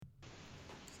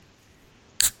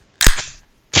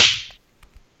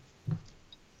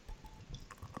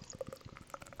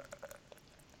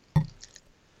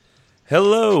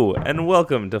Hello, and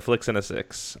welcome to Flicks in a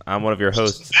Six. I'm one of your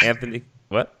hosts, Anthony...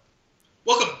 What?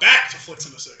 Welcome back to Flicks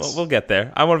in a Six. Well, we'll get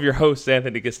there. I'm one of your hosts,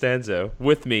 Anthony Costanzo.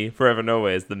 With me, forever and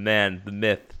always, the man, the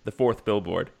myth, the fourth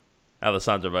billboard,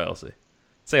 Alessandro Bielsi.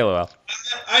 Say hello, Al.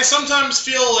 I sometimes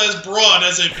feel as broad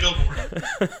as a billboard.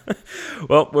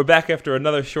 Well, we're back after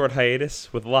another short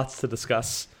hiatus with lots to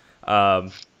discuss.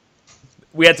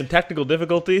 We had some technical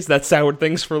difficulties. That soured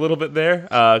things for a little bit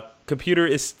there. Computer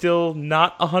is still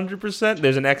not 100%.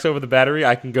 There's an X over the battery.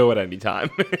 I can go at any time.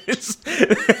 Wait, is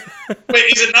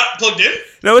it not plugged in?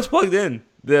 No, it's plugged in.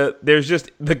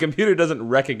 The computer doesn't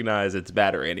recognize its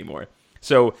battery anymore.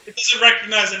 So it doesn't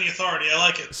recognize any authority. I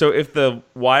like it. So if the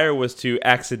wire was to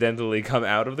accidentally come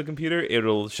out of the computer,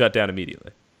 it'll shut down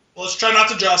immediately. Well, let's try not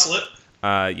to jostle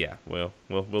it. Yeah,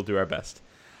 we'll do our best.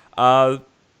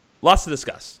 Lots to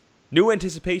discuss. New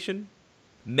anticipation,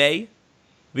 May,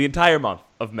 the entire month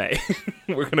of May.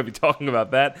 We're going to be talking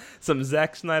about that. Some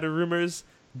Zack Snyder rumors,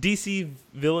 DC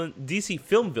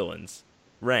film villains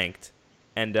ranked,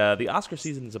 and the Oscar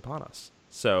season is upon us.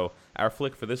 So our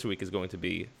flick for this week is going to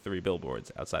be 3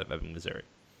 billboards outside of Ebbing, Missouri.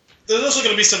 There's also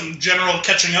going to be some general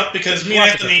catching up because me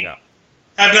and Anthony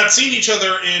have not seen each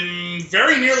other in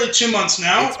very nearly 2 months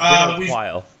now. It's been a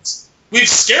while. We've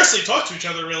scarcely talked to each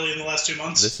other really in the last 2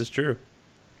 months. This is true.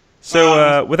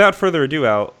 So, without further ado,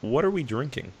 Al, what are we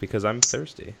drinking? Because I'm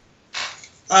thirsty.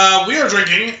 We are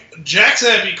drinking Jack's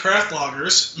Abbey Craft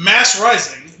Lagers, Mass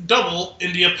Rising, Double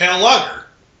India Pale Lager.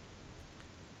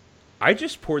 I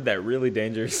just poured that really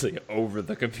dangerously over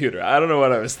the computer. I don't know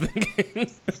what I was thinking.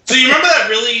 So you remember that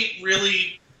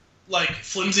really,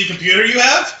 flimsy computer you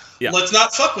have? Yeah. Let's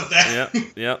not fuck with that.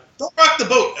 Yep. Don't rock the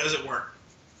boat, as it were.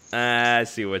 I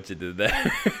see what you did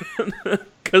there.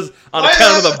 Because on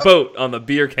account of the boat on the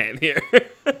beer can here.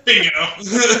 Bingo.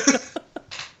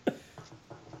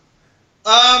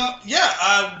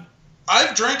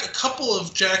 I've drank a couple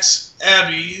of Jack's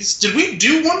Abbeys. Did we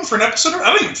do one for an episode?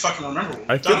 I don't even fucking remember what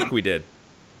I feel like we did.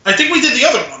 I think we did the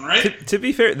other one, right? To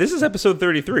be fair, this is episode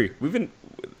 33.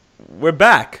 We're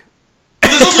back.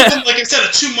 There's also been, like I said, a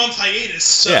 2-month hiatus.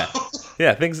 So.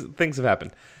 Yeah. Things have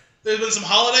happened. There's been some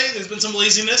holiday. There's been some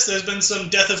laziness. There's been some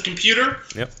death of computer.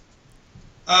 Yep.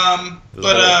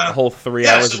 A whole 3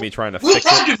 hours of me trying to fix it.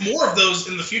 We'll probably do more of those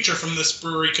in the future from this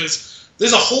brewery because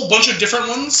there's a whole bunch of different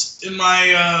ones in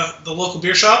my the local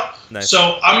beer shop. Nice.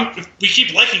 So if we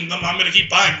keep liking them, I'm going to keep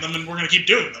buying them, and we're going to keep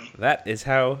doing them. That is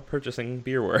how purchasing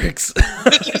beer works. Oh,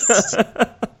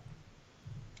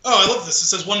 I love this. It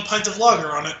says 1 pint of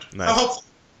lager on it. Nice. How helpful.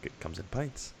 It comes in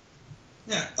pints.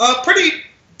 Yeah. Pretty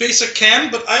basic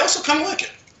can, but I also kind of like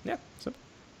it. Yeah. So.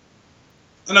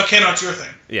 I know can art's your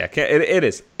thing. Yeah, it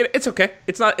is. It's okay.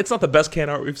 It's not the best can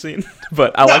art we've seen,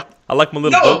 but I like my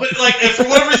little boat. No, but for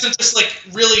whatever reason, just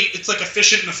really, it's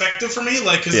efficient and effective for me.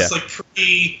 Because it's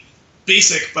pretty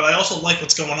basic, but I also like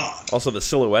what's going on. Also, the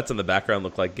silhouettes in the background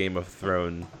look like Game of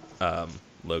Thrones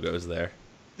logos there.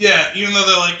 Yeah, even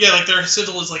though they're their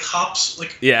sigil is hops,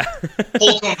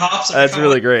 whole tone hops. That's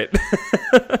really great.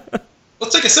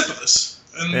 Let's take a sip of this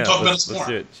and talk about it some more. Let's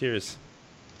do it. Cheers.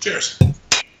 Cheers.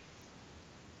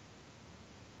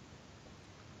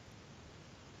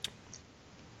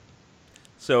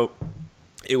 So,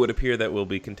 it would appear that we'll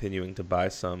be continuing to buy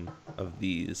some of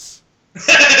these.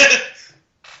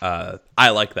 I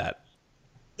like that.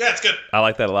 Yeah, it's good. I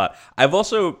like that a lot. I've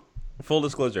also, full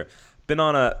disclosure, been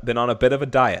on a bit of a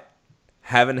diet.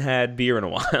 Haven't had beer in a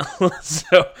while,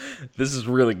 so this is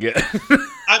really good.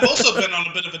 I've also been on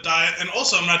a bit of a diet, and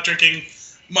also I'm not drinking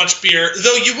much beer.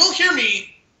 Though you will hear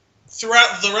me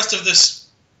throughout the rest of this,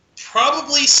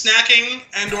 probably snacking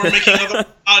and or making other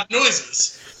odd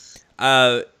noises.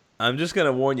 I'm just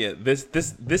gonna warn you. This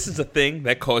is a thing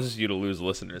that causes you to lose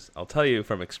listeners. I'll tell you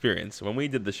from experience. When we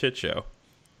did the shit show,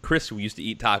 Chris used to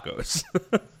eat tacos.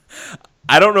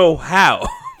 I don't know how,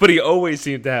 but he always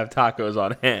seemed to have tacos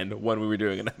on hand when we were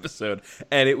doing an episode,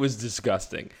 and it was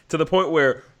disgusting to the point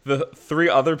where the 3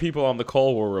 other people on the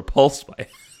call were repulsed by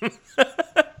it.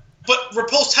 But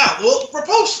repulsed how? Well,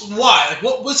 repulsed why?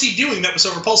 What was he doing that was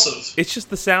so repulsive? It's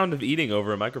just the sound of eating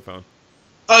over a microphone.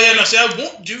 Oh, yeah, no, see, I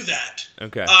won't do that.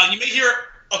 Okay. You may hear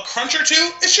a crunch or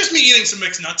two. It's just me eating some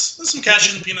mixed nuts. There's some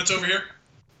cashews and peanuts over here.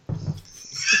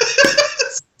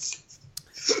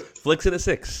 Flicks in a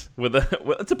 6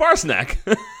 it's a bar snack.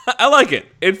 I like it.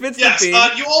 It fits the theme.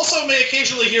 You also may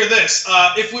occasionally hear this.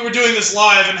 If we were doing this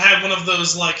live and had one of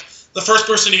those, the first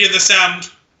person to hear the sound,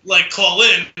 call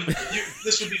in,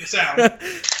 this would be the sound.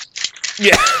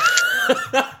 Yeah.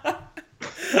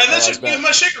 And that's just me with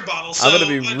my shaker bottle. So I'm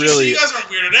gonna be just so you guys aren't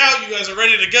weirded out. You guys are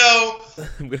ready to go.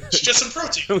 It's just some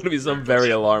protein. I'm gonna be so very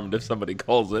alarmed if somebody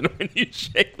calls in when you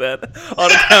shake that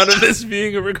on account of this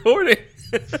being a recording.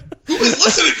 Who is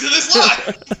listening to this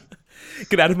live?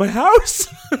 Get out of my house.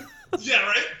 Yeah,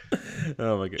 right?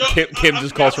 Oh my god. Yo, Kim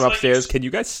just calls from like, upstairs. Can you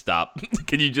guys stop?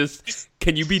 Can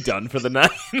you be done for the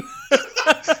night?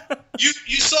 You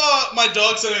saw my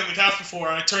dog sitting on the couch before.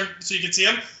 I turned so you could see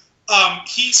him.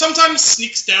 He sometimes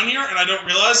sneaks down here and I don't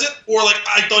realize it. Or like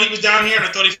I thought he was down here and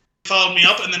I thought he followed me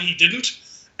up and then he didn't.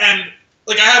 And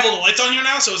like I have all the lights on here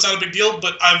now, so it's not a big deal,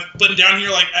 but I've been down here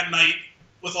like at night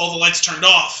with all the lights turned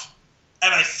off.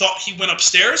 And I thought he went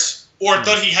upstairs or I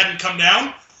thought he hadn't come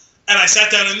down. And I sat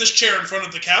down in this chair in front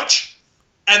of the couch,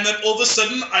 and then all of a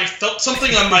sudden I felt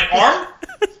something on my arm,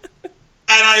 and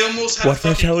I almost had what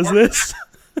fresh hell is this?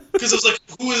 Because I was like,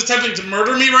 who is attempting to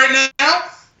murder me right now?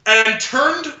 And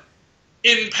turned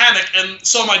in panic and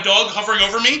saw my dog hovering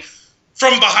over me.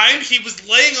 From behind, he was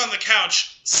laying on the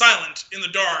couch, silent, in the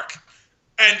dark,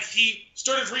 and he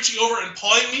started reaching over and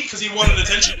pawing me because he wanted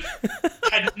attention.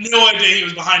 I had no idea he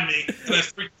was behind me, and I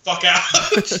freaked the fuck out.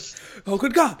 Oh,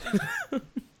 good God.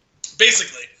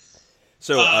 Basically.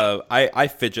 So I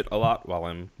fidget a lot while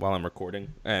I'm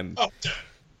recording, and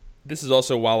this is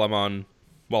also while I'm on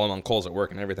calls at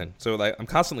work and everything. So like, I'm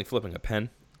constantly flipping a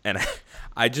pen, and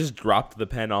I just dropped the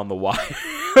pen on the wire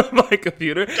of my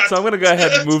computer. So I'm gonna go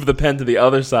ahead and move the pen to the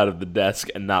other side of the desk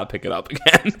and not pick it up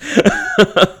again.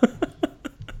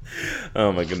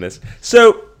 Oh my goodness.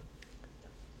 So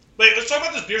wait, let's talk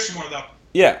about this beer some more though.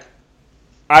 Yeah,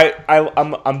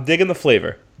 I'm digging the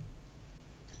flavor.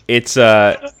 It's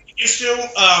used to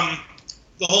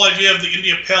the whole idea of the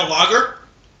India Pale Lager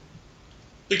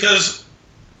because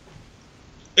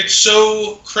it's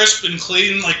so crisp and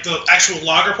clean, like the actual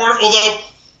lager part. Although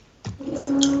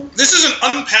this is an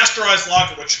unpasteurized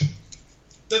lager, which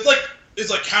that's like is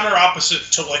like counter opposite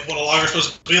to like what a lager is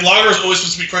supposed to be. A lager is always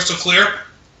supposed to be crystal clear.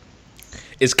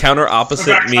 Is counter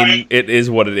opposite mean it is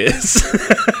what it is?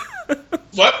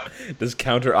 What? Does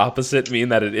counter opposite mean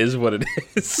that it is what it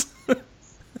is?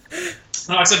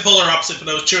 No, I said polar opposite, but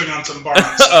I was chewing on some bar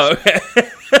nuts. Oh, okay.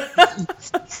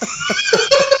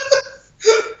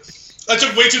 I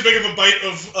took way too big of a bite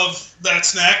of that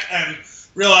snack and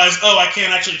realized, I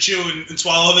can't actually chew and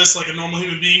swallow this like a normal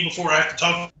human being before I have to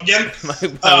talk again. I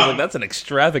was like, that's an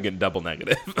extravagant double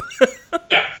negative.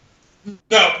 Yeah.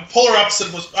 No, polar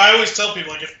opposite was... I always tell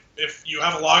people, like, if you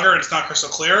have a lager and it's not crystal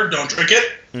clear, don't drink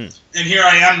it. And here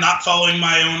I am not following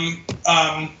my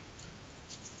own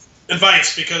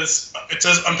advice because it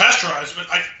says unpasteurized, but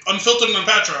unfiltered and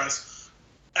unpasteurized.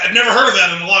 I've never heard of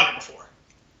that in a lager before.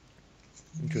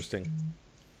 Interesting.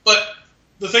 But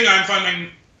the thing I'm finding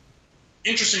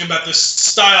interesting about this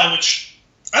style, which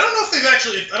I don't know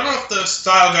if the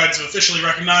style guides have officially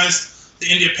recognized the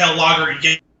India Pale Lager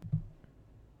yet.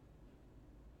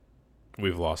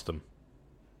 We've lost him.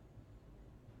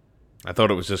 I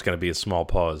thought it was just going to be a small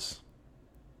pause.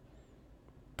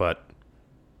 But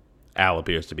Al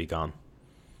appears to be gone.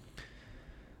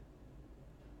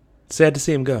 Sad to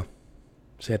see him go.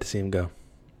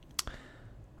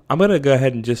 I'm going to go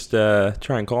ahead and just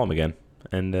try and call him again.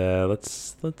 And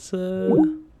let's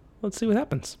see what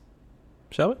happens.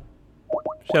 Shall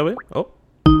we? Oh.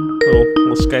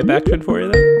 Little Skype action for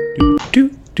you there.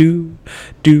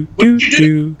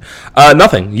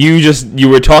 Nothing. You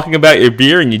were talking about your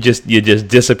beer and you just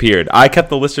disappeared. I kept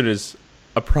the listeners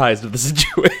apprised of the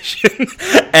situation,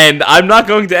 and I'm not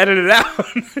going to edit it out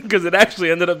because it actually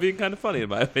ended up being kind of funny in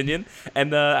my opinion.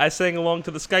 And I sang along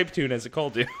to the Skype tune as it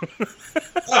called you.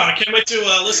 I can't wait to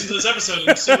listen to this episode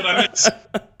and see what I miss.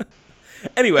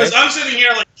 Anyway, because I'm sitting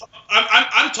here like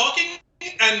I'm talking,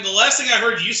 and the last thing I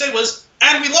heard you say was,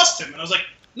 "And we lost him," and I was like,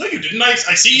 "No, you didn't. I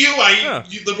see you.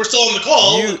 We're still on the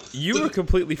call." You were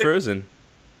completely frozen,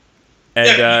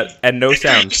 and no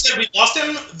sound. You said we lost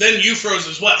him, then you froze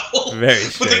as well. Very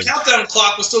strange. But the countdown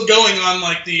clock was still going on,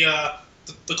 like the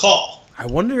call. I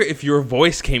wonder if your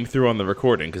voice came through on the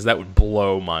recording, because that would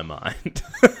blow my mind.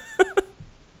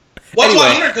 Well,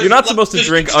 anyway, you're not supposed to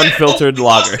drink unfiltered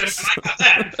lagers.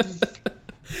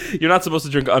 You're not supposed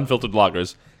to drink unfiltered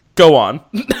lagers. Go on.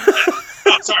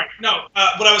 Sorry. No.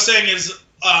 What I was saying is,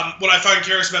 what I find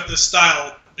curious about this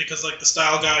style, because like the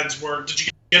style guides were. Did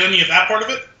you get any of that part of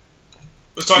it?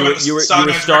 You were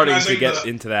starting to get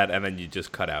into that, and then you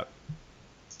just cut out.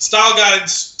 Style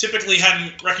guides typically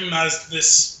hadn't recognized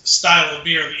this style of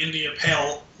beer, the India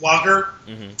Pale Lager,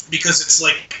 because it's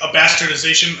like a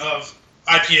bastardization of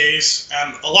IPAs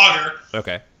and a lager.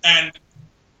 Okay. And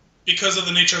because of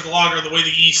the nature of the lager, the way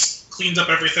the yeast cleans up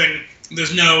everything,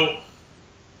 there's no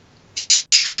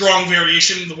strong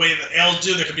variation the way that ales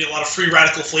do. There can be a lot of free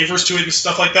radical flavors to it and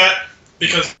stuff like that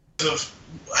because of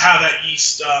how that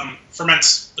yeast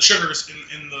ferments the sugars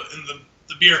in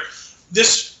the beer.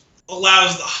 This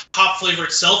allows the hop flavor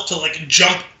itself to like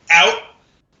jump out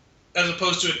as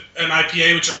opposed to an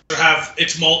IPA, which will have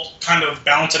its malt kind of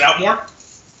balance it out more.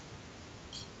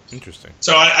 Interesting.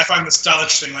 So I find this style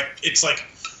interesting. Like it's like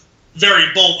very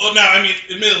bold. Oh, now I mean,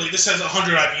 admittedly, this has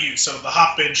 100 IBU, so the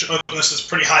hoppage on this is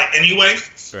pretty high anyway.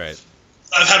 Right.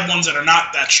 I've had ones that are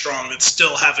not that strong that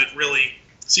still haven't really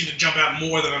seem to jump out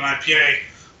more than an IPA.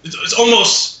 It's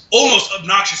almost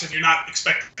obnoxious if you're not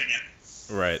expecting it.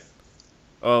 Right.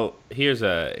 Well, here's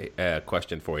a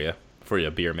question for you,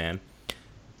 beer man.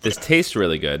 This tastes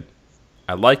really good.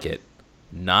 I like it.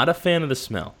 Not a fan of the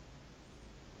smell.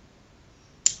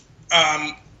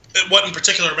 What in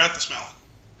particular about the smell?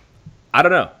 I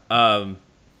don't know.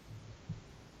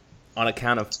 On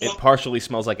account of it partially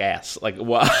smells like ass. Like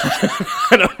what?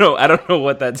 I don't know. I don't know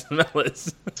what that smell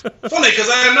is. Funny, because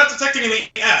I am not detecting any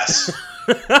ass.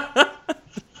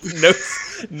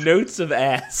 Notes of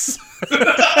ass.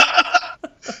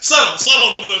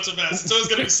 subtle notes of ass. It's always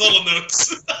going to be subtle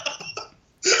notes.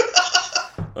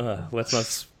 Let's not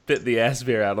spit the ass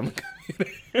beer out on the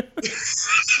computer.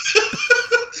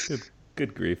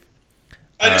 Good grief.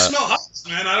 I just smell hops,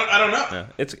 man. I don't know. Yeah,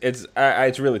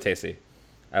 it's really tasty.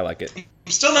 I like it.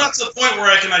 I'm still not to the point where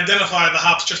I can identify the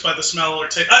hops just by the smell or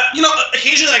taste.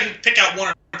 Occasionally I can pick out one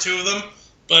or two of them,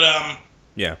 but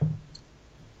yeah.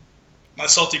 My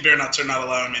salty beer nuts are not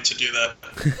allowing me to do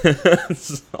that.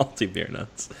 Salty beer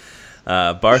nuts.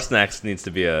 Bar snacks needs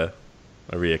to be a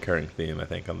reoccurring theme, I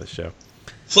think, on this show.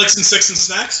 Flicks and Six and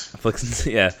Snacks?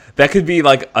 Yeah. That could be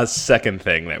like a second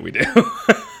thing that we do.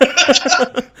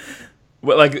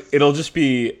 But like it'll just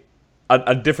be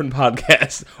a different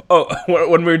podcast. Oh,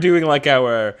 when we're doing like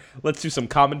let's do some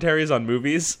commentaries on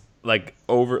movies, like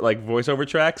voiceover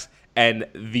tracks, and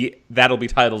that'll be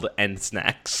titled "End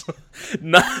Snacks,"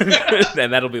 and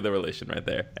that'll be the relation right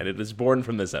there. And it is born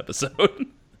from this episode.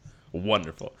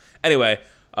 Wonderful. Anyway,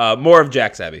 more of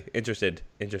Jack's Abbey. Interested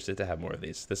to have more of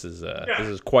these. This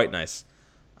is quite nice.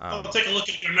 I'll take a look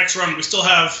at your next run. We still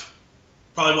have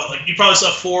probably you probably still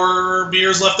have 4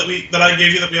 beers left that I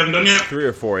gave you that we haven't done yet. 3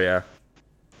 or 4, yeah.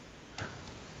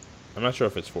 I'm not sure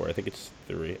if it's 4. I think it's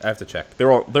 3. I have to check.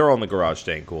 They're all in the garage,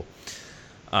 staying cool.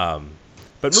 But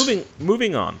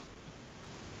moving on.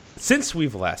 Since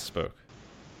we've last spoke,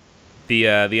 the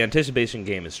anticipation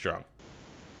game is strong.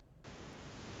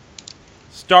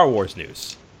 Star Wars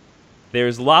news.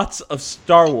 There's lots of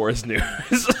Star Wars news.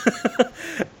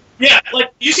 Yeah,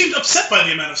 you seemed upset by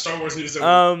the amount of Star Wars news there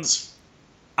was.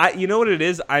 You know what it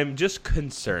is? I'm just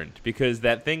concerned because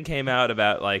that thing came out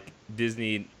about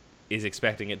Disney is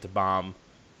expecting it to bomb,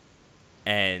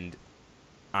 and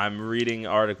I'm reading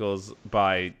articles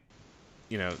by,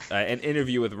 an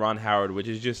interview with Ron Howard, which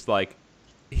is just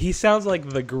he sounds like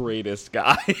the greatest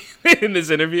guy in this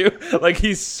interview.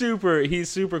 He's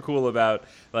super cool about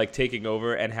taking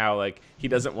over and how he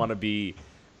doesn't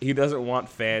want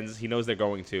fans. He knows they're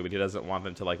going to, but he doesn't want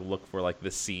them to look for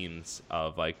the scenes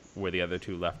of where the other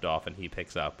two left off and he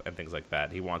picks up and things like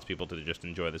that. He wants people to just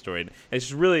enjoy the story. And it's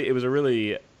just it was a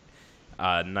really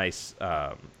nice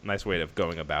way of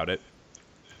going about it.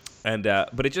 And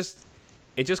but it just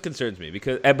concerns me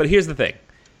because. But here's the thing,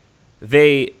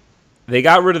 they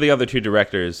got rid of the other 2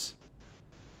 directors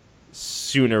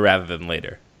sooner rather than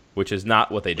later, which is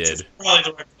not what they did.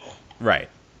 Right,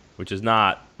 which is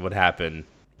not what happened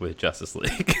with Justice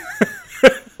League.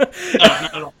 No,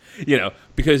 not at all.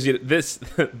 Because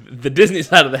the Disney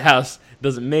side of the house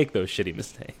doesn't make those shitty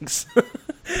mistakes.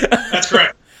 That's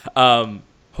correct.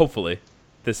 Hopefully,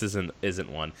 this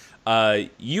isn't one.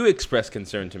 You expressed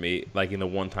concern to me, in the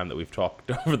one time that we've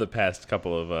talked over the past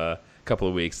couple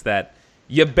of weeks, that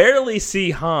you barely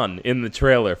see Han in the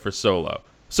trailer for Solo.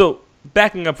 So,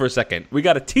 backing up for a second, we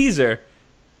got a teaser,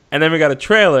 and then we got a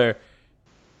trailer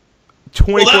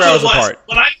 24 hours apart.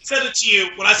 When I said it to you,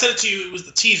 it was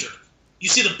the teaser. You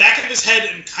see the back of his head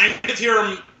and kind of hear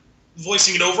him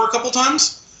voicing it over a couple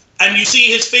times, and you see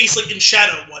his face in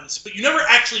shadow once, but you never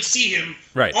actually see him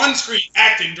on screen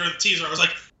acting during the teaser. I was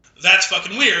like, that's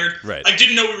fucking weird. Right. I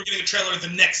didn't know we were getting a trailer the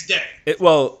next day.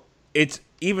 It's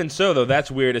even so though. That's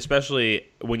weird, especially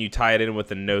when you tie it in with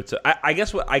the notes. I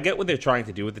guess I get what they're trying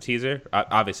to do with the teaser.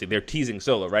 Obviously, they're teasing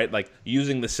Solo, right?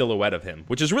 Using the silhouette of him,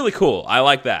 which is really cool. I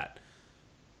like that.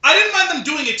 I didn't mind them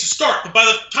doing it to start, but by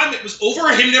the time it was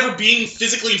over, him never being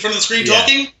physically in front of the screen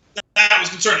talking, that was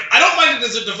concerning. I don't mind it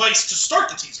as a device to start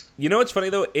the teaser. You know what's funny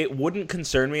though? It wouldn't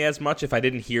concern me as much if I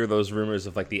didn't hear those rumors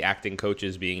of like the acting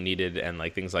coaches being needed and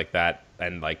like things like that,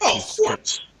 and like of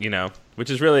course. which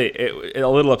is really a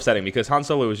little upsetting because Han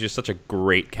Solo was just such a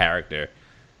great character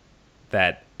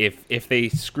that if they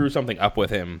screw something up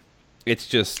with him, it's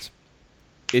just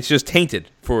tainted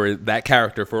for that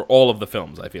character for all of the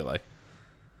films. I feel like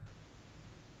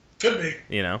Could be.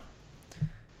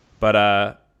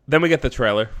 But then we get the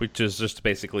trailer, which is just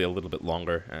basically a little bit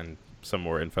longer and some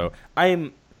more info.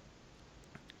 I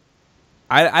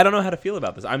don't know how to feel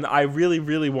about this. I really,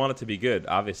 really want it to be good,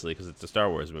 obviously, because it's a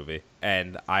Star Wars movie,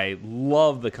 and I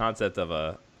love the concept of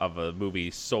a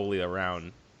movie solely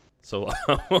around Solo.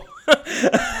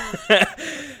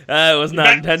 It was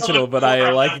not intentional, but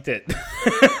I liked it.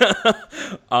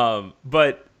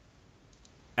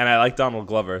 And I like Donald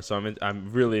Glover, so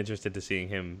I'm really interested to see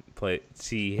him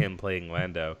playing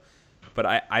Lando.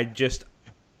 But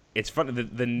it's funny,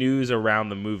 the news around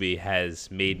the movie has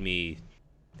made me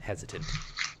hesitant.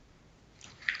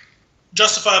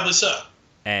 Justifiably so.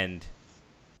 And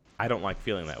I don't like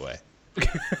feeling that way.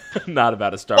 Not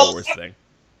about a Star Wars thing.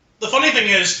 The funny thing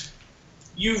is,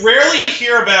 you rarely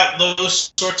hear about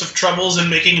those sorts of troubles in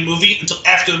making a movie until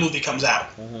after the movie comes out.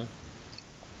 Mm-hmm.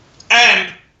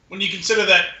 And when you consider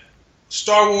that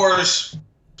Star Wars,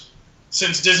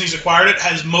 since Disney's acquired it,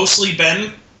 has mostly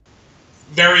been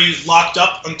very locked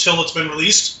up until it's been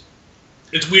released,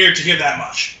 it's weird to hear that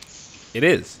much. It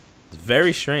is. It's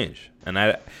very strange. And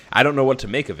I don't know what to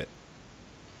make of it.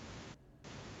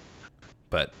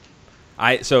 But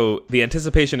so the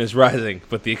anticipation is rising,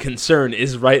 but the concern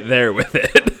is right there with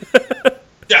it.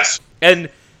 Yes. And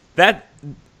that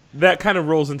kind of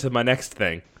rolls into my next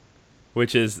thing,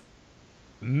 which is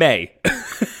May.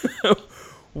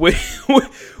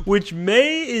 Which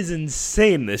May is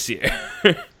insane this year.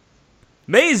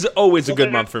 May is always a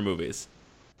good month for movies.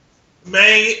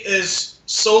 May is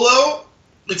Solo,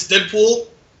 it's Deadpool,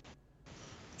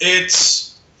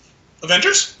 it's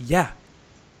Avengers? Yeah.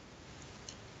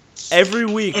 Every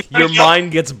week, your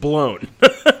mind gets blown.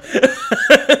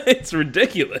 It's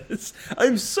ridiculous.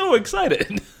 I'm so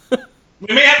excited.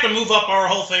 We may have to move up our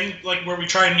whole thing, like where we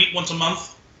try and meet once a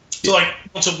month, to like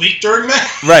once a week during May.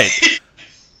 Right.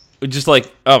 Just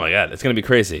like, oh my god, it's gonna be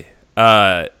crazy.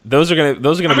 Those are gonna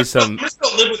be some. I'm gonna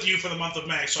still live with you for the month of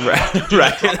May, so right. I have to do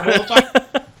that the whole time.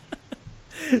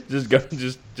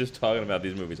 just talking about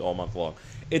these movies all month long.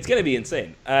 It's gonna be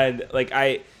insane. And like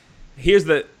I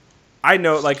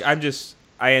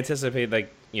anticipate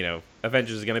like,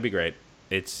 Avengers is gonna be great.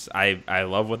 I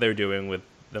love what they're doing with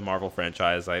the Marvel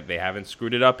franchise. They haven't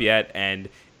screwed it up yet, and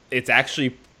it's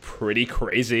actually pretty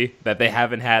crazy that they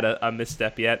haven't had a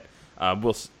misstep yet. I'm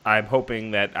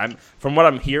hoping that from what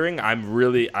I'm hearing,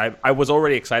 I was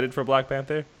already excited for Black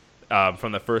Panther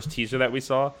from the first teaser that we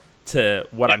saw to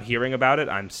what I'm hearing about it.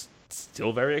 I'm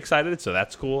still very excited, so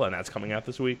that's cool, and that's coming out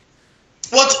this week.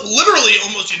 Well, it's literally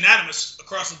almost unanimous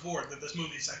across the board that this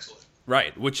movie is excellent.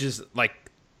 Right, which is like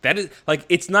that is like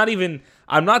it's not even.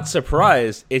 I'm not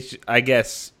surprised. It's I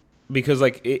guess because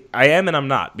like I am and I'm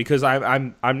not because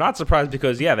I'm not surprised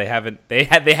because they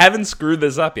haven't screwed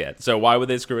this up yet. So why would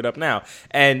they screw it up now?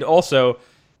 And also,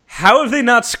 how have they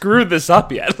not screwed this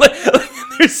up yet? Like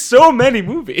there's so many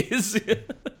movies.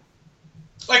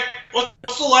 Like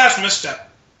what's the last misstep?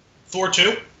 Thor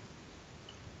 2?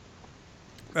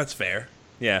 That's fair.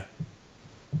 Yeah.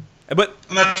 But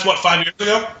And that's what, 5 years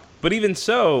ago? But even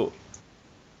so,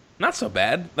 not so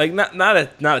bad. Like not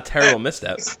a terrible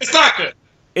misstep. It's not good.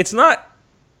 It's not.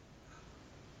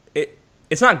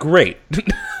 It's not great.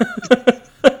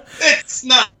 It's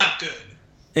not good.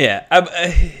 Yeah,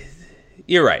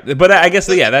 you're right. But I guess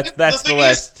that's the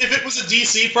last. If it was a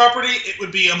DC property, it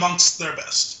would be amongst their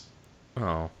best.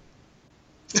 Oh,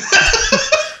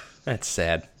 that's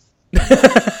sad.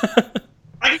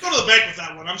 I can go to the bank with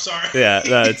that one. I'm sorry. Yeah,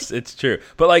 no, it's true.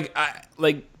 But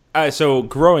so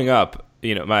growing up,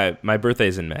 my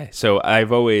birthday's in May, so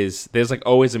there's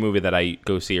always a movie that I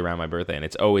go see around my birthday, and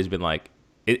it's always been like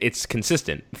it's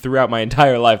consistent throughout my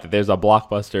entire life that there's a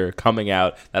blockbuster coming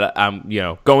out that I'm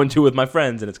going to with my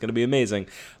friends, and it's gonna be amazing.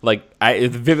 Like I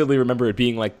vividly remember it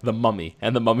being like The Mummy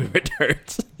and The Mummy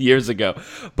Returns years ago,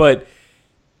 but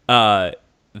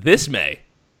this May,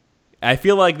 I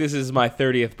feel like this is my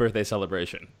 30th birthday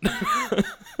celebration.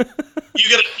 You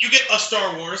get a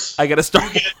Star Wars. I get a Star.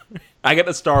 I get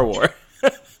a Star Wars.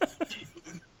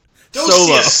 Go Solo.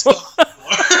 see a Star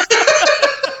Wars.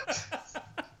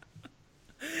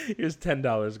 Here's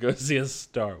 $10. Go see a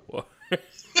Star Wars.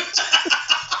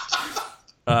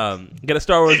 Get a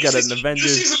Star Wars. Get an Avengers. New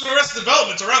season of Arrested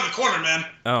Development's around the corner, man.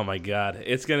 Oh my god,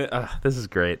 it's gonna. This is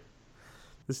great.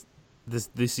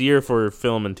 This year for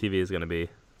film and TV is gonna be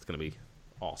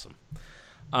awesome.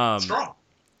 Strong.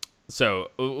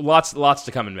 So lots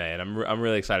to come in May, and I'm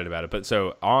really excited about it. But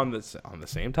so on the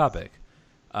same topic,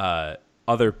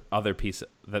 other piece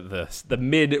the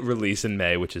mid release in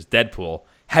May, which is Deadpool.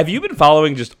 Have you been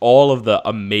following just all of the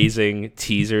amazing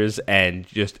teasers and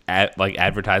just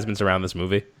advertisements around this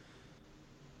movie?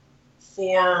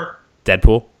 For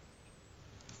Deadpool?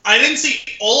 I didn't see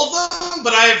all of them,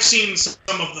 but I have seen some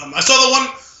of them. I saw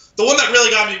the one that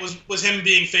really got me was him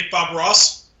being fake Bob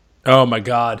Ross. Oh my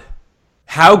god.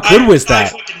 How good was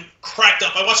that? I fucking cracked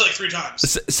up. I watched it like 3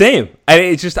 times. Same.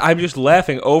 I'm just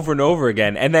laughing over and over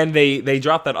again. And then they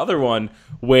dropped that other one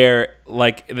where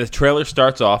like the trailer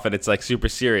starts off and it's like super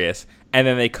serious, and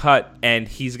then they cut and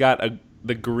he's got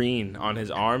the green on his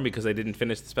arm because they didn't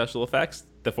finish the special effects.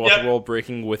 The fourth wall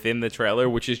breaking within the trailer,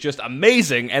 which is just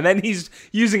amazing. And then he's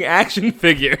using action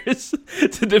figures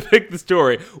to depict the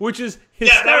story, which is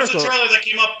hysterical. Yeah, that was the trailer that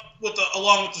came up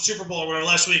along with the Super Bowl or whatever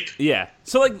last week. Yeah.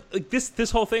 So like this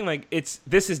whole thing, like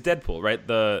this is Deadpool, right?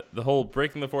 The whole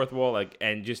breaking the fourth wall, like,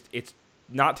 and just it's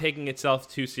not taking itself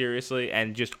too seriously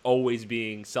and just always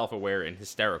being self-aware and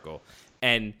hysterical.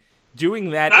 And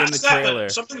doing that in the trailer.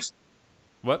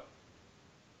 What?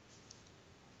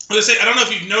 I was gonna say, I don't know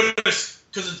if you've noticed,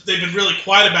 because they've been really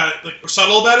quiet about it, like, or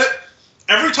subtle about it.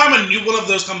 Every time a new one of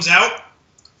those comes out,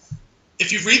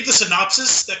 if you read the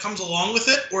synopsis that comes along with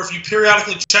it, or if you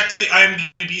periodically check the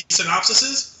IMDb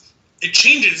synopsises, it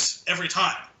changes every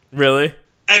time. Really?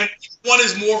 And one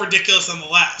is more ridiculous than the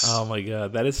last. Oh my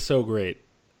god, that is so great.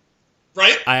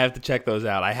 Right? I have to check those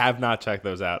out. I have not checked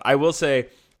those out. I will say,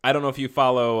 I don't know if you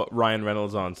follow Ryan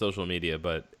Reynolds on social media,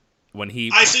 but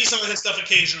I see some of his stuff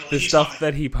occasionally. The stuff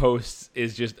that he posts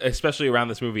is just, especially around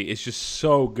this movie, is just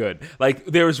so good. Like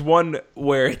there's one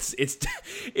where it's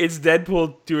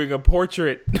Deadpool doing a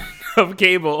portrait of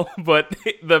Cable, but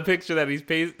the picture that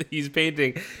he's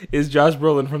painting is Josh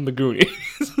Brolin from The Goonies.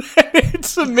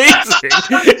 It's amazing.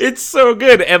 It's so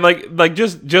good, and like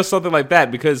just something like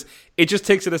that, because it just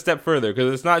takes it a step further,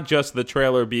 because it's not just the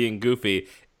trailer being goofy.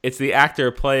 It's the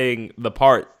actor playing the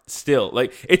part still.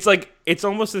 Like it's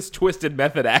almost this twisted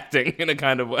method acting in a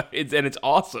kind of way. It's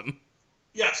awesome.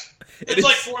 Yes. It's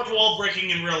like fourth wall breaking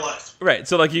in real life. Right.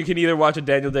 So like you can either watch a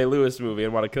Daniel Day-Lewis movie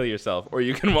and want to kill yourself, or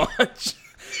you can watch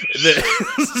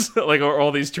or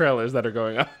all these trailers that are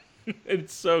going on.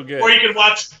 It's so good. Or you can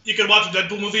watch a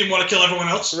Deadpool movie and want to kill everyone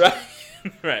else. Right.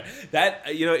 Right. That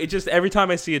it just, every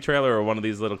time I see a trailer or one of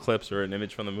these little clips or an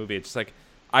image from the movie, it's just like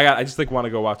I just want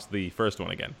to go watch the first one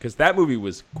again, because that movie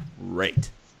was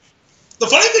great. The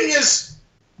funny thing is,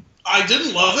 I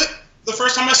didn't love it the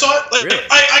first time I saw it. Like, really?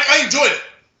 I enjoyed it.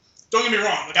 Don't get me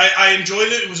wrong. Like I enjoyed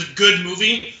it. It was a good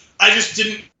movie. I just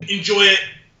didn't enjoy it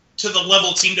to the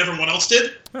level it seemed everyone else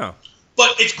did. Oh.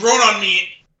 But it's grown on me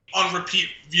on repeat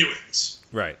viewings.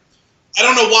 Right. I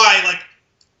don't know why. Like,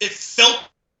 it felt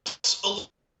a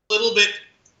little bit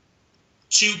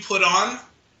too put on.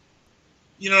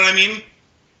 You know what I mean?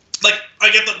 Like, I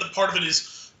get that the part of it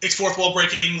is it's fourth wall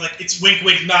breaking, like it's wink,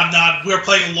 wink, nod, nod. We're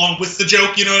playing along with the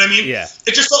joke. You know what I mean? Yeah.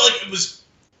 It just felt like it was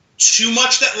too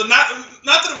much. That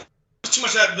not that it was too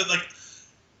much of that, but like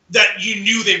that you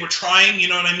knew they were trying. You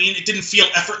know what I mean? It didn't feel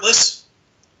effortless.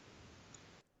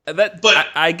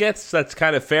 I guess that's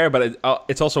kind of fair, but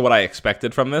it's also what I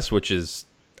expected from this,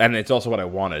 and it's also what I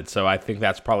wanted. So I think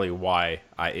that's probably why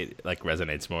it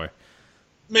resonates more.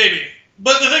 Maybe.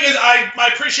 But the thing is, my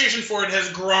appreciation for it has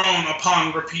grown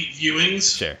upon repeat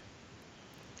viewings. Sure.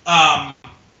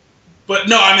 But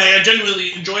no, I mean, I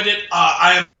genuinely enjoyed it.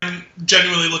 I am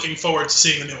genuinely looking forward to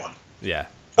seeing the new one. Yeah.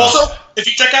 Also, if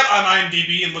you check out on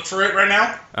IMDb and look for it right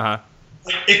now,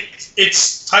 like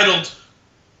it's titled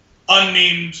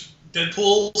Unnamed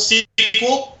Deadpool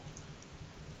Sequel.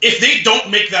 If they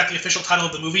don't make that the official title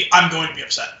of the movie, I'm going to be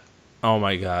upset. Oh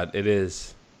my god, it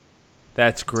is.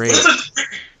 That's great.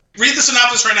 Read the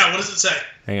synopsis right now. What does it say?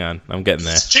 Hang on, I'm getting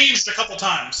there. It's changed a couple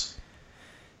times.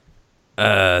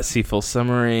 See full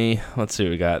summary. Let's see what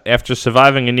we got. After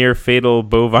surviving a near-fatal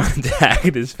bovine attack,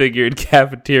 disfigured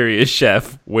cafeteria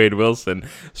chef, Wade Wilson,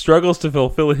 struggles to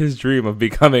fulfill his dream of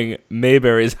becoming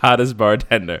Mayberry's hottest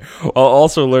bartender, while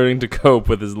also learning to cope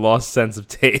with his lost sense of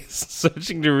taste,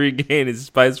 searching to regain his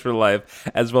spice for life,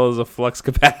 as well as a flux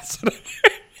capacitor.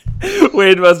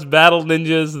 Wade must battle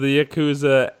ninjas, the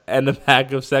Yakuza, and a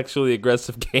pack of sexually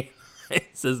aggressive canines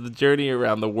as the journey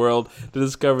around the world to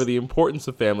discover the importance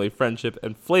of family, friendship,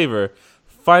 and flavor,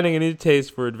 finding a new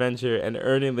taste for adventure, and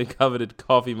earning the coveted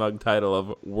coffee mug title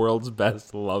of World's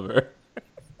Best Lover.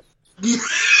 This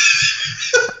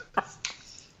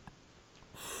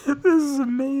is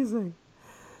amazing.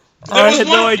 I had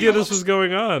no idea this was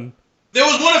going on. There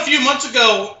was one a few months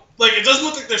ago. Like, it doesn't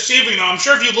look like they're saving them. I'm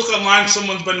sure if you look online,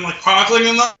 someone's been, like, chronicling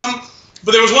them.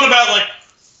 But there was one about, like,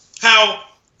 how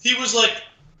he was, like,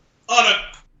 on a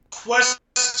quest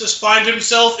to find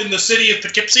himself in the city of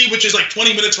Poughkeepsie, which is, like,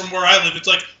 20 minutes from where I live. It's,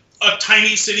 like, a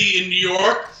tiny city in New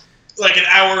York, like, an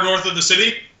hour north of the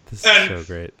city. This is so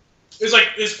great. It's, like,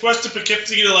 his quest to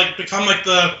Poughkeepsie to, like, become, like,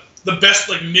 the best,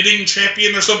 like, knitting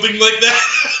champion or something like that.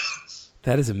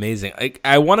 That is amazing.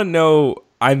 I want to know...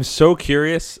 I'm so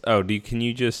curious. Oh,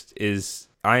 is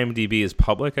IMDb is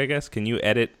public, I guess? Can you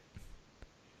edit?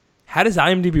 How does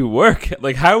IMDb work?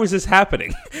 Like, how is this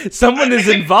happening? Someone is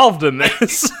involved in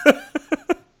this.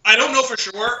 I don't know for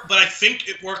sure, but I think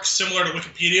it works similar to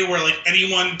Wikipedia, where, like,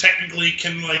 anyone technically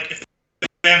can, like, if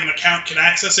they have an account, can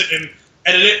access it and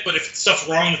edit it, but if stuff's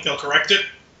wrong, they'll correct it.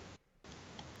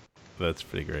 That's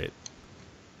pretty great.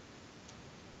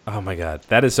 Oh my god,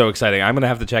 that is so exciting! I'm gonna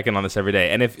have to check in on this every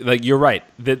day. And if, like, you're right,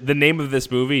 the name of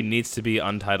this movie needs to be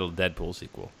Untitled Deadpool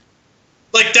Sequel.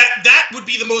 Like, that would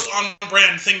be the most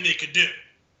on-brand thing they could do.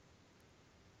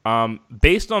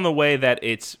 Based on the way that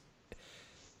it's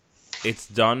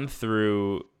done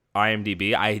through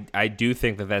IMDb, I do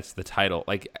think that that's the title.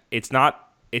 Like, it's not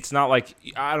like,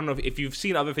 I don't know if you've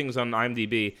seen other things on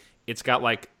IMDb. It's got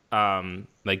like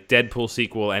Deadpool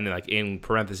sequel, and like in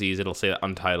parentheses it'll say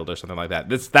Untitled or something like that.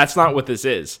 That's not what this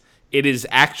is. It is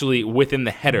actually within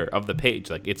the header of the page.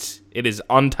 Like, it is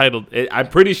Untitled. I'm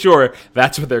pretty sure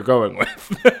that's what they're going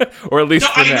with, or at least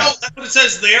no, I know that's what it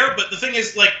says there. But the thing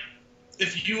is, like,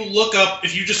 if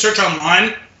you just search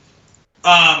online,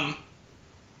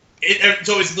 it's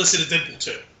always listed as Deadpool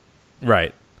 2.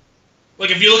 Right.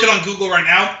 Like, if you look it on Google right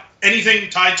now, anything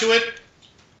tied to it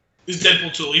is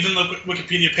Deadpool 2. Even the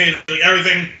Wikipedia page, like,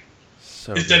 everything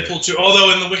is Deadpool 2.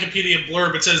 Although in the Wikipedia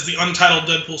blurb it says the Untitled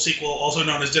Deadpool sequel, also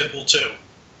known as Deadpool 2.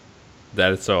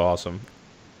 That is so awesome.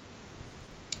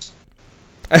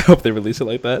 I hope they release it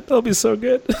like that. That'll be so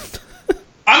good.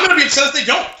 I'm going to be upset if they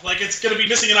don't. Like, it's going to be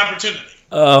missing an opportunity.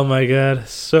 Oh my god,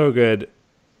 so good.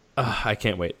 I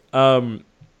can't wait.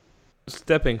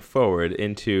 Stepping forward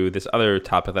into this other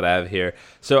topic that I have here.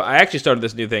 So I actually started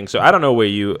this new thing. So I don't know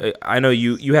where I know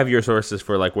you have your sources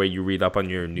for, like, where you read up on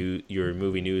your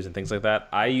movie news and things like that.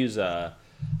 I use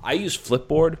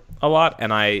Flipboard a lot,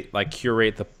 and I, like,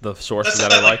 curate the sources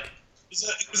that I like. Is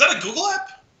that a Google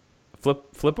app?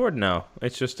 Flipboard? No,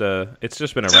 it's just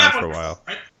been around for a while.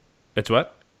 Right? It's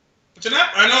what? It's an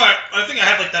app. I know. I think I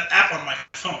have, like, that app on my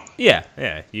phone.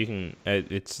 Yeah. You can.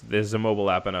 There's a mobile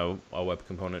app and a web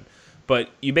component. But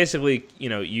you basically,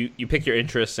 you pick your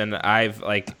interests, and I've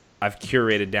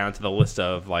curated down to the list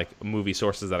of, like, movie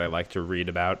sources that I like to read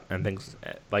about and things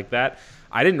like that.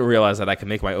 I didn't realize that I could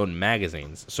make my own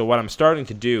magazines. So what I'm starting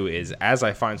to do is, as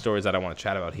I find stories that I want to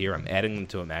chat about here, I'm adding them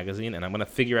to a magazine, and I'm going to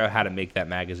figure out how to make that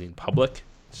magazine public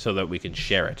so that we can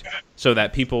share it, so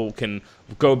that people can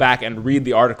go back and read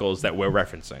the articles that we're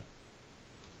referencing.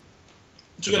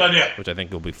 It's a good idea. Which I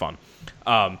think will be fun.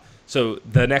 So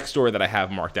the next story that I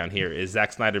have marked down here is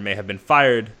Zack Snyder may have been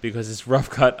fired because his rough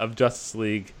cut of Justice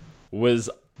League was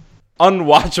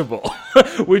unwatchable,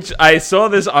 which I saw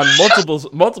this on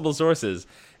multiple sources,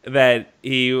 that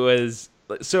he was.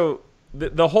 So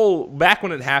the whole, back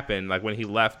when it happened, like when he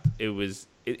left, it was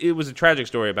a tragic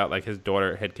story about, like, his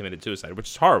daughter had committed suicide, which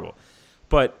is horrible.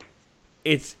 But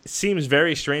it seems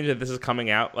very strange that this is coming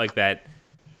out like that.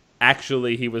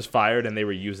 Actually, he was fired, and they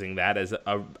were using that as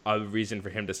a reason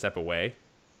for him to step away.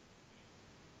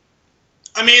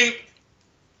 I mean,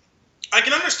 I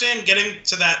can understand getting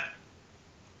to that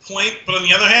point, but on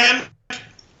the other hand,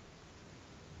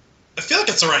 I feel like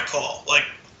it's the right call. Like,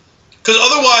 because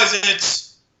otherwise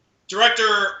it's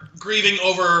director grieving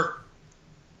over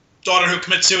daughter who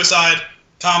commits suicide,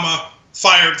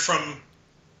 fired from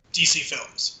DC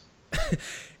Films.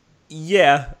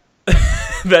 Yeah,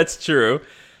 that's true.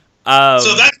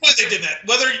 So that's why they did that.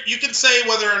 Whether you can say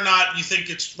whether or not you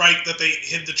think it's right that they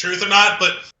hid the truth or not,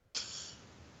 but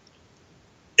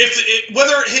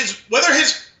whether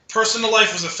his personal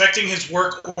life was affecting his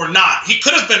work or not, he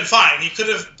could have been fine. He could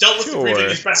have dealt with the grieving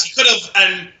his best. He could have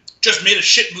and just made a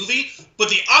shit movie. But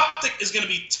the optic is going to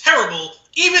be terrible,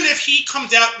 even if he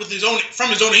comes out with from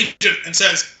his own agent and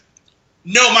says,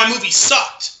 "No, my movie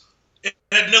sucked. It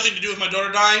had nothing to do with my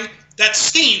daughter dying." That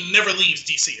scene never leaves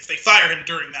DC if they fire him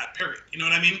during that period. You know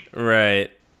what I mean?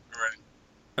 Right.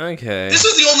 Okay. This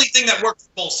is the only thing that works for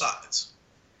both sides.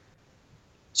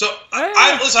 So,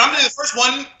 I'm going to be the first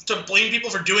one to blame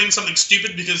people for doing something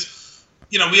stupid because,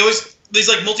 we always, these,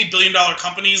 like, multi-billion-dollar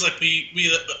companies, like,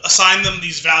 we assign them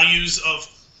these values of,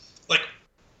 like,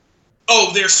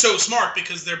 oh, they're so smart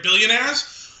because they're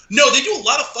billionaires. No, they do a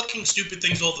lot of fucking stupid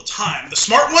things all the time. The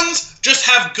smart ones just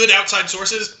have good outside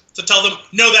sources to tell them,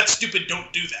 no, that's stupid,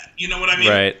 don't do that. You know what I mean?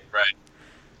 Right.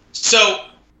 So,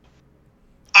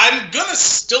 I'm going to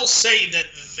still say that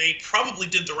they probably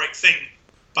did the right thing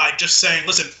by just saying,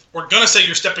 listen, we're going to say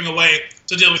you're stepping away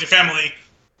to deal with your family.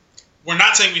 We're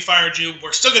not saying we fired you.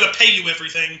 We're still going to pay you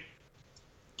everything,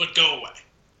 but go away.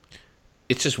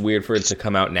 It's just weird for it to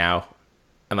come out now.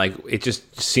 And, like, it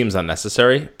just seems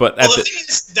unnecessary. But well, the thing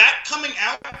is, that coming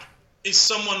out is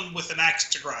someone with an axe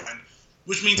to grind,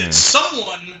 which means it's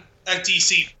someone at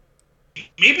DC,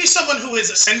 maybe someone who has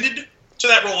ascended to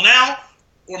that role now,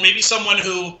 or maybe someone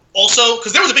who also,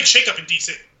 because there was a big shakeup in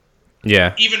DC.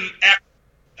 Yeah. Even after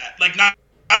that, like not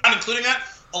including that,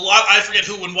 a lot. I forget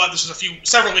who and what. This was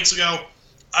several weeks ago.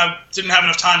 I didn't have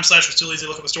enough time. / was too lazy to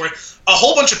look up the story. A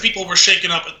whole bunch of people were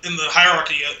shaken up in the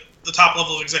hierarchy at the top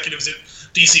level of executives at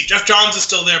DC. Jeff Johns is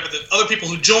still there, but the other people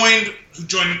who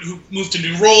moved to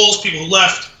new roles, people who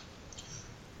left.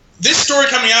 This story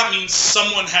coming out means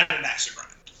someone had an axe to grind.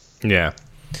 Yeah.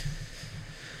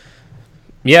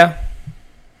 Yeah.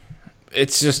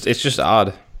 It's just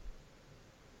odd.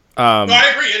 No,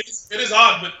 I agree. It is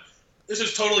odd, but this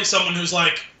is totally someone who's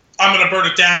like, I'm going to burn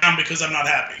it down because I'm not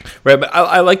happy. Right, but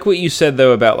I like what you said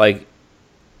though about like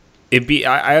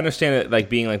I understand it like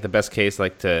being like the best case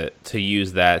like to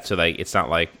use that so like it's not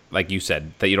like you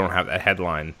said that you don't have that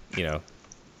headline, you know,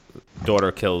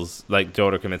 daughter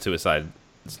commits suicide,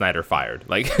 Snyder fired.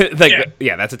 Like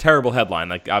yeah, that's a terrible headline.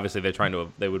 Like obviously they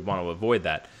would want to avoid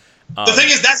that. The thing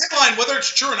is, that headline, whether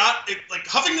it's true or not, like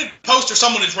Huffington Post or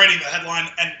someone is writing that headline,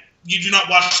 and you do not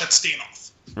watch that stain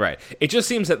off. Right. It just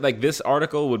seems that like this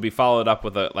article would be followed up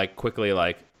with a like quickly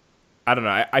like I don't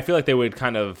know. I feel like they would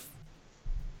kind of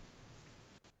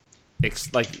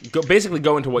basically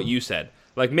go into what you said.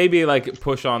 Like maybe like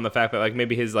push on the fact that like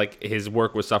maybe his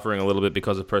work was suffering a little bit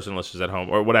because of personal issues at home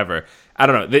or whatever. I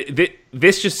don't know.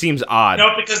 This just seems odd.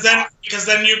 No, because then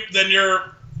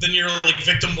you're like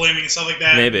victim blaming and stuff like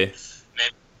that. Maybe.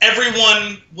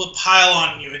 Everyone will pile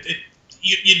on you.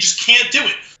 You just can't do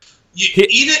it. You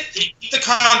eat it. You eat the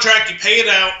contract. You pay it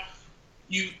out.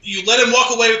 You let him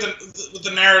walk away with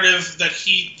the narrative that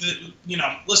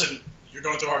listen, you're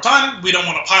going through a hard time. We don't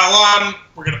want to pile on.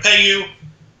 We're going to pay you.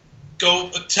 Go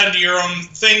attend to your own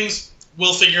things.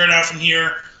 We'll figure it out from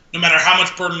here, no matter how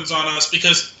much burden's on us,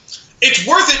 because it's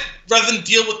worth it rather than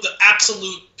deal with the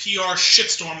absolute PR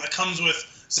shitstorm that comes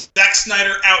with Zack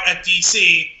Snyder out at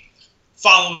DC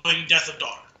following Death of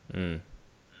Daughter.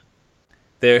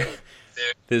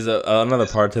 There's another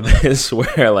part to this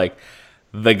where like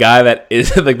the guy that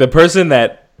is like the person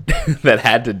that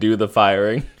had to do the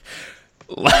firing,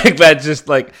 like that just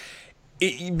like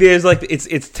there's like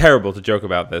it's terrible to joke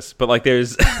about this, but like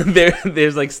there's like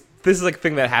this is like a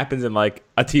thing that happens in like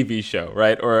a TV show,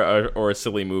 right, or a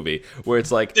silly movie where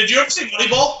it's like. Did you ever see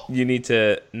Moneyball? You need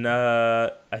to.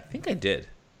 I think I did.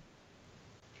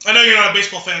 I know you're not a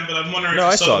baseball fan, but I'm wondering. No,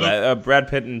 if I saw that. Brad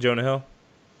Pitt and Jonah Hill.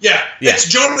 Yeah, it's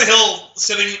Jonah Hill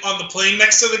sitting on the plane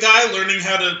next to the guy, learning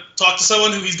how to talk to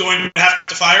someone who he's going to have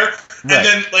to fire, and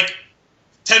then like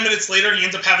 10 minutes later, he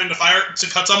ends up having to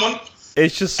cut someone.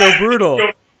 It's just so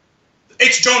brutal.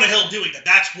 It's Jonah Hill doing that.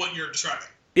 That's what you're describing.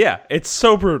 Yeah, it's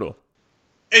so brutal.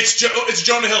 It's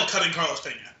Jonah Hill cutting Carlos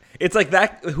Pena. It's like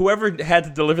that. Whoever had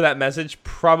to deliver that message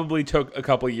probably took a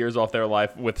couple of years off their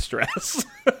life with stress.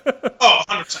 Oh,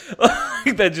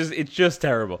 100%. It's just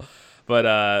terrible. But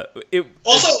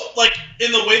also like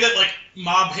in the way that like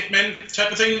mob hitmen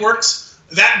type of thing works,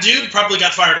 that dude probably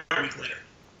got fired a week later.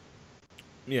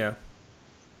 Yeah.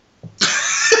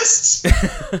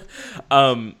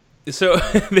 So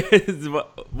there's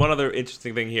one other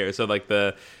interesting thing here. So like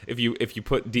if you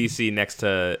put DC next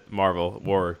to Marvel,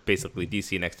 or basically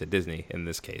DC next to Disney in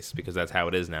this case, because that's how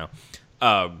it is now.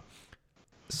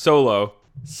 Solo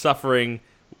suffering,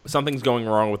 something's going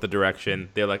wrong with the direction.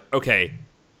 They're like, okay,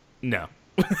 no,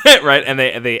 right, and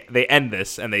they end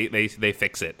this and they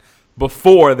fix it.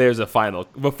 Before there's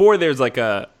like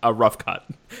a rough cut,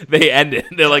 they end it.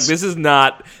 They're like, this is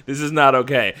not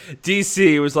okay.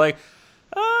 DC was like,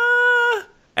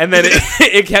 and then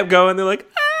it kept going. They're like,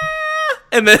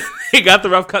 and then they got the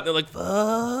rough cut. And they're like,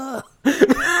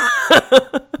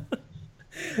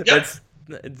 Yep.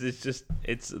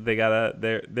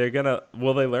 They're gonna.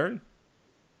 Will they learn?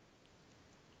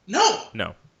 No.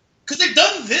 Because they've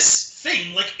done this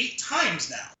thing like 8 times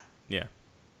now. Yeah.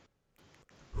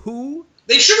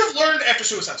 They should have learned after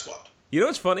Suicide Squad. You know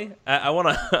what's funny? I want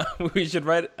to. We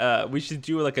should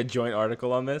do like a joint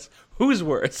article on this. Who's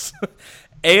worse,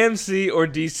 AMC or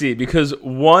DC? Because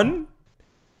one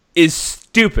is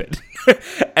stupid,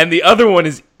 and the other one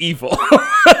is evil.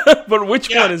 But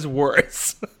which one is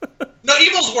worse? No,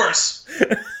 evil's worse.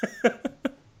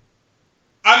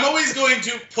 I'm always going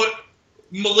to put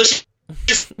malicious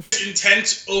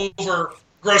intent over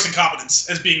gross incompetence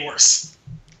as being worse.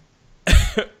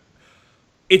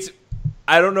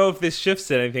 I don't know if this shifts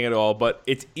anything at all, but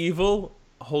it's evil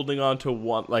holding on to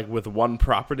one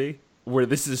property, where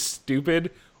this is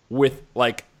stupid with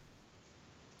like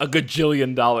a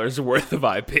gajillion dollars worth of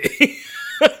IP.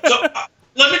 So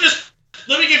let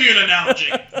me give you an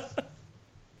analogy.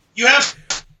 You have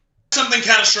something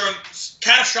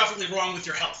catastrophically wrong with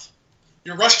your health.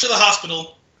 You're rushed to the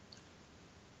hospital.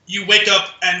 You wake up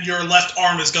and your left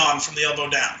arm is gone from the elbow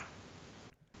down.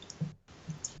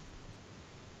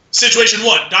 Situation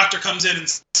 1, doctor comes in and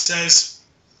says,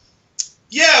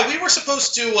 yeah, we were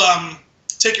supposed to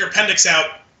take your appendix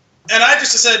out, and I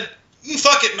just said,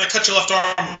 fuck it, and I cut your left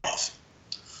arm off.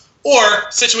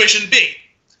 Or situation B,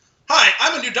 hi,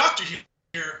 I'm a new doctor here.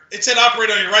 It said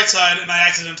operate on your right side, and I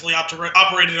accidentally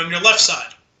operated on your left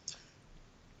side.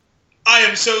 I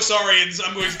am so sorry, and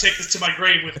I'm going to take this to my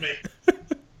grave with me.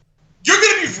 You're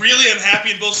going to be really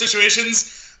unhappy in both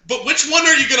situations. But which one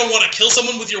are you going to want to kill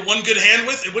someone with your one good hand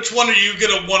with, and which one are you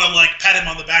going to want to, like, pat him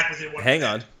on the back with your one Hang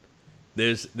hand? on.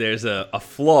 There's a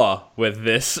flaw with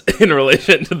this in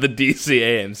relation to the DC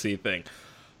AMC thing.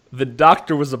 The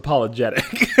doctor was apologetic.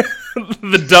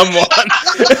 The dumb one.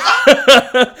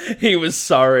 He was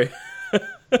sorry.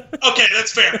 Okay,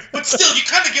 that's fair. But still, you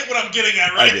kind of get what I'm getting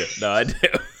at, right? I do. No, I do.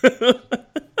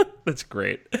 That's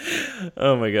great.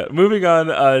 Oh, my God. Moving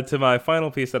on to my final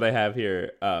piece that I have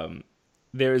here. I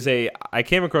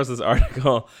came across this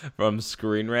article from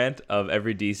Screen Rant of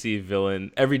every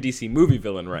DC movie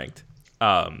villain ranked.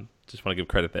 Just want to give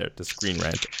credit there to Screen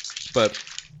Rant. But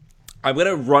I'm going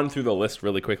to run through the list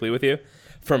really quickly with you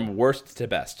from worst to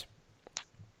best.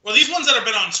 Well, these ones that have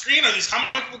been on screen, are these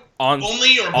comic book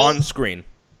only or both? On screen.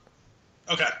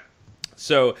 Okay.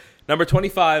 So, number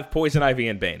 25, Poison Ivy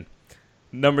and Bane.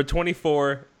 Number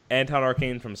 24, Anton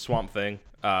Arcane from Swamp Thing.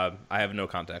 I have no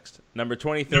context. Number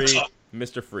 23,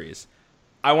 Mr. Freeze.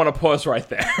 I want to pause right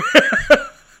there.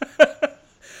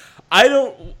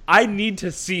 I need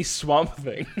to see Swamp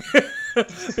Thing.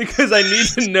 Because I need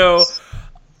to know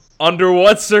under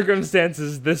what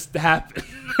circumstances this happened.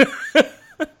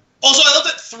 Also, I love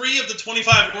that 3 of the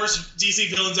 25 worst DC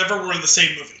villains ever were in the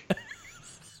same movie.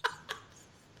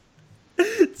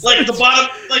 Like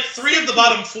 3 of the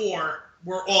bottom 4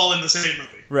 were all in the same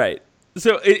movie. Right.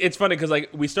 So it's funny because like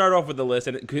we start off with the list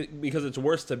and because it's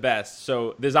worst to best.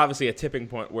 So there's obviously a tipping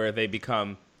point where they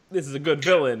become this is a good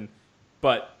villain,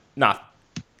 but not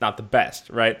the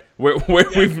best, right?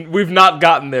 We've not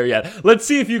gotten there yet. Let's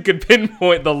see if you can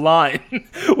pinpoint the line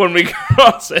when we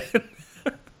cross it.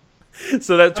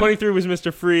 So that 23 was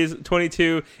Mr. Freeze.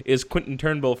 22 is Quentin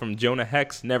Turnbull from Jonah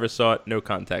Hex. Never saw it. No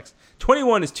context.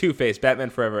 21 is Two-Face, Batman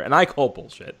Forever, and I call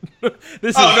bullshit. No,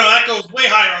 that goes way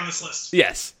higher on this list.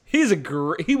 Yes, he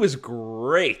was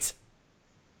great.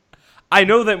 I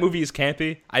know that movie is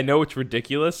campy. I know it's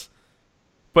ridiculous,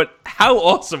 but how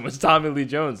awesome was Tommy Lee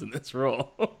Jones in this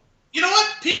role? You know what?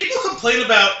 People complain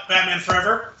about Batman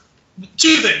Forever.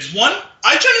 2 things. 1,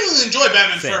 I genuinely enjoy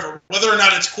Batman Forever, whether or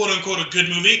not it's quote-unquote a good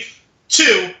movie.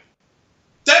 2,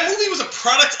 that movie was a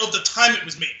product of the time it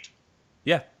was made.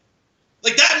 Yeah.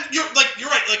 Like that, you're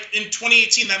right. Like in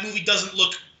 2018, that movie doesn't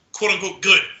look quote unquote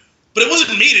good, but it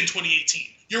wasn't made in 2018.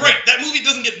 You're right. That movie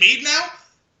doesn't get made now.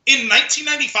 In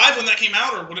 1995, when that came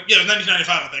out, or it was 1995,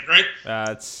 I think, right?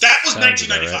 That was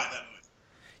 1995. Right. That movie.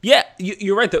 Yeah,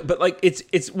 you're right though. But like, it's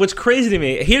what's crazy to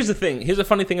me. Here's the thing. Here's a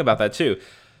funny thing about that too.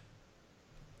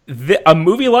 A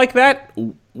movie like that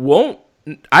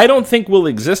I don't think will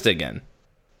exist again.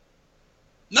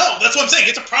 No, that's what I'm saying.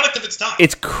 It's a product of its time.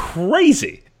 It's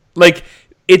crazy. Like,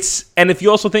 and if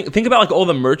you also think about like all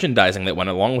the merchandising that went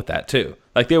along with that too.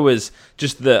 Like there was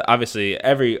just obviously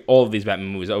all of these Batman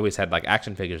movies always had like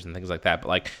action figures and things like that, but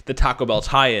like the Taco Bell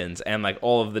tie-ins and like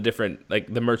all of the different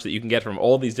like the merch that you can get from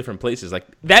all these different places. Like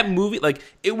that movie, like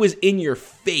it was in your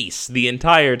face the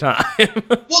entire time. Well,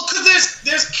 because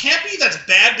there's campy that's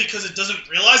bad because it doesn't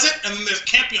realize it, and then there's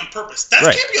campy on purpose. That's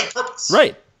right. Campy on purpose.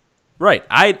 Right.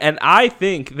 I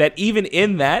think that even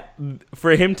in that,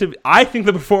 I think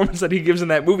the performance that he gives in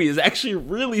that movie is actually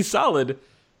really solid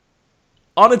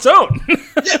on its own.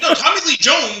 Yeah, no, Tommy Lee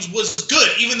Jones was good,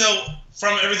 even though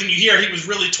from everything you hear, he was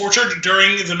really tortured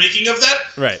during the making of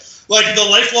that. Right. Like the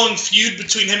lifelong feud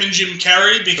between him and Jim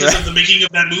Carrey because of the making of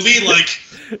that movie. Like,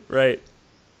 right.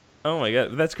 Oh my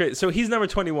god, that's great. So he's number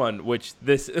 21, which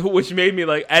made me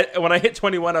like when I hit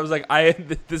 21, I was like,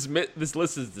 this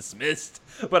list is dismissed.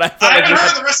 But I haven't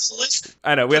heard the rest of the list.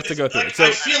 I know we have to go through it. So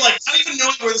I feel like not even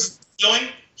knowing where this is going,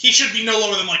 he should be no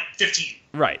lower than like 15.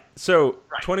 Right. So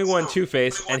 21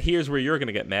 Two-Face, and here's where you're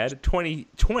gonna get mad.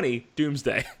 2020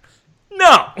 Doomsday.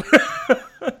 No.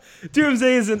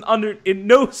 Doomsday is in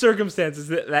no circumstances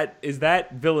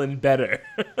that villain better.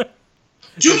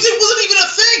 Doomsday wasn't even a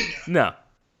thing. No.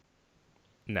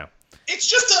 It's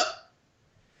just a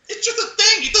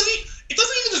thing. It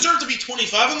doesn't even deserve to be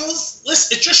 25 on the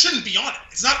list. It just shouldn't be on it.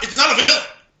 It's not a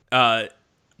villain.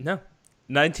 No.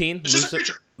 19. It's just a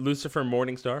creature. Lucifer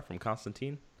Morningstar from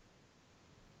Constantine.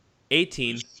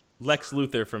 18. Lex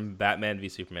Luthor from Batman v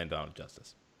Superman: Dawn of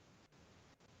Justice.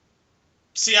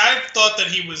 See, I thought that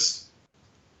he was.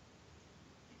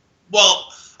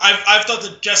 Well, I've thought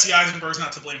that Jesse Eisenberg's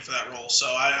not to blame for that role, so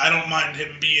I don't mind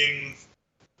him being.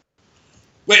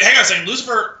 Wait, hang on a second.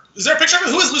 Lucifer. Is there a picture of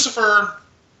him? Who is Lucifer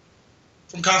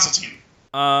from Constantine?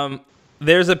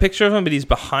 There's a picture of him, but he's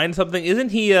behind something. Isn't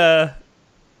he the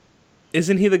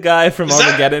guy from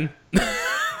Armageddon?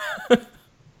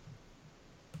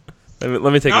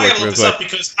 let me take a look real quick. Now I gotta look this up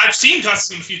because I've seen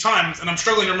Constantine a few times, and I'm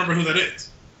struggling to remember who that is.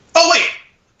 Oh, wait.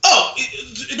 Oh,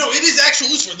 no, it is actual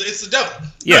Lucifer. It's the devil.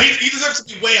 Yeah. No, he deserves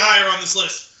to be way higher on this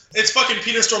list. It's fucking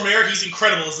Peter Stormare. He's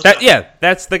incredible as the devil. Yeah,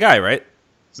 that's the guy, right?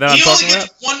 He only gets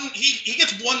he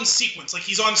gets one sequence. Like,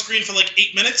 he's on screen for like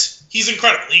 8 minutes. He's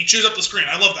incredible. He chews up the screen.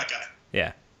 I love that guy.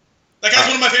 Yeah. That guy's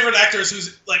one of my favorite actors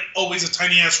who's like always a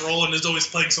tiny ass role and is always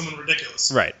playing someone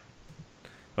ridiculous. Right.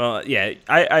 Well, yeah,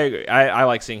 I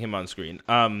like seeing him on screen.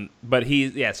 But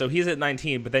so he's at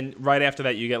 19. But then right after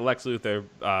that, you get Lex Luthor,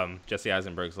 Jesse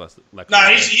Eisenberg's Lex Luthor. Nah,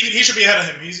 he should be ahead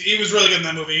of him. He was really good in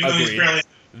that movie. Even though he's barely.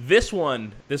 This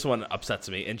one upsets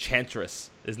me. Enchantress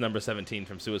is number 17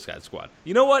 from Suicide Squad.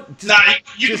 You know what?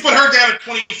 You can put her down at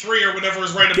 23 or whatever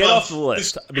is right above. Get off the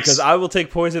list because I will take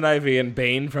Poison Ivy and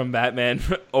Bane from Batman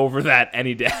over that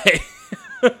any day.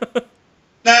 Nah,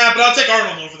 but I'll take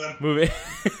Arnold over them. Movie.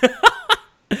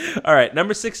 All right,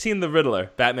 number 16, The Riddler,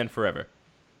 Batman Forever.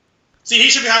 See, he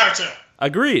should be higher too.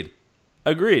 Agreed.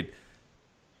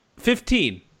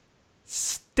 15,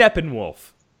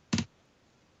 Steppenwolf.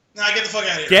 Nah, get the fuck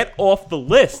out of here. Get off the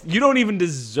list. You don't even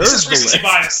deserve the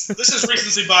list. This is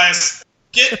recency bias.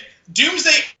 Get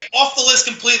Doomsday off the list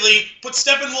completely. Put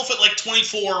Steppenwolf at like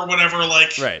 24 or whatever.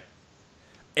 Like right.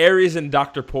 Ares and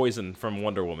Dr. Poison from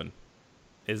Wonder Woman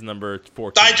is number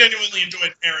 14. I genuinely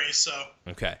enjoyed Ares, so.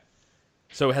 Okay.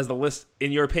 So has the list,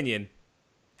 in your opinion,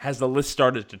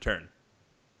 started to turn?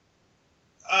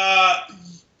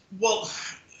 Well,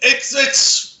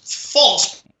 it's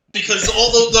false because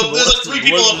there's like 3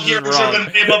 people up here who should have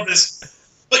been way above this.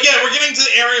 But yeah, we're getting to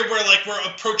the area where like we're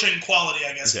approaching quality,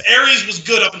 I guess. Okay. Ares was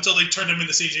good up until they turned him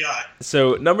into CGI.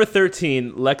 So number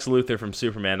 13, Lex Luthor from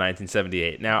Superman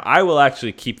 1978. Now I will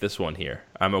actually keep this one here.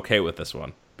 I'm okay with this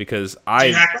one because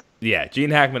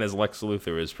Gene Hackman as Lex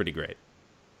Luthor is pretty great.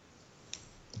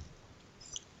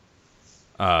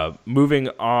 Moving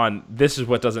on, this is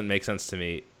what doesn't make sense to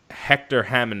me. Hector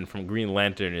Hammond from Green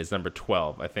Lantern is number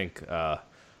 12. I think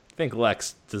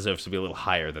Lex deserves to be a little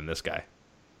higher than this guy.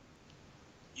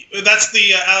 That's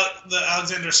the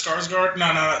Alexander Skarsgård?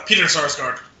 No, Peter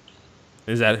Sarsgaard.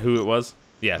 Is that who it was?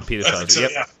 Yeah, Peter Sarsgaard.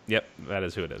 So, Yep, that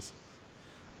is who it is.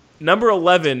 Number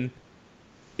 11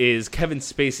 is Kevin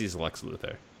Spacey's Lex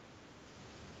Luthor.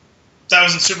 That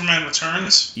was in Superman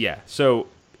Returns? Yeah, so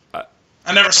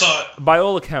I never saw it. By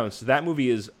all accounts, that movie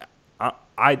is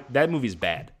that movie's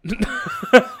bad. Yeah,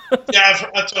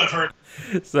 that's what I've heard.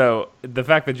 So the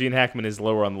fact that Gene Hackman is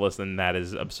lower on the list than that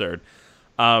is absurd.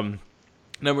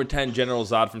 Number 10, General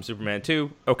Zod from Superman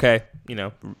 2. Okay,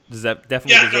 does that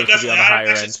definitely deserve to be on the higher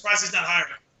end? I'm surprised he's not higher.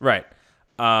 Right.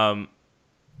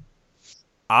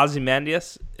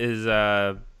 Ozymandias is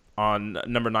on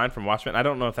number 9 from Watchmen. I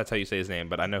don't know if that's how you say his name,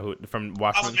 but I know who from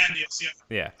Watchmen. Ozymandias, yeah.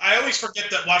 Yeah. I always forget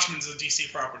that Watchmen's a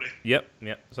DC property. Yep.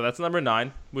 So that's number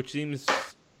 9, which seems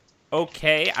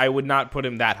okay. I would not put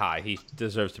him that high. He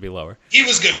deserves to be lower. He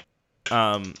was good.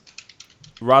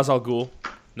 Ra's al Ghul,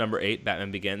 number 8,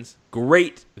 Batman Begins.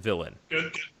 Great villain.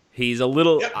 Good. He's a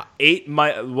little 8.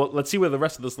 Let's see where the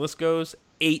rest of this list goes.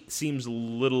 8 seems a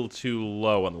little too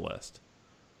low on the list.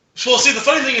 Well, see, the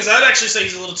funny thing is, I'd actually say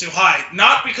he's a little too high.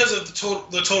 Not because of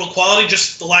the total quality,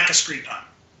 just the lack of screen time.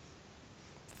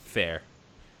 Fair.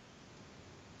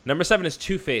 Number 7 is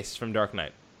Two-Face from Dark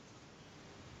Knight.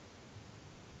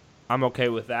 I'm okay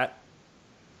with that.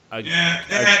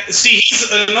 See, he's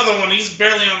another one. He's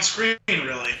barely on screen,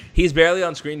 really. He's barely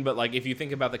on screen, but like if you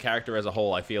think about the character as a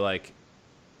whole, I feel like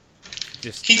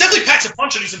he definitely packs a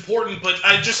punch and he's important, but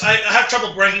I have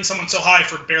trouble ranking someone so high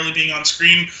for barely being on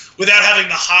screen without having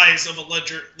the highs of a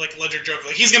Ledger joke.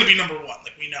 Like, he's going to be number one,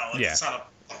 like we know. Like, it's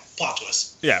not a plot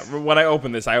twist. Yeah, when I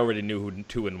opened this, I already knew who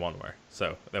 2 and 1 were,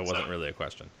 so that wasn't really a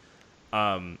question.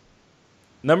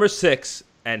 Number 6,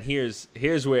 and here's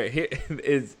where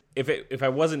if I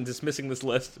wasn't dismissing this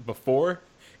list before,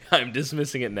 I'm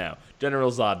dismissing it now.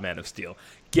 General Zod, Man of Steel.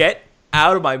 Get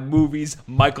out of my movies,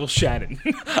 Michael Shannon.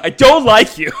 I don't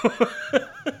like you.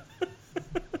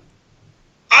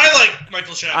 I like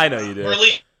Michael Shannon. I know you do. Or at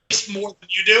least more than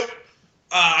you do.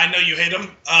 I know you hate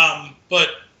him. But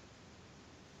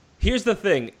here's the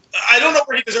thing. I don't know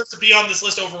where he deserves to be on this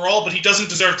list overall, but he doesn't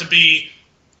deserve to be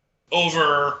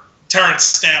over Terrence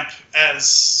Stamp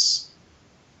as...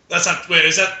 That's not... Wait,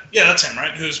 is that... Yeah, that's him,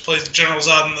 right? Who's plays General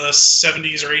Zod in the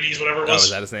 70s or 80s, whatever it was. Oh, is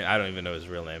that his name? I don't even know his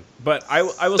real name. But I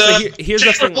will say, here's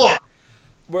the thing.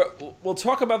 We'll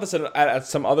talk about this at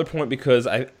some other point because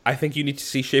I think you need to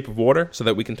see Shape of Water so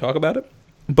that we can talk about it.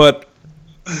 But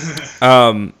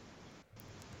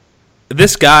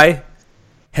this guy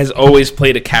has always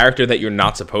played a character that you're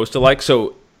not supposed to like,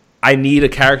 so I need a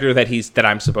character that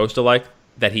I'm supposed to like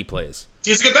that he plays.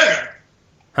 He's a good bad guy.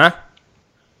 Huh?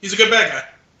 He's a good bad guy.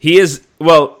 He is,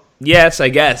 well, yes, I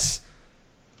guess.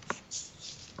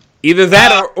 Either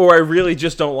that or I really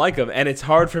just don't like him, and it's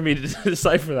hard for me to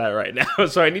decipher that right now.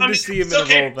 So I need to see him in a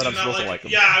role that I'm supposed to like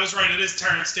him. Yeah, I was right. It is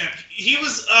Terrence Stamp. He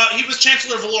was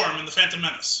Chancellor Valorum in The Phantom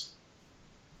Menace.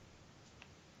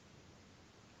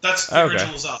 That's the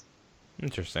original Zod.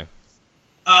 Interesting.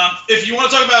 If you want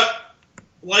to talk about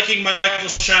liking Michael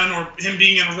Shannon or him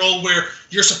being in a role where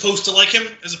you're supposed to like him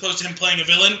as opposed to him playing a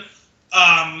villain,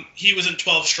 he was in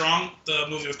 12 Strong, the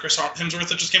movie with Chris Hemsworth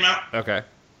that just came out. Okay.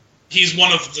 He's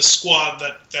one of the squad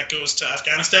that goes to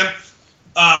Afghanistan.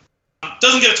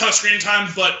 Doesn't get a ton of screen time,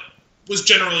 but was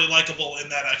generally likable in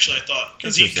that, actually, I thought.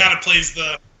 Because he kind of plays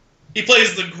the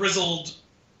grizzled,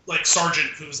 like, sergeant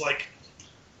who's, like,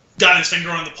 got his finger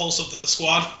on the pulse of the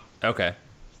squad. Okay.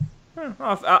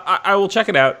 I will check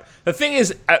it out. The thing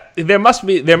is, there must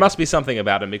be something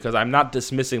about him because I'm not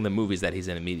dismissing the movies that he's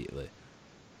in immediately.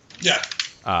 Yeah.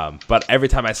 But every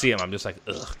time I see him, I'm just like,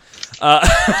 ugh.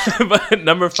 But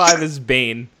number 5 is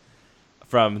Bane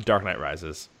from Dark Knight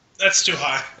Rises. That's too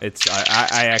high.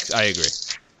 I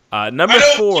agree. Number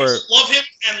 4. I love him,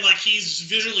 and like he's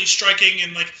visually striking,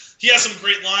 and like he has some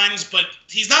great lines, but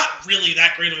he's not really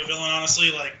that great of a villain,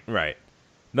 honestly. Like right.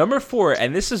 Number 4,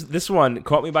 and this one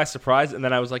caught me by surprise, and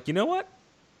then I was like, you know what?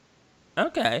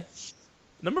 Okay.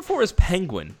 Number 4 is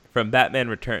Penguin from Batman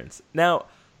Returns. Now,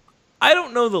 I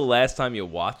don't know the last time you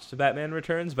watched Batman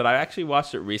Returns, but I actually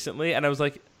watched it recently, and I was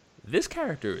like, this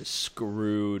character is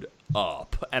screwed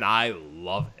up, and I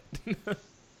love it.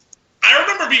 I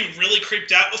remember being really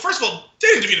creeped out. Well, first of all,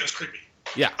 Danny DeVito's creepy.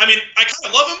 Yeah. I mean, I kind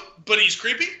of love him, but he's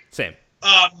creepy. Same.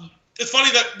 It's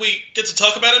funny that we get to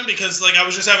talk about him because, like, I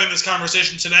was just having this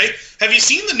conversation today. Have you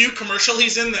seen the new commercial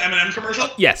he's in, the M&M commercial?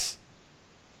 Yes.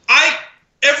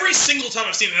 Every single time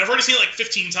I've seen it, I've already seen it like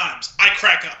 15 times, I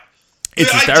crack up.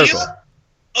 It's hysterical. The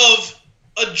idea of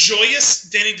a joyous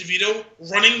Danny DeVito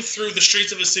running through the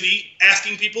streets of a city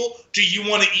asking people, "Do you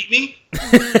want to eat me?"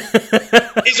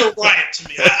 is a riot to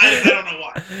me. I don't know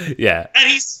why. Yeah. And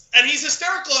he's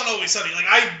hysterical on Always Sunny. Like,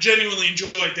 I genuinely enjoy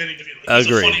Danny DeVito. He's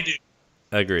Agreed. a funny dude.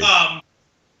 Agreed. But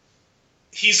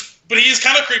he is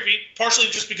kind of creepy, partially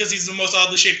just because he's the most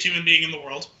oddly shaped human being in the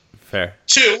world. Fair.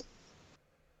 2,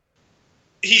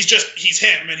 he's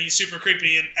him, and he's super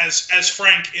creepy, and as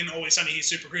Frank in Always Sunny, he's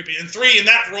super creepy. And 3, in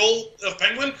that role of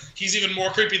Penguin, he's even more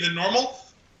creepy than normal.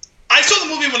 I saw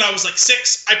the movie when I was like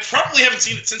 6. I probably haven't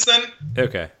seen it since then.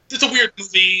 Okay. It's a weird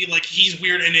movie. Like, he's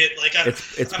weird in it. Like,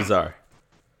 it's bizarre.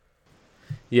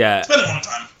 Yeah. It's been a long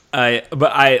time.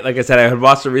 Like I said, I had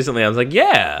watched it recently. I was like,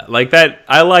 yeah, like that.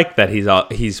 I like that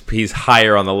he's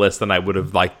higher on the list than I would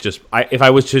have liked. If I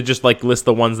was to just like list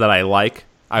the ones that I like,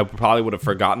 I probably would have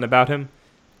forgotten about him.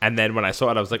 And then when I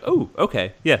saw it, I was like, oh,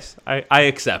 okay, yes, I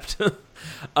accept.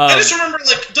 I just remember,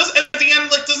 like, at the end,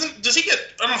 like, does he get,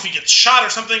 I don't know if he gets shot or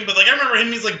something, but, like, I remember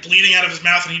him, he's, like, bleeding out of his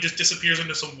mouth, and he just disappears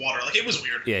into some water. Like, it was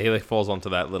weird. Yeah, he, like, falls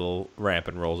onto that little ramp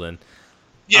and rolls in.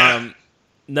 Yeah.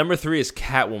 Number 3 is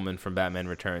Catwoman from Batman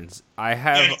Returns. I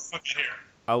have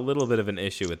a little bit of an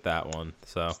issue with that one,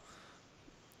 so...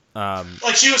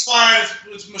 like, she was fine.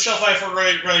 It was Michelle Pfeiffer,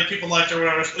 right? People liked her,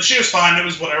 whatever. She was fine. It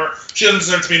was whatever. She doesn't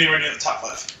deserve to be anywhere near the top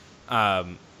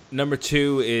 5. Number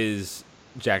 2 is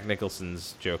Jack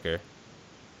Nicholson's Joker,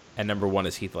 and number 1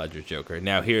 is Heath Ledger's Joker.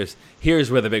 Now, here's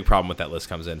where the big problem with that list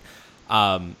comes in.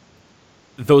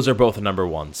 Those are both number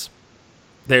 1s.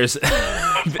 There's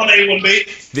one A, one B.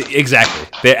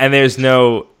 Exactly. And there's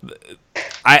no...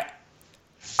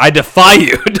 I defy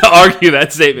you to argue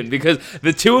that statement because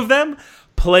the two of them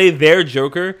play their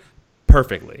Joker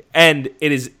perfectly. And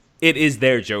it is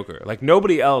their Joker. Like,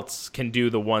 nobody else can do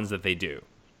the ones that they do.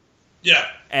 Yeah.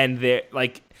 And the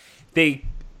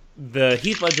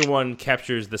Heath Ledger one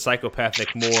captures the psychopathic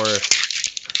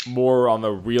more on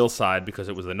the real side because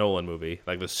it was the Nolan movie.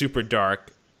 Like, the super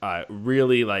dark,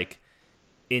 really, like,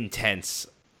 intense,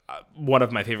 one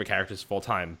of my favorite characters of all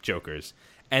time, Jokers.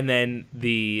 And then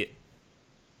the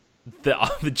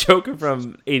Joker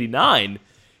from '89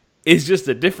 is just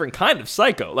a different kind of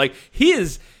psycho. Like,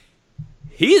 he's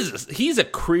a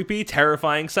creepy,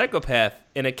 terrifying psychopath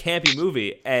in a campy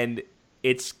movie, and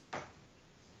it's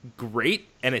great,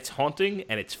 and it's haunting,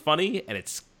 and it's funny, and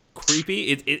it's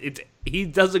creepy. He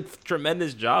does a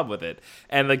tremendous job with it,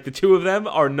 and like the two of them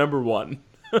are number one.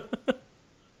 They're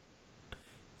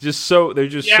just so good.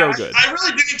 I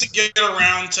really do need to get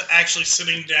around to actually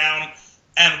sitting down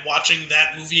and watching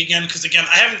that movie again, because again,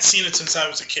 I haven't seen it since I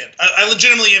was a kid. I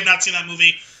legitimately have not seen that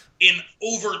movie in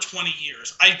over 20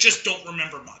 years. I just don't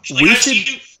remember much. Like, I've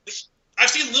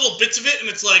seen little bits of it, and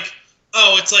it's like,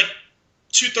 oh, it's like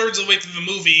 2/3 of the way through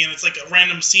the movie, and it's like a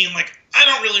random scene. Like, I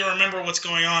don't really remember what's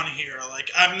going on here.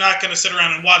 Like, I'm not going to sit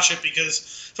around and watch it,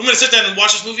 because if I'm going to sit down and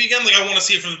watch this movie again, like, I want to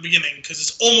see it from the beginning, because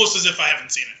it's almost as if I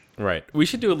haven't seen it. Right. We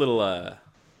should do a little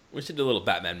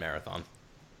Batman marathon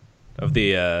of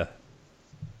the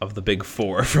big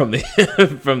four from the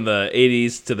from the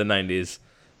 80s to the 90s,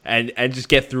 and just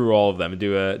get through all of them and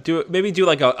do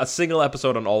like a single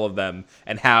episode on all of them,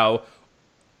 and how,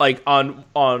 like,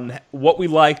 on what we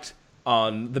liked,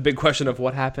 on the big question of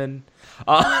what happened,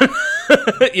 and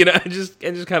just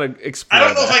kind of explore. I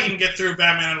don't know if I can get through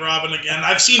Batman and Robin again.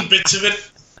 I've seen bits of it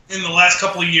in the last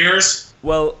couple of years.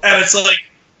 Well, and it's like,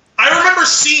 I remember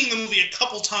seeing the movie a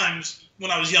couple times when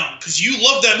I was young, because you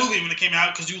loved that movie when it came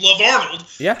out, because you love Arnold,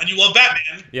 and you love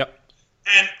Batman. Yep.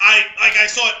 And I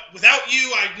saw it without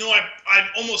you. I know I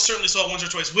almost certainly saw it once or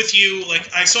twice with you. Like,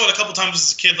 I saw it a couple times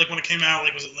as a kid, like when it came out,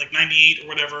 like, was it like 98 or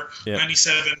whatever,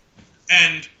 97.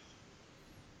 And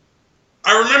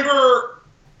I remember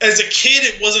as a kid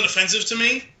it wasn't offensive to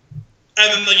me. And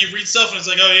then, like, you read stuff and it's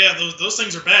like, oh yeah, those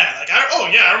things are bad. Like,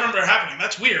 I remember it happening.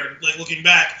 That's weird, like, looking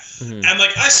back. Mm-hmm. And,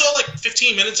 like, I saw, like,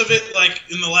 15 minutes of it, like,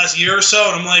 in the last year or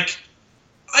so, and I'm like,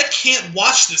 I can't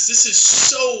watch this. This is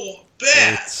so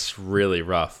bad. It's really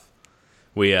rough.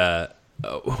 We, I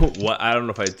don't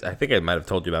know if I think I might have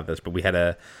told you about this, but we had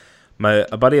a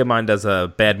buddy of mine does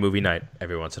a bad movie night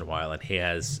every once in a while, and he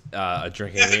has a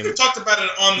drinking game. I think we talked about it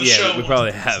on the show. Yeah, we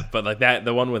probably have, but, like,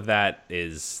 the one with that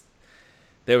is...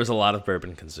 There was a lot of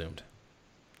bourbon consumed.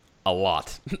 A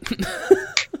lot. There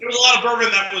was a lot of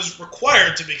bourbon that was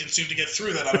required to be consumed to get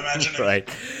through that, I'm imagining. Right.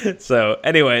 So,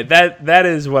 anyway, that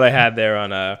is what I had there on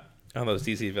those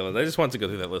DC villains. I just wanted to go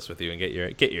through that list with you and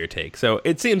get your take. So,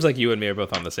 it seems like you and me are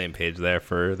both on the same page there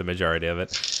for the majority of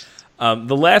it.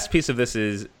 The last piece of this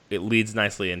it leads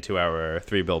nicely into our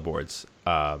 3 billboards,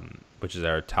 which is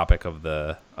our topic of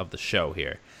the show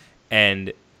here.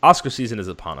 And Oscar season is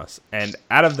upon us, and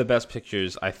out of the best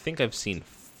pictures, I think I've seen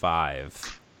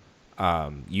 5.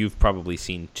 You've probably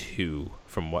seen 2,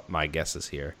 from what my guess is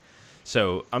here.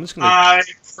 So I'm just I'm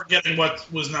forgetting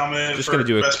what was nominated for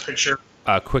Best Picture.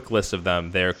 A quick list of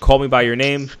them. They're Call Me by Your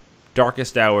Name,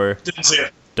 Darkest Hour, didn't see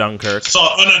it. Dunkirk.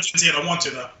 Didn't see it. I want to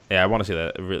though. Yeah, I want to see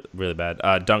that really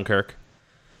bad. Dunkirk,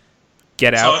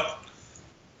 Get Out.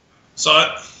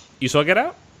 Saw it. You saw Get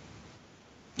Out?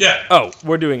 Yeah. Oh,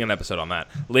 we're doing an episode on that.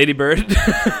 Lady Bird.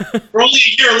 We're only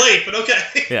a year late, but okay.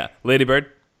 Yeah. Lady Bird.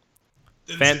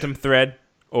 Phantom Thread,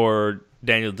 or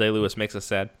Daniel Day-Lewis Makes Us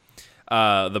Sad.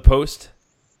 The Post.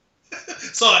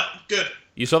 Saw it. Good.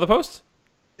 You saw The Post?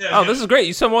 Yeah. Oh, this is great.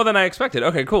 You saw more than I expected.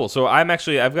 Okay, cool. So I'm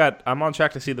on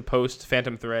track to see The Post,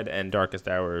 Phantom Thread, and Darkest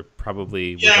Hour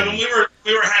probably. Yeah, when we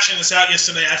were hashing this out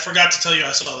yesterday, I forgot to tell you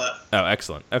I saw that. Oh,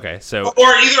 excellent. Okay, so. Or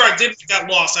either I did, got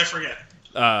lost. I forget.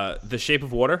 The Shape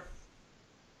of Water.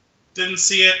 Didn't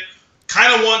see it.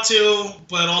 Kind of want to,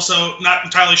 but also not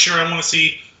entirely sure. I want to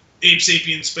see Ape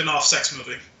Sapien spin-off sex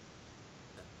movie.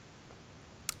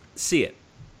 See it.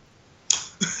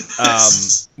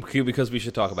 Because we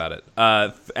should talk about it.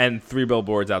 And 3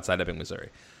 billboards outside Ebbing, Missouri.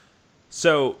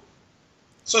 So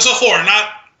 4,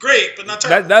 not great, but not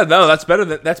terrible. No, that's better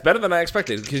than I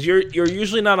expected. Because you're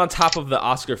usually not on top of the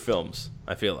Oscar films,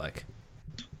 I feel like.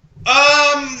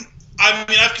 I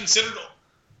mean, I've considered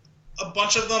a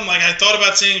bunch of them. Like, I thought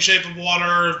about seeing Shape of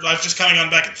Water. I've just kind of gone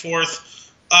back and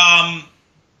forth.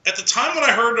 At the time when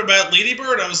I heard about Lady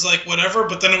Bird, I was like, whatever.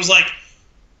 But then it was like,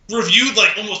 reviewed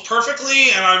like almost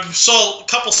perfectly, and I saw a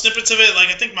couple snippets of it. Like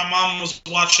I think my mom was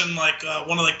watching like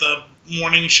one of like the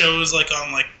morning shows like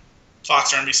on like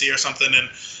Fox or NBC or something, and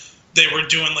they were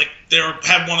doing like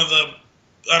had one of the,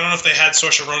 I don't know if they had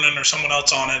Saoirse Ronan or someone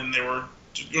else on it, and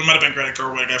it might have been Greta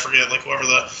Gerwig, I forget, like whoever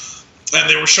and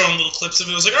they were showing little clips of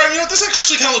it. I was like, all right, this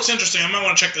actually kind of looks interesting. I might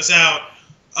want to check this out.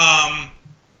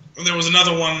 There was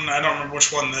another one, I don't remember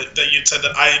which one, that you'd said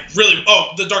that I really...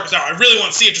 Oh, The Darkest Hour. I really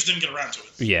want to see it, just didn't get around to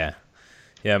it. Yeah.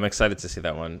 Yeah, I'm excited to see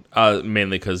that one.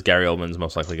 Mainly because Gary Oldman's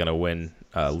most likely going to win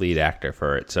lead actor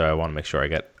for it, so I want to make sure I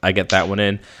get that one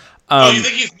in. You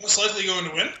think he's most likely going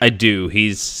to win? I do.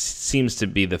 He seems to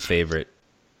be the favorite.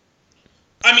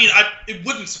 I mean, it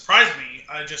wouldn't surprise me.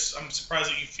 I'm surprised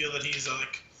that you feel that he's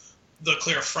like the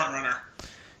clear frontrunner.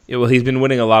 Yeah, well, he's been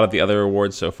winning a lot of the other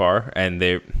awards so far, and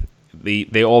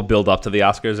they all build up to the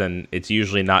Oscars, and it's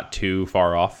usually not too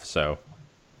far off. So,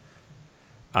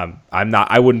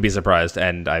 I wouldn't be surprised,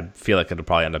 and I feel like it'll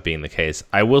probably end up being the case.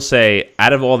 I will say,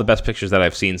 out of all the best pictures that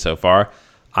I've seen so far,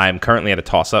 I'm currently at a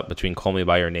toss-up between Call Me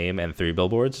by Your Name and Three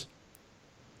Billboards.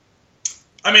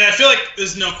 I mean, I feel like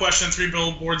there's no question Three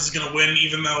Billboards is going to win,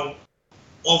 even though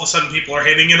all of a sudden people are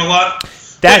hating it a lot.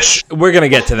 We're going to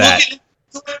get to that.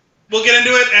 We'll get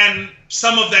into it, and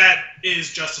some of that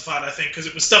is justified, I think, because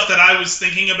it was stuff that I was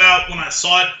thinking about when I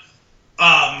saw it,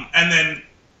 and then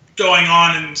going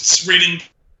on and reading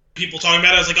people talking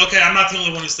about it, I was like, okay, I'm not the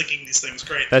only one who's thinking these things.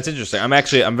 Great. That's interesting. I'm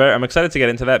excited to get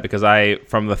into that because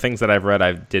from the things that I've read,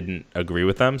 I didn't agree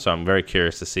with them, so I'm very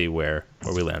curious to see where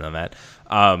we land on that.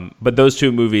 But those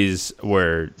two movies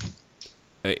were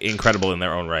incredible in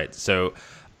their own right. So,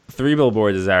 Three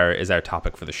Billboards is our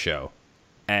topic for the show.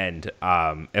 And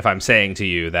if I'm saying to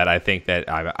you that I think that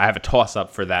I have a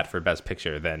toss-up for that for Best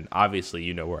Picture, then obviously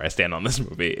you know where I stand on this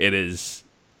movie. It is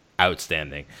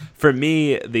outstanding. For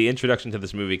me, the introduction to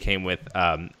this movie came with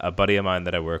a buddy of mine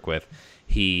that I work with.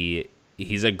 He's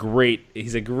a great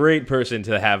person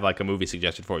to have like a movie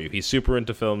suggested for you. He's super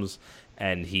into films,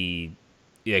 and he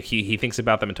thinks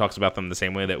about them and talks about them the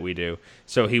same way that we do.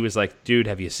 So he was like, "Dude,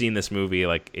 have you seen this movie?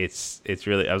 Like, it's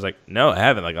really." I was like, "No, I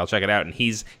haven't. Like, I'll check it out." And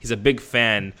he's a big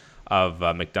fan of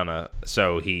McDonagh,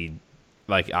 so he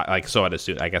saw it as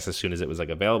soon as it was like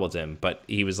available to him. But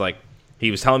he was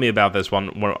telling me about this one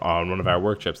on one of our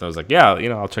work trips, and I was like, "Yeah,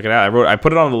 I'll check it out." I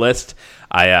put it on the list.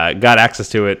 I got access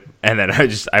to it, and then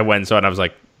I went and saw it. And I was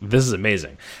like, "This is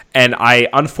amazing." And I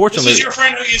unfortunately, this is your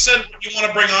friend who you said you want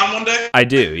to bring on one day? I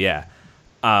do, yeah.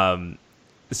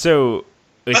 So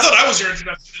I thought I was your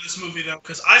introduction to this movie though,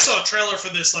 because I saw a trailer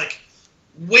for this like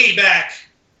way back.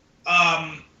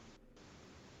 I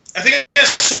think I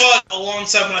saw it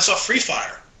alongside when I saw Free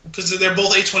Fire, because they're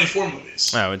both A24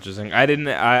 movies. Oh, interesting. I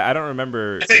don't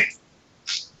remember. I think.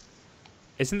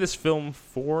 Isn't this film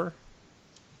 4?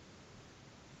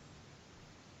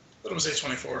 I thought it was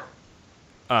A24.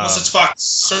 Unless it's Fox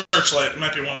Searchlight, it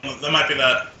might be one. That might be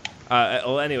that.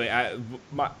 Well, anyway,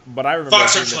 but I remember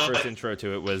the first intro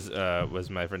to it was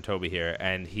my friend Toby here,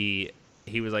 and he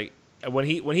was like, when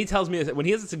he tells me, when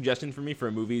he has a suggestion for me for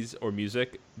movies or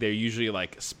music, they're usually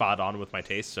like spot on with my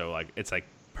taste. So like it's like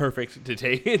perfect to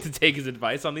take his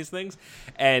advice on these things.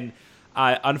 And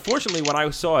unfortunately, when I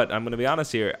saw it, I'm going to be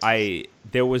honest here,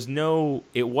 it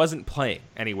wasn't playing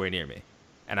anywhere near me,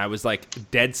 and I was like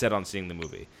dead set on seeing the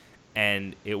movie.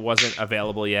 And it wasn't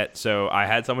available yet, so I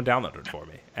had someone download it for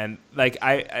me. And like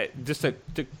I just to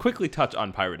quickly touch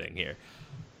on pirating here,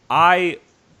 I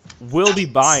will be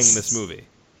buying this movie,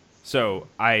 so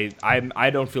I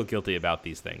don't feel guilty about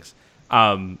these things.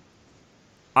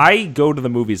 I go to the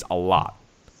movies a lot.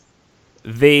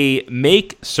 They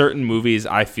make certain movies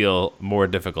I feel more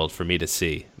difficult for me to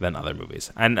see than other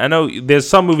movies. And I know there's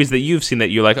some movies that you've seen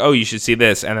that you're like, oh, you should see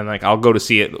this. And then like I'll go to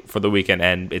see it for the weekend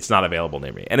and it's not available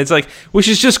near me. And it's like, which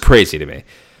is just crazy to me.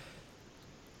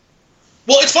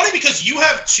 Well, it's funny because you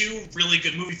have two really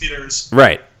good movie theaters.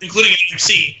 Right. Including an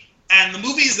AMC. And the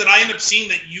movies that I end up seeing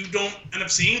that you don't end up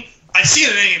seeing, I see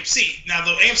it at AMC. Now,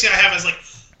 the AMC I have has like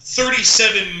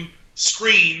 37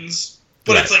 screens,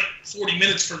 but It's like 40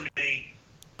 minutes from me.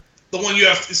 The one you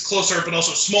have is closer, but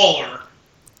also smaller.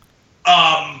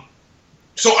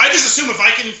 So I just assume if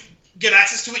I can get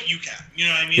access to it, you can. You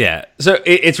know what I mean? Yeah. So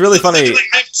it's really funny. Like,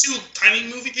 I have two tiny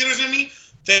movie theaters in me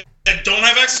that don't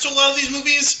have access to a lot of these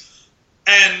movies,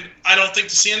 and I don't think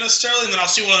to see it necessarily. And then I'll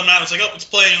see one of them out. It's like, oh, it's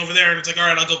playing over there, and it's like, all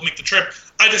right, I'll go make the trip.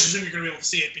 I just assume you're going to be able to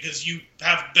see it because you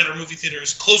have better movie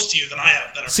theaters close to you than I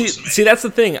have that are close to me. See, that's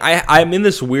the thing. I'm in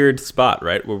this weird spot,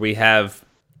 right, where we have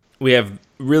we have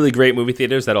really great movie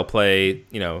theaters that'll play,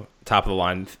 top of the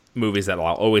line movies that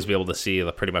I'll always be able to see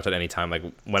pretty much at any time, like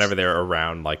whenever they're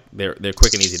around, like they're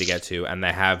quick and easy to get to. And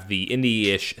they have the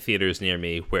indie-ish theaters near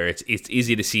me where it's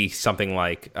easy to see something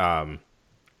like Call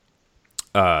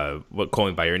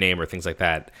Me by Your Name or things like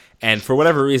that. And for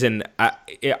whatever reason,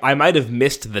 I might have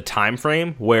missed the time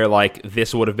frame where like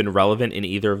this would have been relevant in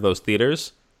either of those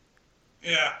theaters.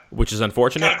 Yeah, which is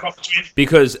unfortunate kind of cross between.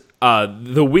 because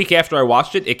the week after I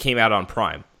watched it, it came out on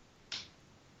Prime.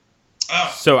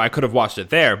 Oh. So I could have watched it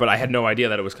there, but I had no idea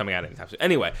that it was coming out anytime soon.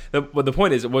 Anyway, the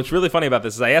point is, what's really funny about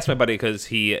this is I asked my buddy because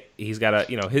he's got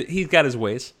he's got his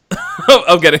ways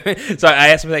of getting it. So I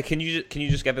asked him, like, can you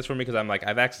just get this for me? Because I'm like, I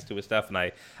have access to his stuff and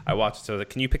I watched it. So I was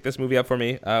like, can you pick this movie up for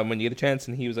me when you get a chance?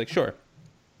 And he was like, sure.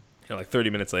 Like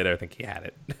 30 minutes later, I think he had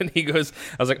it, and he goes,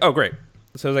 I was like, oh great.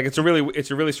 So I was like, it's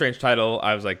a really strange title.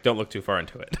 I was like, don't look too far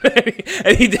into it.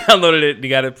 And he downloaded it and he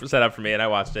got it set up for me, and I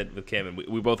watched it with Kim, and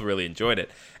we both really enjoyed it.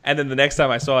 And then the next time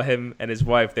I saw him and his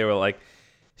wife, they were like,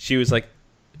 she was like,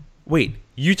 wait,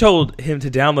 you told him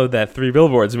to download that Three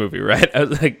Billboards movie, right? I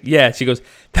was like, yeah. She goes,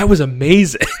 that was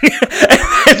amazing.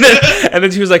 and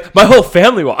then she was like, my whole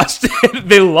family watched it.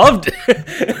 They loved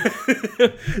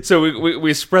it. So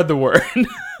we spread the word.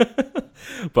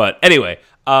 But anyway,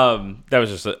 that was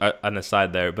just an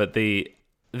aside there. But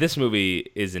this movie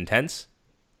is intense,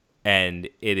 and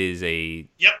it is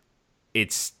Yep.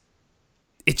 It's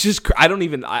just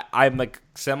I'm like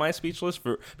semi speechless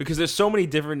because there's so many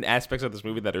different aspects of this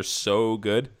movie that are so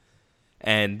good,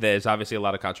 and there's obviously a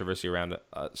lot of controversy around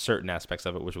certain aspects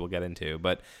of it, which we'll get into.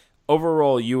 But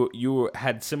overall, you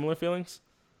had similar feelings?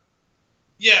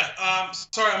 Yeah.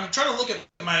 Sorry, I'm trying to look at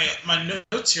my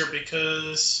notes here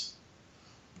because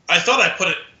I thought I put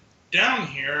it down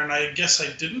here, and I guess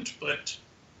I didn't. But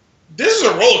this is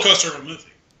a roller coaster of a movie.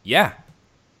 Yeah.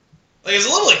 Like, it's a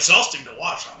little exhausting to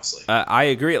watch, honestly. I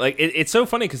agree. Like, it's so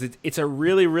funny because it's a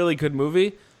really, really good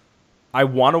movie. I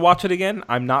want to watch it again.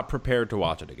 I'm not prepared to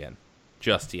watch it again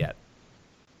just yet.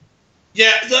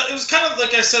 Yeah, it was kind of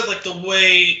like I said, like the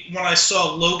way when I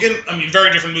saw Logan. I mean,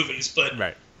 very different movies, but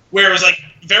right. Where it was like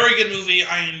very good movie.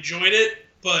 I enjoyed it,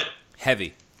 but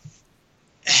heavy.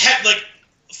 Like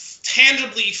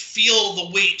tangibly feel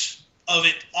the weight of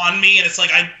it on me, and it's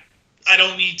like I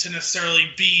don't need to necessarily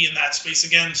be in that space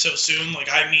again so soon.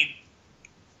 Like, I need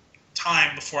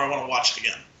time before I want to watch it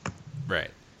again.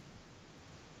 Right.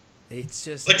 It's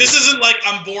just like, this isn't like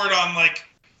I'm bored on like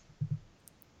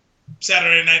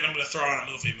Saturday night and I'm going to throw on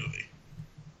a movie.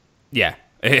 Yeah,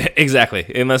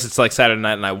 exactly. Unless it's like Saturday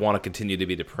night and I want to continue to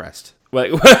be depressed.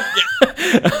 Like, Those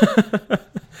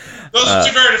are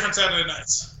two very different Saturday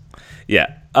nights.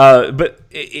 Yeah. But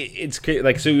it's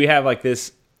like, so we have like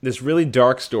this really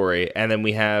dark story, and then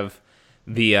we have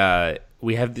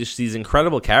these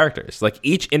incredible characters. Like,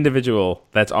 each individual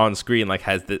that's on screen like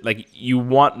has like, you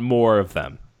want more of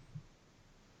them.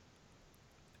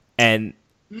 And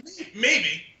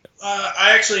maybe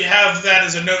I actually have that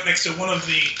as a note next to one of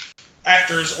the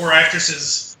actors or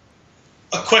actresses.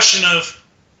 A question of,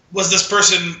 was this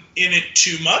person in it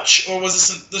too much, or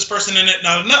was this person in it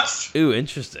not enough? Ooh,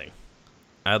 interesting.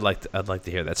 I'd like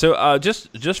to hear that. So,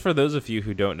 just for those of you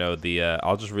who don't know,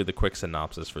 I'll just read the quick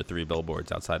synopsis for Three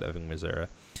Billboards Outside Ebbing, Missouri.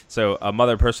 So, a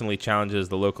mother personally challenges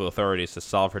the local authorities to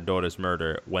solve her daughter's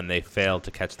murder when they fail to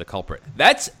catch the culprit.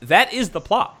 That is the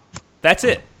plot. That's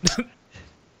it.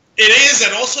 It is,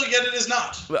 and also yet it is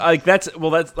not. Like,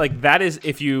 that is,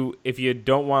 if you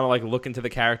don't want to like look into the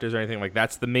characters or anything, like,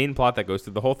 that's the main plot that goes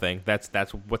through the whole thing. That's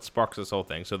what sparks this whole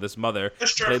thing. So this mother,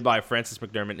 played by Frances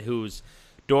McDermott, whose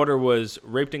daughter was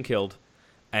raped and killed,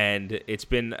 and it's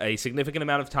been a significant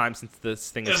amount of time since this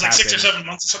thing has happened. It was like 6 or 7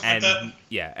 months or something like that.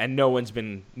 Yeah, and no one's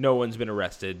been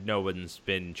arrested, no one's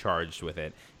been charged with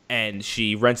it. And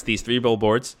she rents these 3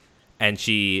 billboards, and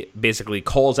she basically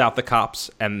calls out the cops,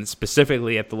 and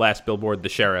specifically at the last billboard, the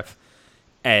sheriff,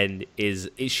 and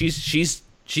she's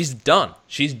done.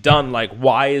 She's done. Like,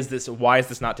 why is this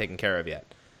not taken care of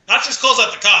yet? Not just calls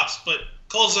out the cops, but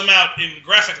calls them out in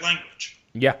graphic language.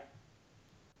 Yeah.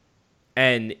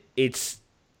 And it's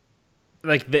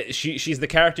like she's the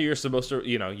character you're supposed to,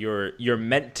 you're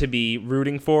meant to be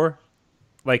rooting for,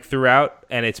 like, throughout,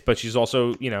 but she's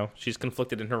also, she's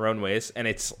conflicted in her own ways, and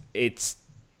it's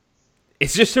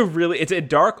just it's a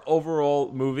dark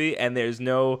overall movie, and it's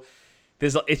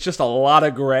just a lot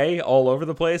of gray all over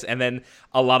the place, and then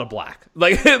a lot of black.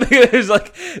 Like, there's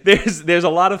a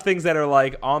lot of things that are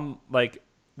like on like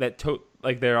that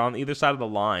like they're on either side of the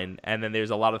line, and then there's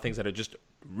a lot of things that are just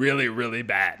really, really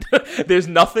bad. There's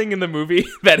nothing in the movie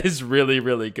that is really,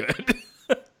 really good.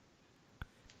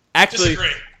 Actually,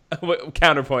 disagree.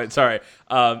 Counterpoint. Sorry.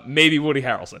 Maybe Woody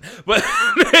Harrelson, but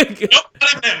Nope,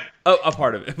 not him. oh, a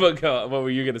part of it. But what were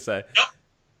you gonna say? Nope.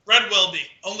 Red Welby,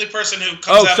 only person who comes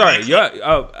Oh, out sorry. of Yeah.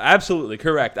 Oh, absolutely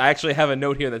correct. I actually have a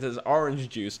note here that says orange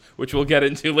juice, which we'll get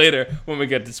into later when we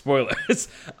get to spoilers.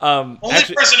 Only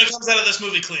person who comes out of this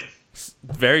movie clean.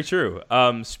 Very true.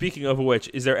 Speaking of which,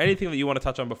 is there anything that you want to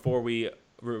touch on before we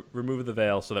remove the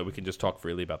veil so that we can just talk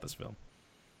freely about this film?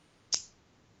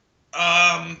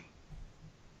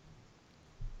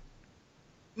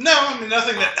 No, I mean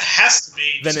nothing that has to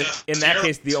be. Then in that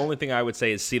case, the only thing I would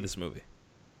say is see this movie.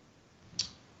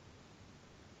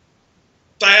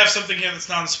 I have something here that's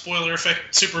non-spoiler,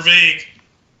 super vague.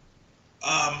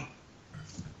 The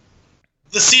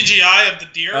CGI of the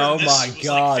deer. Oh my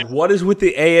god! What is with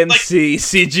the AMC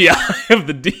CGI of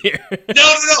the deer? No.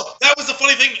 That was the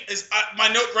funny thing. Is my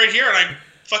note right here, and I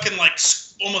fucking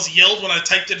almost yelled when I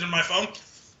typed it in my phone.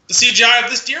 The CGI of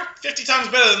this deer, 50 times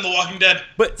better than The Walking Dead.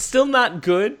 But still not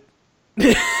good.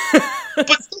 But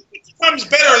still 50 times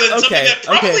better than something that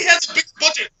probably has a bigger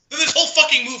budget than this whole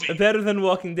fucking movie. Better than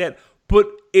Walking Dead. But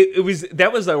that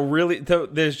was a really,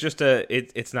 there's just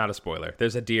it's not a spoiler.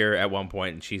 There's a deer at one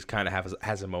point, and she's kind of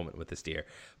has a moment with this deer.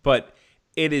 But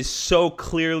it is so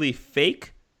clearly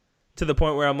fake to the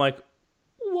point where I'm like,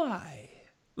 why?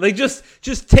 Like, just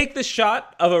take the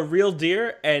shot of a real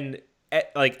deer and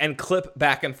clip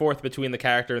back and forth between the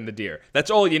character and the deer. That's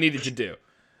all you needed to do.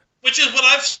 Which is what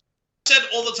I've said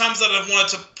all the times that I've wanted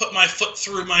to put my foot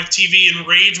through my TV in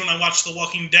rage when I watch The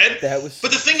Walking Dead. But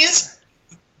the thing is,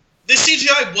 this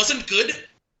CGI wasn't good,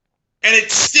 and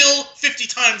it's still 50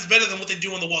 times better than what they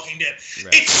do on The Walking Dead.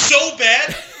 Right. It's so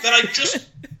bad that I just...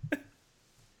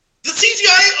 The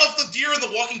CGI of the deer in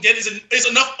The Walking Dead is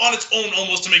enough on its own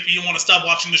almost to make me want to stop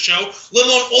watching the show, let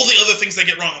alone all the other things they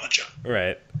get wrong on that show.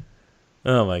 Right.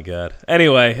 Oh my god.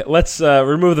 Anyway, let's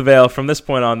remove the veil. From this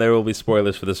point on, there will be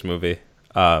spoilers for this movie.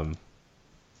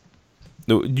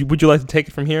 Would you like to take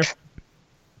it from here?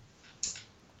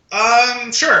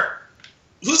 Sure.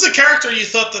 Who's the character you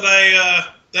thought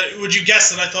that would you guess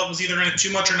that I thought was either in it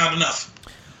too much or not enough?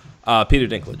 Peter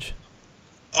Dinklage.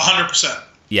 100%.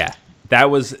 Yeah, that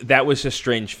was a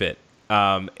strange fit.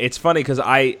 It's funny because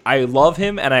I love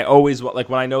him, and I always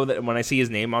when I see his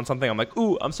name on something, I'm like,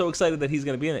 ooh, I'm so excited that he's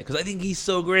gonna be in it because I think he's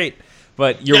so great.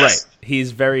 But you're right,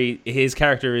 his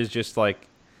character is just like.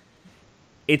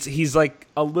 He's like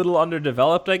a little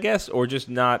underdeveloped, I guess, or just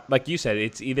not, like you said,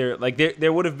 it's either like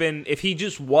there would have been, if he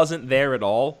just wasn't there at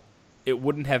all, it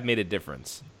wouldn't have made a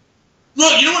difference.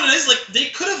 Look, you know what it is? Like, they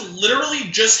could have literally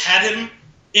just had him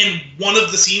in one of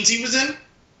the scenes he was in,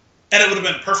 and it would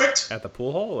have been perfect. At the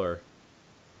pool hall, or?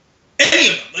 Any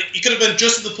of them. Like, it could have been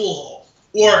just at the pool hall,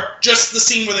 or just the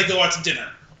scene where they go out to dinner,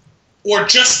 or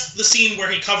just the scene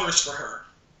where he covers for her.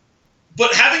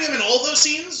 But having him in all those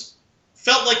scenes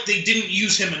felt like they didn't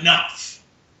use him enough.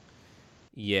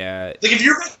 Yeah. Like, if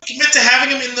you're going to commit to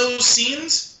having him in those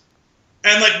scenes,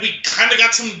 and, like, we kind of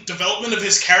got some development of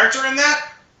his character in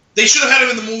that, they should have had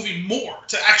him in the movie more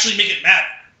to actually make it matter.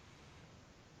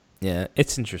 Yeah,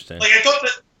 it's interesting. Like, I thought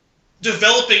that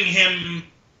developing him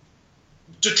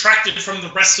detracted from the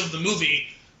rest of the movie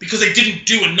because they didn't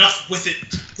do enough with it.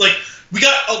 Like, we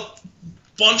got a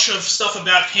bunch of stuff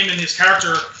about him and his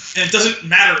character, and it doesn't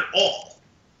matter at all.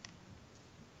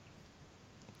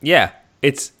 Yeah,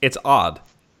 it's odd.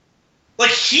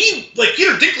 Like, Peter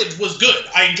Dinklage was good.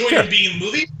 I enjoyed him being in the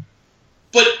movie,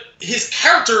 but his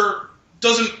character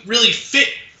doesn't really fit.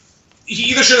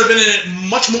 He either should have been in it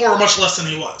much more or much less than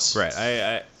he was. Right.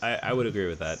 I would agree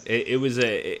with that. It was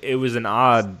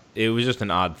just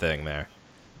an odd thing there.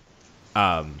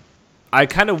 I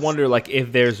kind of wonder, like,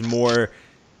 if there's more.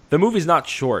 The movie's not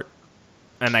short,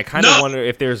 and I kind of wonder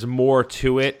if there's more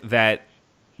to it that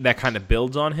kind of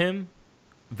builds on him.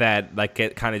 That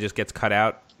kind of just gets cut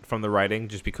out from the writing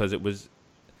just because it was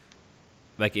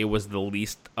the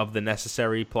least of the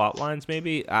necessary plot lines.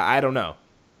 Maybe I don't know.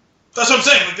 That's what I'm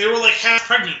saying. Like, they were like half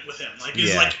pregnant with him. Like,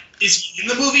 is he in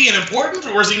the movie and important,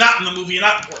 or is he not in the movie and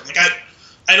not important? Like,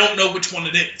 I don't know which one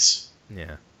it is.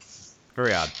 Yeah,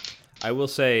 very odd. I will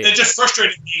say it just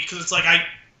frustrated me because it's like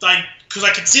because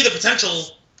I could see the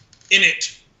potential in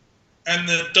it, and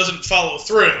it doesn't follow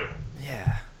through.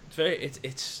 Yeah,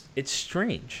 it's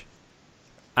strange.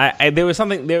 There was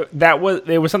something with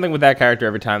that character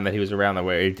every time that he was around that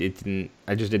way.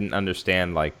 I just didn't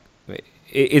understand. Like,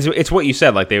 it's what you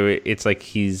said. Like, it's like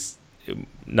he's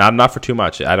not enough for too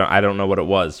much. I don't know what it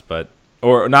was, but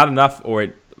or not enough, or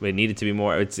it needed to be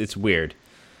more. It's weird.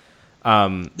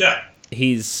 Yeah.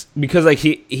 He's because like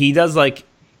he does like.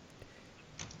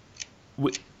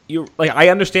 you like I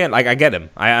understand, like I get him.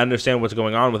 I understand what's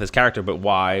going on with his character, but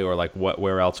why, or like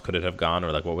where else could it have gone,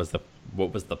 or like what was the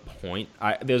point?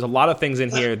 There's a lot of things in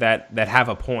here that have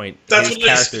a point. That's his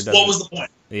character. What was the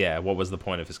point? Yeah, what was the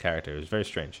point of his character? It was very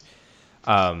strange.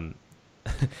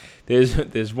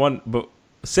 There's one, but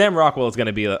Sam Rockwell is going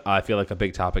to be, I feel like, a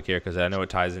big topic here because I know it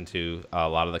ties into a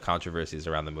lot of the controversies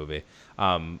around the movie.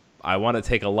 I want to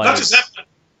take a lighter. Not just that, but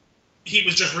he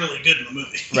was just really good in the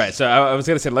movie. Right. So I was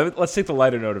going to say, let's take the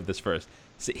lighter note of this first.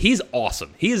 See, he's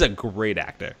awesome. He is a great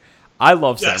actor. I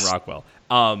love Sam Rockwell.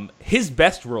 His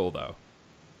best role, though.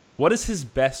 What is his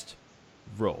best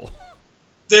role?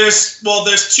 There's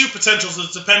two potentials.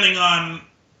 It's depending on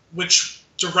which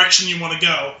direction you want to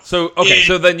go. So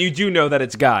so then you do know that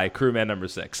it's Guy, crewman number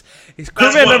 6.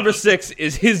 Crewman number 6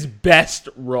 is his best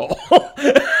role.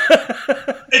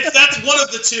 That's one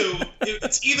of the two.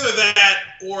 It's either that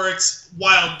or it's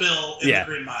Wild Bill in The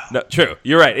Green Mile. No, true.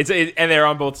 You're right. And they're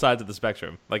on both sides of the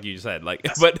spectrum, like you said. Like,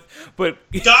 yes. but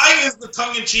Guy is the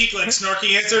tongue-in-cheek, like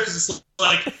snarky answer because it's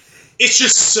like it's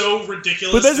just so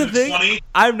ridiculous. But that's the thing. Funny.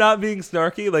 I'm not being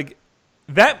snarky. Like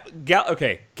that.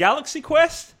 Galaxy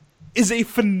Quest is a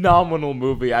phenomenal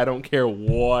movie. I don't care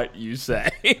what you say,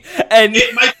 and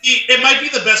it might be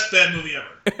the best bad movie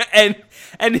ever.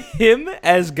 And him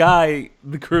as Guy,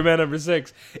 the crewman number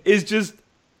 6, is just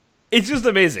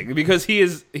amazing because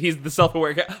he's the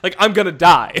self-aware guy. Like, I'm gonna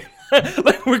die.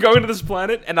 Like, we're going to this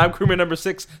planet and I'm crewman number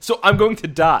 6, so I'm going to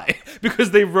die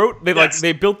because they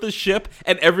built this ship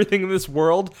and everything in this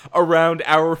world around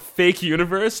our fake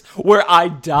universe where I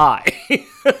die.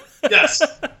 Yes.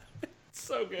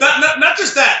 So good. Not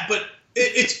just that, but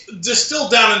it's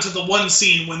distilled down into the one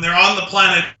scene when they're on the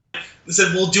planet. They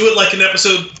said, we'll do it like an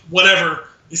episode whatever.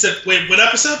 He said, wait, what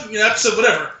episode? Episode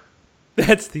whatever.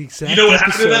 That's the exact You know what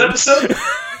happened in that episode?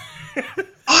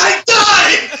 I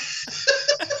died!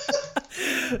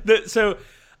 So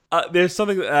there's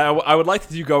something that I would like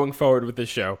to do going forward with this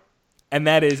show. And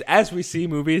that is, as we see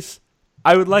movies,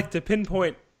 I would like to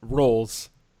pinpoint roles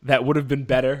that would have been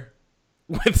better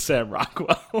with Sam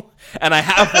Rockwell. And I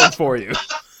have one for you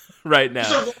right now.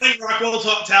 So Rockwell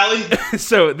tally.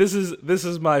 So this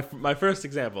is my first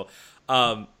example.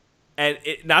 And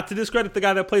not to discredit the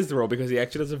guy that plays the role because he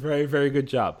actually does a very, very good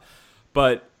job.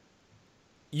 But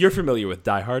you're familiar with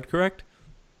Die Hard, correct?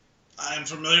 I'm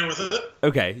familiar with it.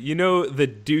 Okay, you know the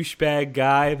douchebag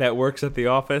guy that works at the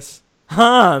office?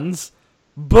 Hans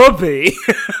Bubby.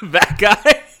 That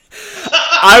guy?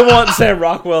 I want Sam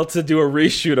Rockwell to do a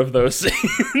reshoot of those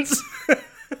scenes.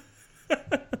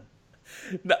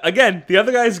 Again, the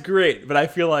other guy's great, but I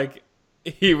feel like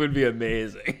he would be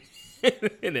amazing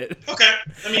in it. Okay.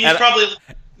 I mean, he's probably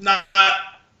not...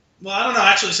 Well, I don't know.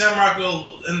 Actually, Sam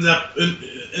Rockwell ended up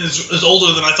is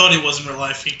older than I thought he was in real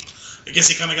life. I guess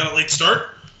he kind of got a late start.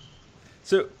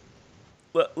 So,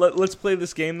 let's play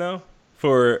this game, though,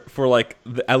 for like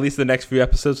at least the next few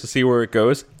episodes to see where it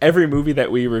goes. Every movie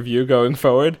that we review going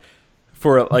forward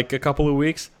for like a couple of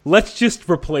weeks, let's just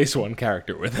replace one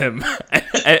character with him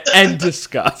and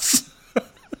discuss.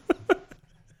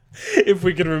 If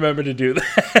we can remember to do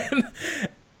that.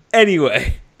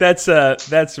 Anyway, that's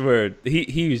where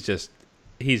he's just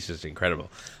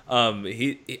incredible.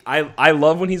 I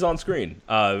love when he's on screen.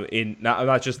 In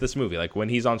not just this movie. Like when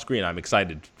he's on screen, I'm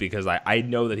excited because I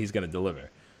know that he's going to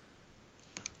deliver.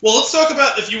 Well, let's talk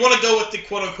about if you want to go with the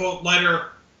quote unquote lighter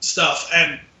stuff,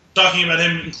 and talking about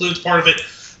him includes part of it.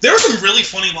 There are some really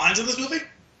funny lines in this movie,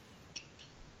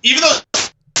 even though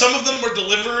some of them were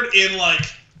delivered in like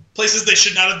places they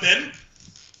should not have been,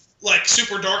 like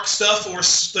super dark stuff or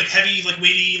like heavy, like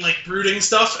weighty, like brooding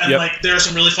stuff. And like there are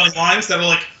some really funny lines that are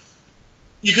like,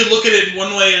 you could look at it in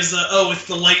one way as it's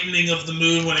the lightening of the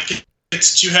mood when it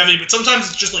gets too heavy, but sometimes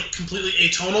it's just like completely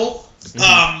atonal.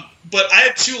 Mm-hmm. But I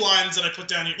had 2 lines that I put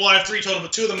down here. Well, I have 3 total,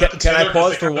 but 2 of them I put together. Can I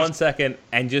pause for 1 second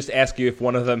and just ask you if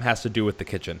one of them has to do with the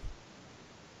kitchen?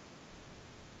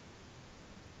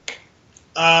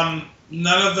 None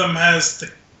of them has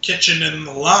the kitchen in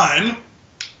the line.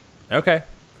 Okay,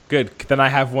 good. Then I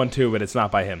have one too, but it's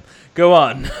not by him. Go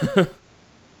on.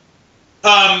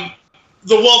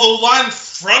 The line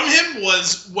from him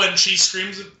was when she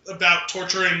screams about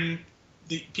torturing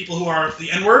the people who are the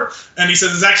N-word, and he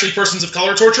says it's actually persons of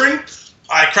color torturing.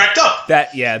 I cracked up.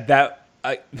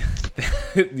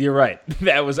 You're right.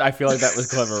 I feel like that was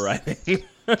clever writing.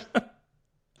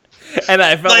 And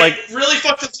I felt like really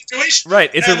fucked up situation.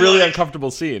 Right, it's a really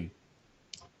uncomfortable scene.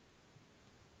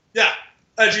 Yeah.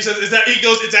 And she says,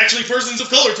 it's actually persons of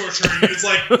color torturing. And it's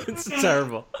like... It's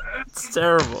terrible. It's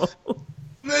terrible.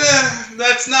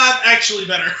 That's not actually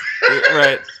better.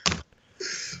 Right.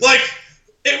 Like,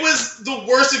 It was the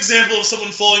worst example of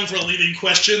someone falling for a leading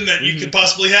question that you could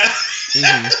possibly have.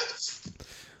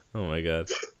 Oh my god!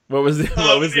 What was the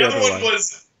other one?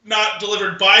 Was not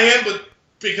delivered by him, but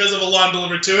because of a line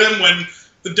delivered to him when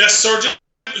the desk sergeant,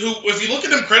 who, if you look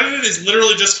at him credited, is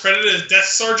literally just credited as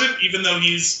desk sergeant, even though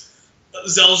he's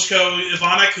Zeljko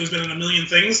Ivanek, who's been in a million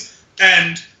things.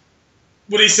 And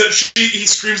when he says, he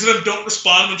screams at him, "Don't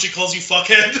respond when she calls you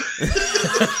fuckhead."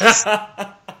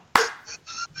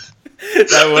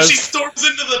 When she storms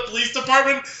into the police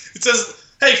department, it says,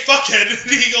 "Hey, fuckhead,"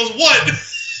 and he goes, "What?"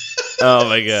 Oh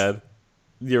my god,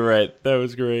 you're right. That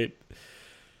was great.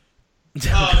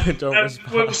 Don't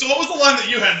respond. So what was the line that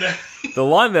you had there? The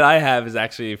line that I have is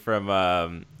actually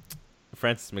from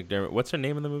Frances McDermott. What's her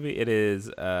name in the movie? It is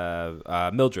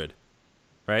Mildred,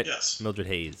 right? Yes. Mildred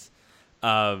Hayes.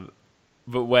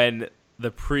 But when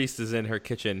the priest is in her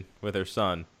kitchen with her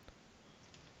son,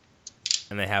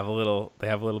 and they have a little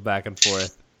back and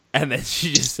forth, and then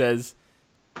she just says,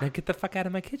 "Now get the fuck out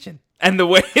of my kitchen." And the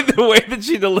way that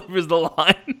she delivers the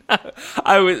line,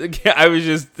 I was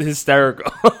just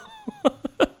hysterical.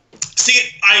 See,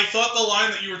 I thought the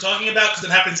line that you were talking about, because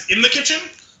it happens in the kitchen,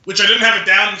 which I didn't have it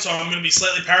down, so I'm going to be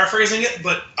slightly paraphrasing it,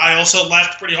 but I also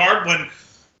laughed pretty hard when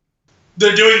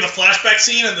they're doing the flashback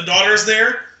scene and the daughter's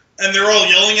there, and they're all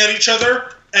yelling at each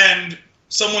other, and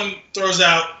someone throws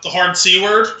out the hard C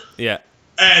word. Yeah.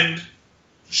 And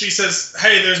she says,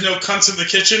 "Hey, there's no cunts in the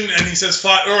kitchen," and he says,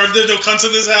 or "There's no cunts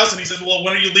in this house," and he says, "Well,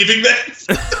 when are you leaving then?"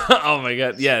 Oh my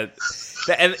god, yeah.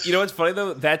 And you know what's funny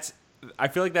though? I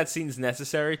feel like that scene's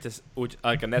necessary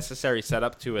like a necessary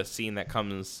setup to a scene that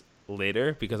comes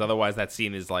later, because otherwise that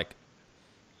scene is like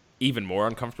even more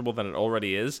uncomfortable than it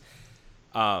already is.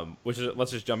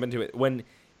 Let's just jump into it. When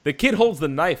the kid holds the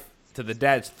knife to the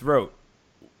dad's throat,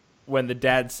 when the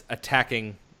dad's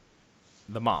attacking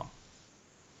the mom.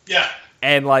 Yeah.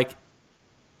 And like,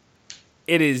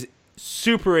 it is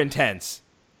super intense,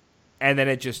 and then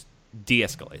it just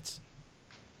de-escalates.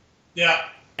 Yeah.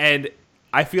 And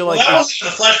I feel like that wasn't in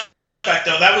the flashback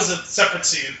though. That was a separate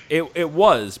scene. It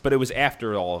was, but it was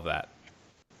after all of that.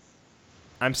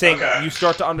 I'm saying you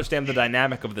start to understand the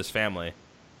dynamic of this family.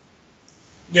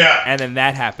 Yeah. And then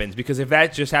that happens, because if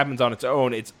that just happens on its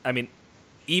own,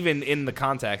 even in the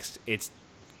context, it's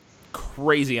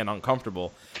crazy and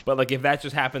uncomfortable. But like, if that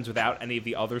just happens without any of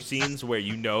the other scenes where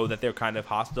you know that they're kind of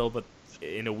hostile, but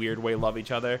in a weird way love each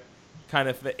other,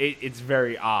 it's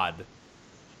very odd.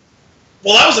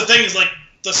 Well, that was the thing, is like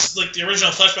the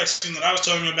original flashback scene that I was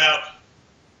talking about.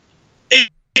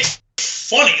 It's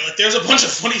funny. Like, there's a bunch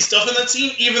of funny stuff in that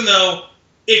scene, even though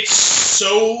it's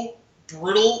so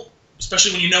brutal,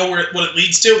 especially when you know what it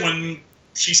leads to. When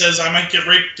she says, "I might get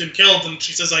raped and killed," and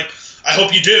she says, like, "I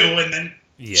hope you do," and then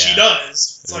she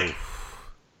does. It's like,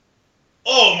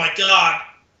 oh my god,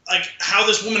 like, how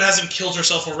this woman hasn't killed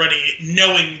herself already,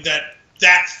 knowing that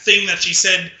thing that she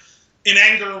said in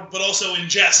anger, but also in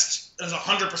jest, as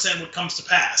 100% what comes to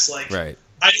pass. Like, right.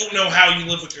 I don't know how you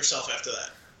live with yourself after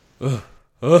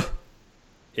that.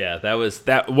 Yeah, that was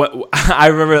that. What I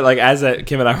remember, like, as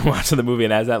Kim and I were watching the movie,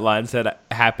 and as that line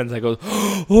happens, I go,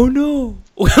 "Oh no!"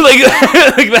 like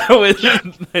that was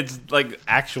it's like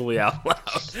actually out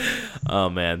loud. Oh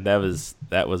man, that was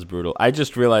brutal. I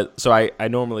just realized. So I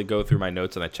normally go through my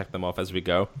notes and I check them off as we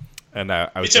go, and I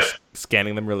was just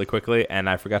scanning them really quickly, and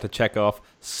I forgot to check off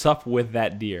 "sup with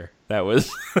that deer." That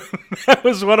was that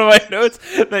was one of my notes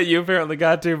that you apparently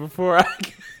got to before I.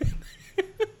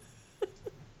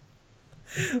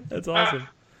 That's awesome.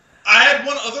 I had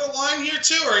one other line here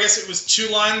too, or I guess it was two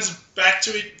lines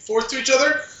forth to each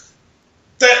other.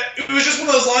 That it was just one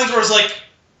of those lines where it's like,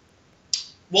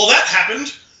 well, that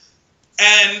happened,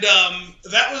 and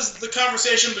that was the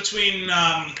conversation between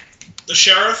the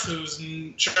sheriff, who's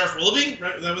Sheriff Willoughby,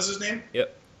 right? That was his name.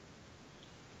 Yep.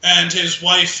 And his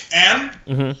wife Anne.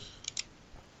 Mm-hmm.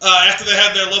 After they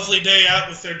had their lovely day out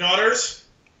with their daughters,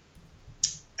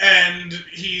 and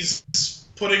he's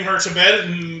putting her to bed,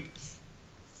 and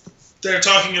they're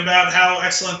talking about how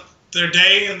excellent their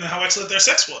day and how excellent their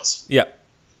sex was. Yeah.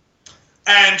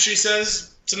 And she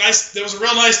says, there was a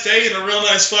real nice day and a real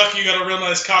nice fuck. You got a real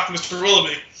nice cock, Mr.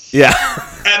 Willoughby. Yeah.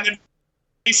 And then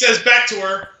he says back to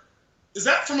her, "Is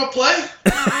that from a play?"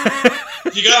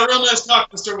 "You got a real nice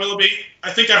cock, Mr. Willoughby.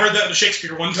 I think I heard that in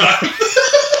Shakespeare one time."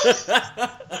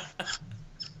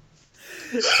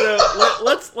 So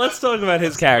let's talk about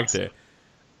his character.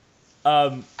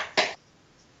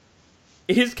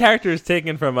 His character is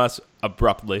taken from us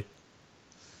abruptly.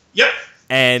 Yep.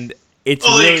 And it's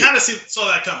you kind of saw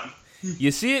that coming.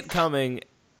 You see it coming,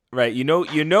 right? You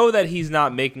know that he's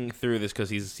not making through this because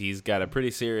he's got a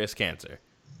pretty serious cancer.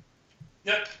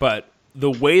 Yep. But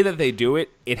the way that they do it,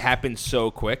 it happens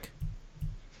so quick.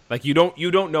 Like you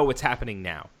don't know what's happening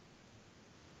now.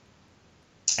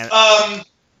 And,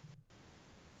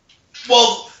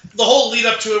 well, the whole lead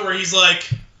up to it, where he's like,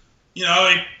 he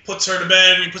puts her to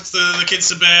bed and he puts the kids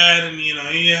to bed, and he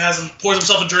pours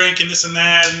himself a drink and this and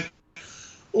that. And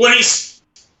when he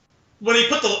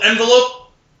put the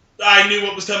envelope, I knew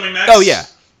what was coming next. Oh yeah,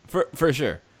 for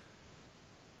sure.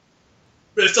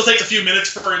 But it still takes a few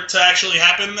minutes for it to actually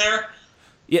happen there.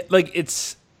 Yeah, like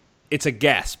it's a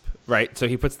gasp, right? So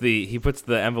he puts the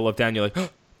envelope down. You're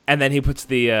like, and then he puts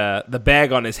the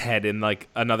bag on his head, and like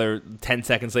another 10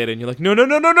 seconds later, and you're like, no, and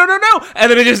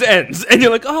then it just ends, and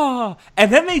you're like, oh.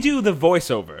 And then they do the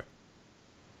voiceover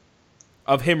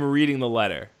of him reading the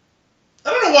letter.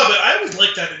 I don't know why, but I always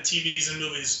like that in TVs and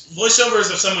movies.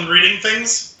 Voiceovers of someone reading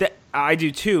things. I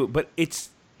do too, but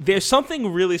there's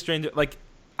something really strange. Like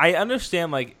I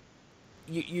understand, like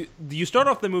you start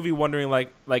off the movie wondering,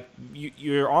 like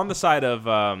you're on the side of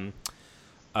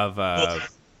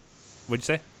what'd you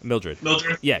say? Mildred.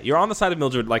 Yeah, you're on the side of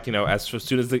Mildred, like, as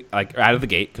soon as out of the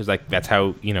gate, because like that's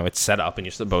how it's set up, and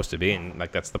you're supposed to be, and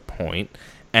like that's the point.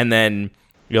 And then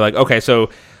you're like, okay,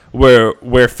 so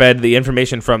we're fed the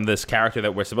information from this character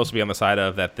that we're supposed to be on the side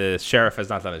of, that the sheriff has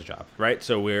not done his job, right?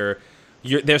 So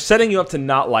they're setting you up to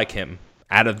not like him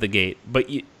out of the gate, but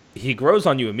he grows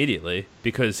on you immediately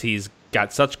because he's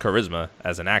got such charisma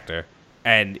as an actor,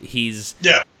 and he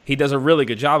does a really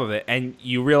good job of it, and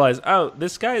you realize, oh,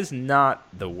 this guy is not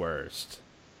the worst.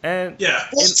 And yeah,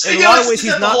 in a lot of ways,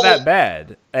 he's not that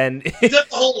bad. And he does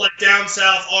the whole like down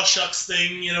south, aw shucks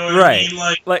thing, you know what right.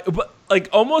 I mean? Like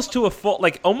almost to a full,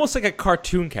 like almost like a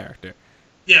cartoon character.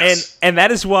 Yes. And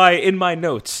that is why in my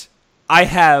notes I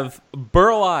have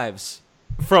Burl Ives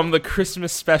from the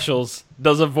Christmas specials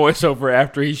does a voiceover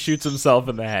after he shoots himself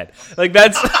in the head. Like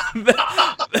that's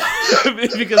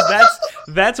because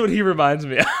that's what he reminds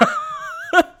me of.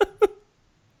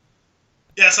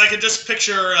 Yes, I could just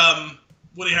picture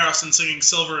Woody Harrelson singing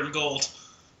 "Silver and Gold."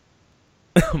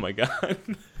 Oh my god!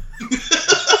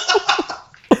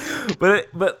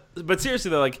 but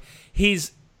seriously though, like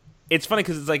it's funny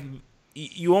because it's like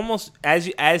you almost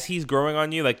as he's growing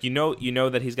on you, like you know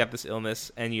that he's got this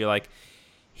illness, and you're like,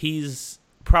 he's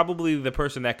probably the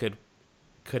person that could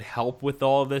help with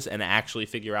all of this and actually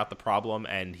figure out the problem,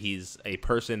 and he's a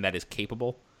person that is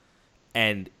capable,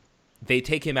 and they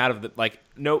take him out of the, like,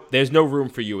 nope, there's no room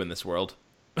for you in this world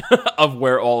of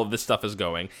where all of this stuff is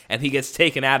going, and he gets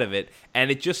taken out of it, and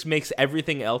it just makes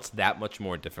everything else that much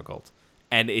more difficult,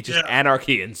 and it just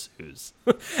anarchy ensues.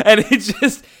 And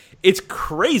it's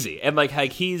crazy, and like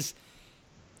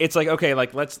it's like, okay,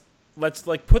 like let's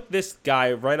like put this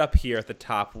guy right up here at the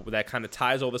top that kind of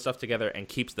ties all this stuff together and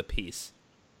keeps the peace.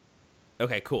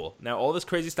 Okay, cool. Now all this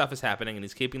crazy stuff is happening, and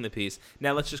he's keeping the peace.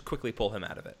 Now let's just quickly pull him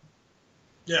out of it.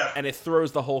 Yeah. And it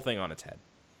throws the whole thing on its head.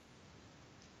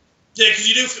 Yeah, because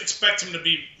you do expect him to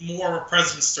be more of a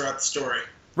presence throughout the story.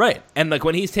 Right. And like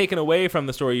when he's taken away from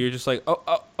the story, you're just like,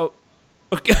 oh.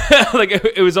 Okay. Like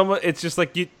it was almost, it's just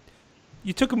like you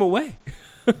took him away.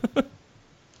 And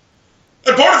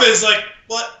part of it is like,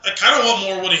 well, I kind of want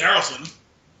more Woody Harrelson.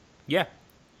 Yeah.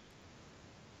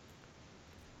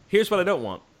 Here's what I don't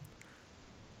want.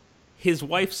 His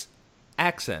wife's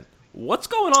accent. What's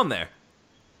going on there?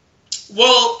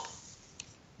 Well,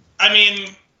 I mean,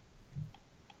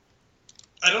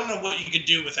 I don't know what you could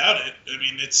do without it. I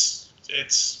mean, it's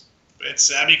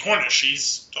Abby Cornish.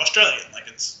 She's Australian. Like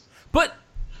it's. But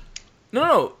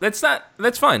no, that's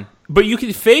fine. But you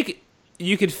can fake.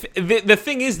 The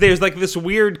thing is, there's like this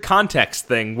weird context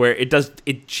thing where it doesn't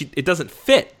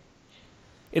fit.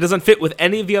 It doesn't fit with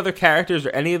any of the other characters or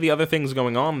any of the other things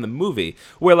going on in the movie.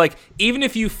 Where like even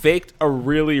if you faked a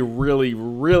really, really,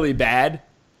 really bad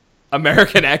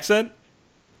American accent,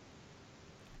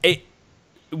 it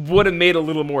would have made a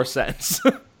little more sense.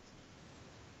 I don't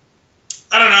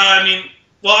know. I mean,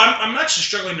 well, I'm actually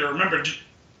struggling to remember. Did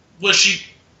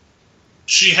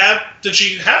she have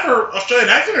her Australian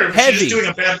accent, or was heavy. She just doing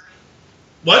a bad?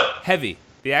 What? Heavy.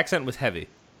 The accent was heavy.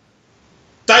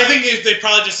 I think they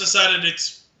probably just decided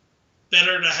it's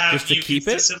better to have just to you keep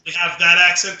consistently have that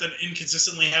accent than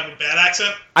inconsistently have a bad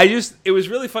accent. It was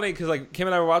really funny because like Kim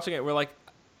and I were watching it. We're like,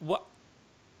 what?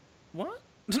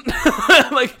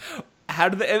 Like, how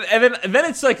did they? And then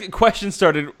it's like questions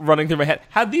started running through my head.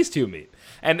 How'd these two meet?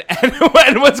 And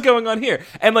what's going on here?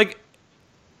 And like,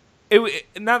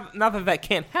 not that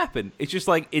can't happen. It's just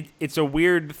like it's a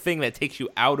weird thing that takes you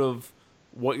out of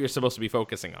what you're supposed to be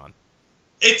focusing on.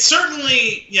 It's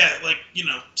certainly, like,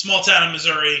 small town in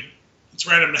Missouri, it's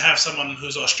random to have someone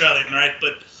who's Australian, right?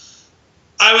 But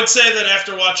I would say that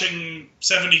after watching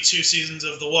 72 seasons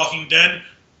of The Walking Dead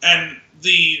and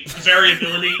the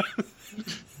variability,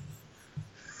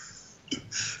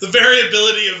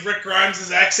 of Rick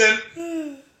Grimes' accent,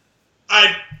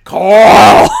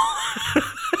 Carl.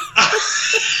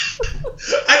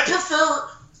 I'd prefer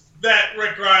that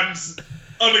Rick Grimes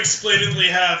unexplainedly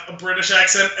have a British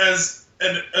accent as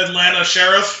an Atlanta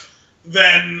sheriff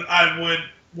than I would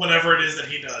whatever it is that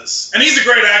he does. And he's a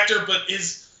great actor, but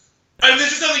there's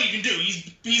just nothing you can do.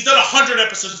 He's done 100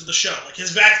 episodes of the show. Like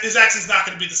his accent's not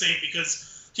going to be the same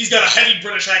because he's got a heavy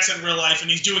British accent in real life, and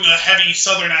he's doing a heavy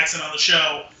Southern accent on the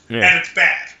show, and it's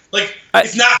bad. Like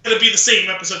it's not going to be the same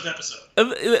episode to episode.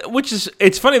 Which is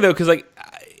it's funny though because like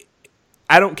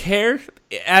I don't care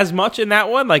as much in that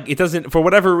one. Like it doesn't, for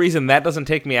whatever reason, that doesn't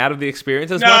take me out of the experience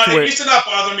as much. No, it used to not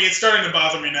bother me. It's starting to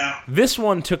bother me now. This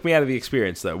one took me out of the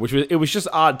experience though, which was just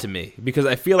odd to me because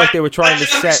I feel like they were trying to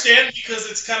set. I understand because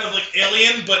it's kind of like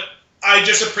Alien, but I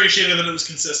just appreciated that it was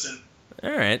consistent.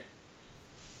 All right,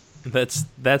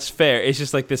 that's fair. It's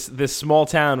just like this small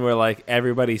town where like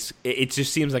everybody's. It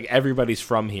just seems like everybody's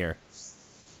from here.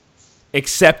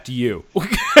 Except you.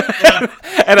 Yeah.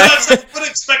 And I would have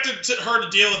expected her to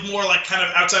deal with more like kind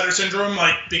of outsider syndrome,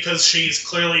 like because she's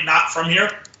clearly not from here.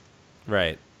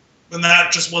 Right. And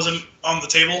that just wasn't on the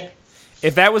table.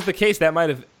 If that was the case, that might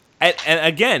have. And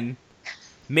again,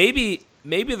 maybe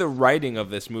the writing of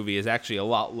this movie is actually a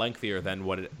lot lengthier than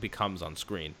what it becomes on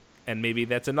screen, and maybe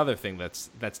that's another thing that's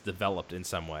developed in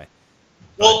some way.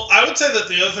 Well, I would say that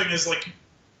the other thing is like,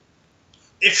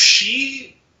 if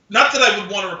she. Not that I would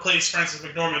want to replace Frances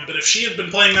McDormand, but if she had been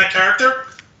playing that character,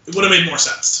 it would have made more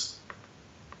sense.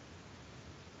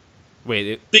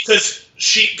 Wait, because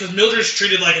Mildred's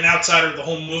treated like an outsider the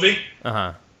whole movie.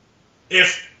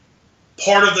 If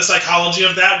part of the psychology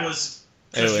of that was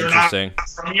because you're not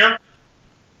from here.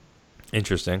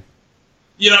 Interesting.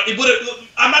 You know, it would have.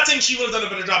 I'm not saying she would have done a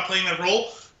better job playing that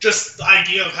role. Just the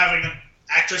idea of having an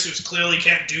actress who clearly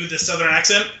can't do this Southern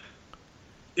accent.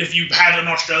 If you had an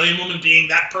Australian woman being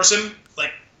that person,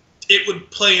 like it would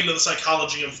play into the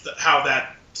psychology of how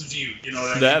that's viewed. You know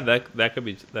what I mean? That could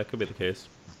be the case.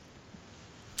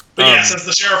 But yes, as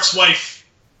the sheriff's wife,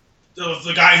 of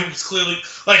the guy who's clearly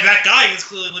like that guy who's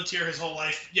clearly lived here his whole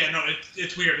life. Yeah, no,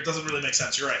 it's weird. It doesn't really make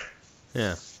sense. You're right.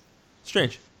 Yeah,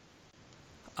 strange.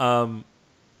 But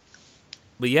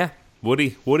yeah,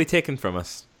 Woody taken from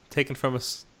us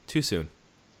too soon.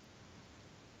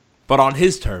 But on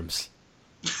his terms.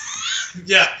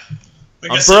 Yeah.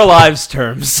 On Burlive's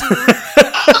terms. That's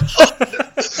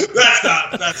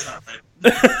not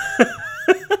right.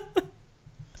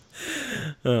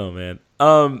 Oh man.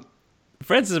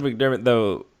 Frances McDormand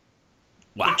though.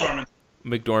 Wow.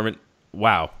 McDormand.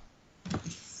 Wow.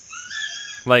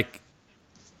 Like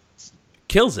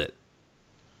kills it.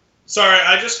 Sorry,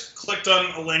 I just clicked on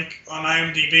a link on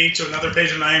IMDb to another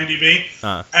page on IMDb,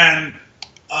 and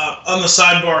on the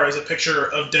sidebar is a picture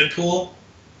of Deadpool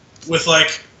with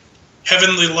like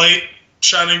heavenly light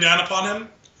shining down upon him,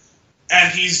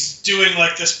 and he's doing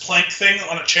like this plank thing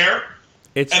on a chair.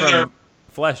 It's and from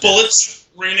Flash. Bullets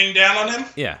raining down on him.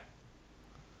 Yeah.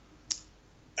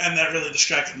 And that really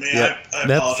distracted me. Yep. I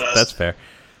apologize. That's fair.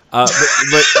 But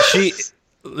she,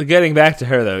 getting back to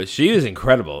her though, she was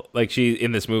incredible. Like she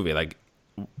in this movie, like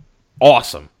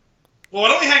awesome. Well, why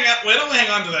don't we hang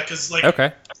on to that because like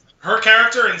her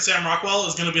character and Sam Rockwell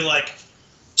is going to be like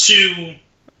two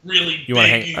really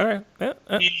meaty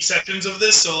sections of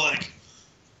this. So like,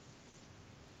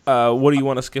 what do you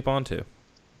want to skip on to?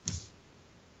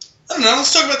 I don't know.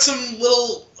 Let's talk about some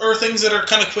things that are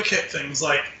kind of quick hit things.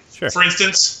 Like, for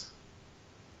instance,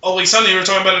 Always Sunny. We were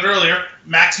talking about it earlier.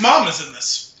 Mac's mom is in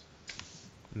this.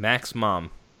 Mac's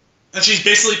mom. And she's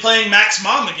basically playing Mac's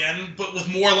mom again, but with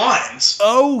more lines.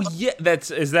 Oh yeah,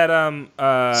 is that Sam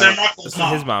Rockwell's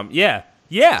mom. His mom. Yeah.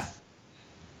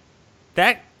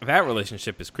 That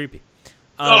relationship is creepy.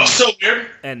 So weird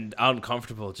and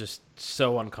uncomfortable. Just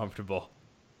so uncomfortable.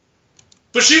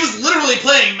 But she was literally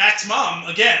playing Mac's mom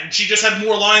again. She just had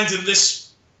more lines in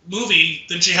this movie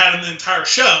than she had in the entire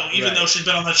show, even though she's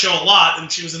been on that show a lot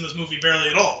and she was in this movie barely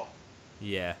at all.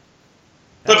 Yeah.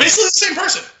 But basically the same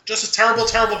person. Just a terrible,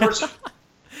 terrible person.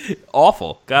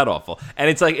 Awful. God awful. And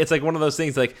it's like one of those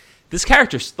things like this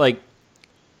character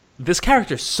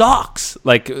sucks.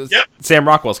 Like Sam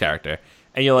Rockwell's character.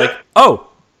 And you're like, oh,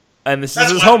 and this is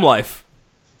his home life.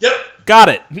 Yep. Got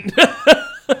it.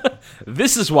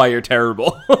 This is why you're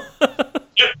terrible.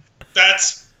 Yep.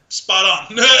 That's spot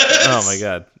on. Oh my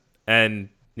god. And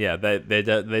yeah, they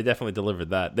definitely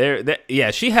delivered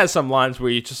that. She has some lines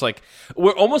where you just like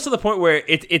we're almost to the point where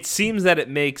it seems that it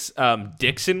makes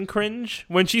Dixon cringe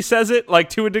when she says it,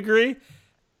 like to a degree.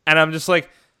 And I'm just like,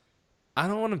 I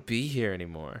don't want to be here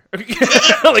anymore.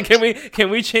 Like, can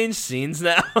we change scenes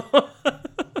now?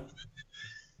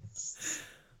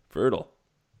 Brutal.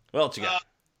 What else you got?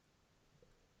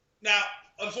 Now,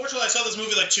 unfortunately, I saw this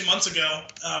movie like 2 months ago.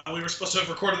 We were supposed to have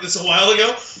recorded this a while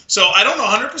ago, so I don't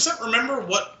 100% remember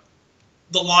what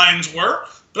the lines were.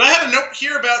 But I had a note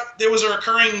here about there was a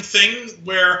recurring thing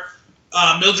where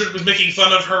Mildred was making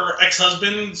fun of her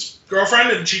ex-husband's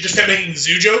girlfriend, and she just kept making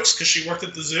zoo jokes because she worked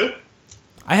at the zoo.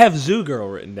 I have Zoo Girl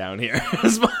written down here. I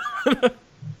don't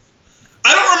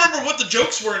remember what the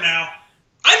jokes were now.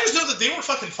 I just know that they were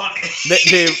fucking funny.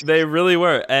 they really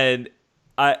were, and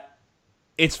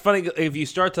it's funny if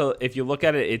you look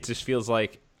at it, it just feels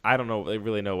like I don't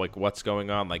really know like what's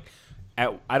going on. Like,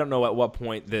 I don't know at what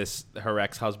point her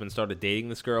ex-husband started dating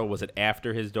this girl. Was it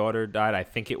after his daughter died? I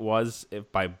think it was,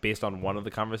 based on one of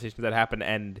the conversations that happened.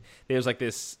 And there's like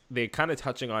this, they're kind of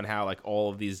touching on how like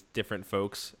all of these different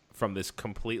folks from this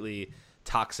completely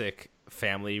toxic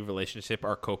family relationship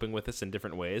are coping with this in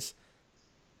different ways.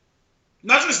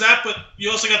 Not just that, but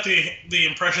you also got the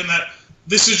impression that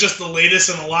this is just the latest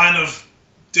in a line of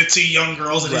ditzy young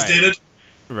girls that he's dated.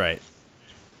 Right.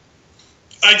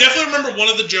 I definitely remember one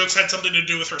of the jokes had something to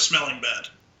do with her smelling bad.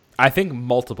 I think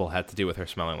multiple had to do with her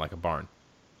smelling like a barn.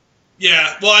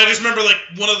 Yeah, well, I just remember like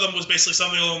one of them was basically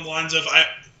something along the lines of,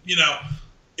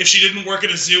 if she didn't work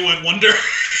at a zoo, I'd wonder.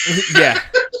 Yeah.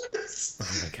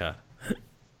 Oh my god.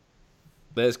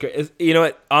 That's great. You know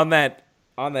what? On that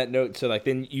note, so like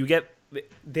then you get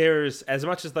there's as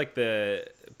much as like the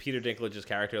Peter Dinklage's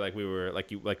character, like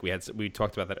we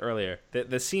talked about that earlier.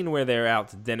 The scene where they're out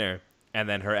to dinner and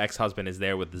then her ex-husband is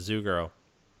there with the zoo girl.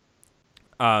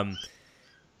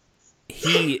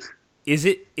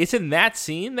 It's in that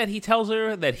scene that he tells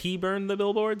her that he burned the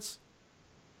billboards?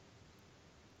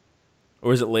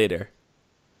 Or is it later?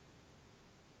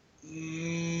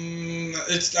 I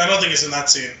don't think it's in that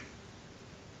scene.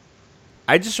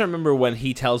 I just remember when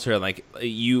he tells her like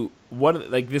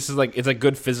this is like it's like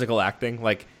good physical acting.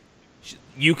 Like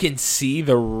you can see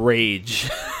the rage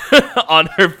on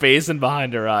her face and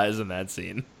behind her eyes in that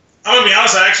scene. I'm gonna be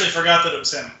honest, I actually forgot that it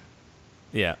was him.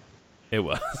 Yeah, it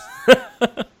was.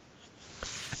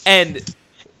 and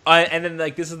then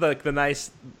like this is like the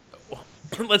nice.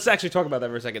 Let's actually talk about that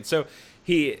for a second. So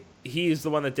he's the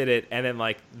one that did it, and then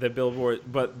like the billboard.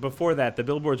 But before that, the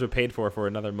billboards were paid for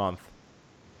another month.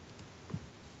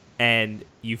 And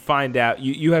you find out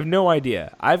you have no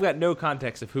idea. I've got no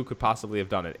context of who could possibly have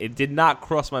done it. It did not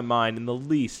cross my mind in the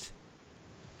least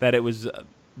that it was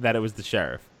the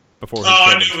sheriff before.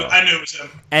 I knew it was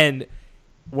him. And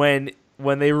when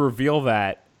they reveal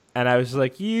that, and I was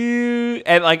like,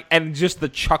 and just the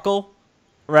chuckle,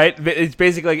 right? It's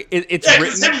basically like it's written.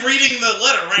 It's him reading the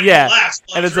letter, right? Yeah,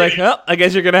 the and it's like, well, I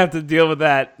guess you're gonna have to deal with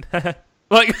that,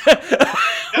 like.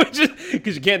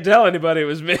 Because you can't tell anybody it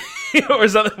was me or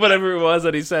something, whatever it was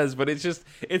that he says. But it's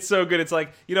so good. It's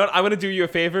like, you know what? I'm going to do you a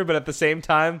favor, but at the same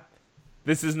time,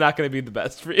 this is not going to be the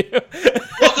best for you. Well,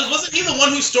 because wasn't he the one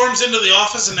who storms into the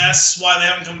office and asks why they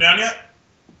haven't come down yet?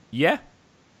 Yeah.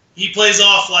 He plays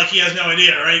off like he has no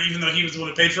idea, right? Even though he was the one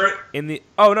who paid for it?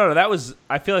 No, that was,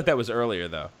 I feel like that was earlier,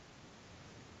 though.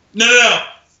 No.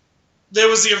 There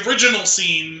was the original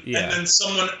scene, and then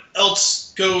someone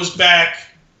else goes back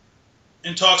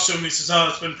and talks to him. He says, "Oh,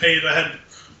 it's been paid ahead."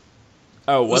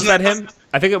 Oh, was that him?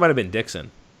 I think it might have been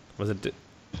Dixon. Was it?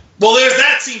 Well, there's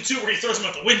that scene too where he throws him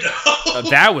out the window.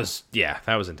 That was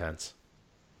intense.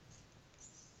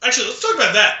 Actually, let's talk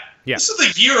about that. Yeah. This is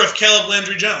the year of Caleb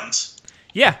Landry Jones.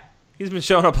 Yeah, he's been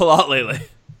showing up a lot lately.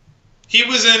 He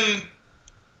was in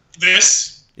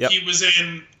this. Yep. He was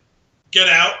in Get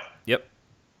Out. Yep.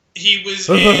 He was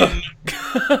in.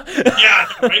 Yeah,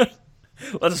 right.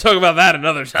 Let's talk about that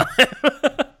another time.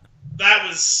 That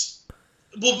was...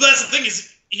 Well, that's the thing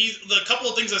is, the couple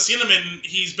of things I've seen him in,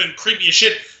 he's been creepy as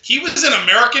shit. He was in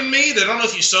American Made. I don't know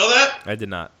if you saw that. I did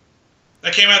not.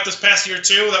 That came out this past year,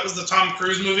 too. That was the Tom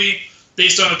Cruise movie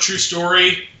based on a true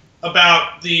story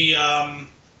about the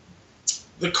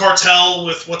cartel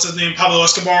with, what's his name, Pablo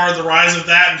Escobar, the rise of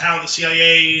that, and how the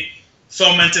CIA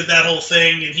fomented that whole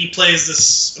thing. And he plays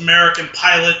this American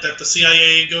pilot that the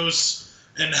CIA goes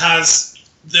and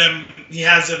he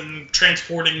has them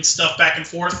transporting stuff back and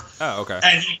forth. Oh, okay.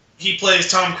 And he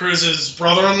plays Tom Cruise's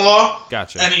brother-in-law.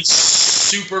 Gotcha. And he's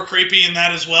super creepy in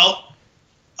that as well.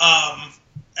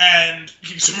 And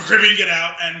he was super creepy in Get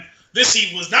Out. And this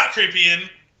he was not creepy in.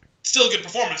 Still a good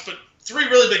performance, but 3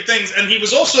 really big things. And he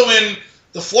was also in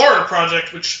The Florida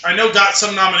Project, which I know got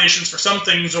some nominations for some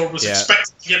things or was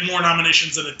expected to get more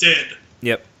nominations than it did.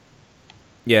 Yep.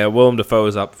 Yeah, Willem Dafoe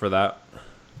is up for that.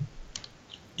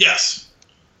 Yes.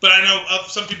 but I know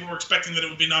some people were expecting that it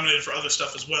would be nominated for other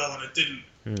stuff as well, and it didn't.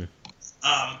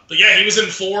 But yeah, he was in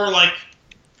 4 like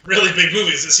really big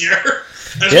movies this year,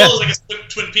 as well as like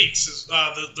Twin Peaks, is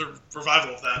the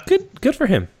revival of that. Good for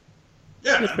him.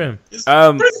 Yeah, good for him. He's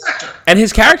a pretty good actor, and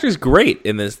his character's great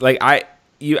in this. Like I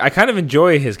kind of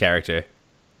enjoy his character.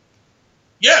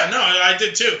 Yeah, no, I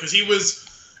did too, because he was.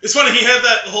 It's funny, he had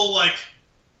that whole like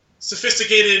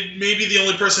sophisticated, maybe the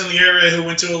only person in the area who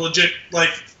went to a legit like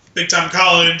big time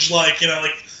college, like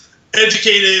like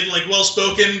educated, like well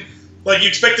spoken. Like you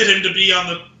expected him to be on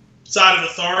the side of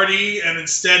authority, and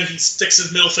instead he sticks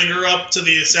his middle finger up to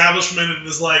the establishment and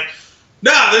is like,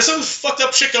 "Nah, there's some fucked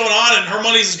up shit going on, and her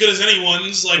money's as good as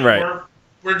anyone's. Like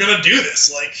we're gonna do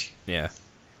this." Like yeah.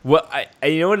 Well, I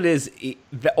you know what it is.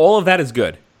 All of that is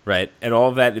good, right? And all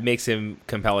of that, it makes him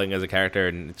compelling as a character,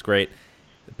 and it's great.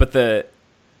 But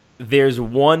there's the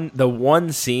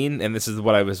one scene, and this is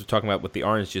what I was talking about with the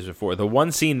orange juice before. The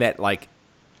one scene that like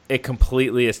it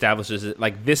completely establishes it.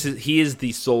 Like he is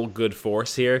the sole good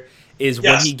force here. Is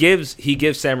when he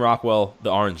gives Sam Rockwell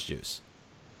the orange juice.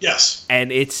 Yes.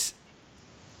 And it's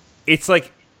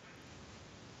like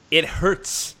it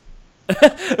hurts.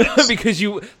 Because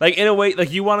you like in a way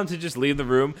like you want him to just leave the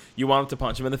room, you want him to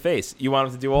punch him in the face, you want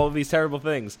him to do all of these terrible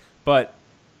things, but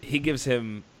he gives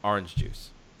him orange juice.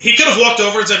 He could have walked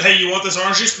over and said, "Hey, you want this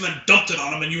orange juice?" and then dumped it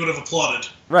on him, and you would have applauded.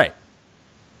 Right.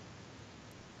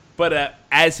 But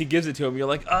as he gives it to him, you're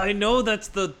like, I know that's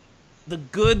the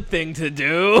good thing to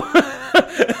do.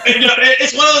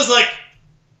 It's one of those like,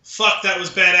 fuck, that was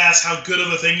badass. How good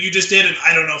of a thing you just did, and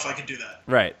I don't know if I could do that.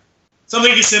 Right.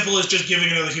 Something as simple as just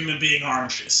giving another human being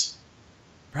orange juice.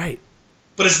 Right.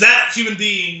 But is that human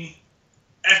being,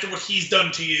 after what he's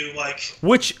done to you, like...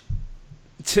 Which,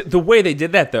 the way they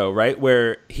did that, though, right?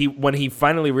 Where when he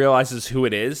finally realizes who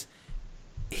it is,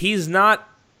 he's not...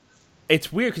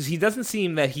 It's weird, because he doesn't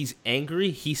seem that he's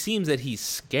angry. He seems that he's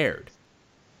scared.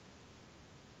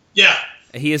 Yeah.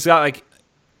 He has got, like...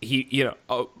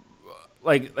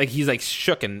 like he's, like,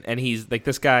 shook, and he's, like,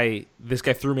 this guy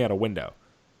threw me out a window.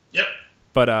 Yep.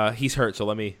 But he's hurt, so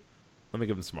let me give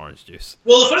him some orange juice.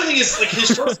 Well, the funny thing is, like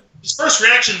his first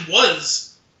reaction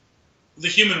was the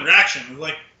human reaction.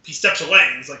 Like he steps away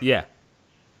and he's like, yeah.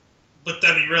 But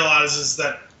then he realizes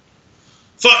that,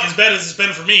 fuck, as bad as it's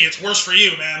been for me, it's worse for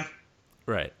you, man.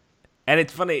 Right. And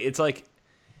it's funny. It's like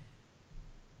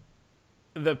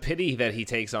the pity that he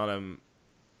takes on him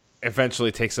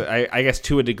eventually takes, I guess,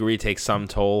 to a degree, takes some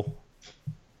toll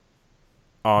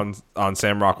on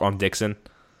Sam Rockwell, on Dixon.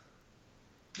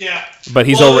 Yeah. But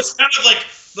he's it's kind of like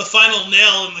the final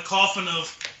nail in the coffin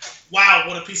of, wow,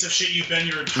 what a piece of shit you've been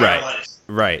your entire life.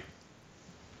 Right.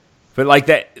 But like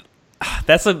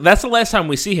that's the last time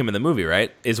we see him in the movie,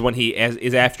 right? Is when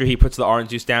is after he puts the orange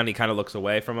juice down, he kind of looks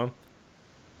away from him.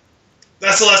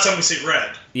 That's the last time we see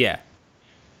Red. Yeah.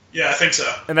 Yeah, I think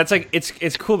so. And that's like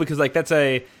it's cool because like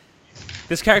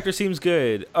this character seems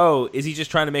good. Oh, is he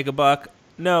just trying to make a buck?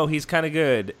 No, he's kind of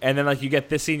good. And then like you get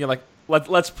this scene, you're like,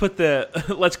 let's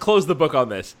close the book on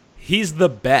this. He's the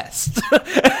best.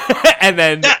 And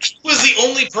then he was the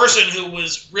only person who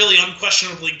was really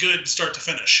unquestionably good start to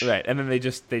finish. Right. And then they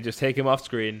just take him off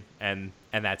screen and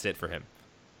that's it for him.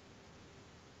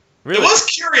 Really? It was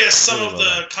curious some of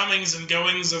the comings and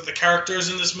goings of the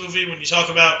characters in this movie when you talk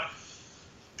about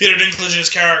Peter Dinklage's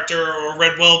character or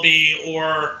Red Welby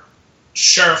or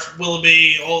Sheriff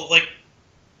Willoughby, all like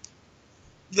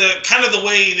the kind of the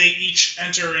way they each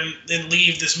enter and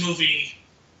leave this movie,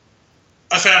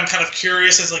 I found kind of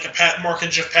curious as like a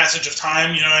markage of passage of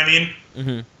time. You know what I mean?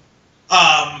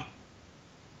 Mm-hmm.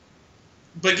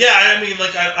 But yeah, I mean,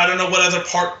 like I don't know what other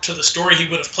part to the story he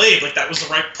would have played. Like that was the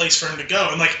right place for him to go.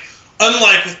 And like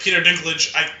unlike with Peter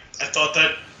Dinklage, I thought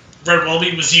that Red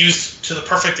Welby was used to the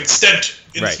perfect extent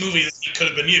in this movie that he could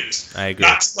have been used. I agree.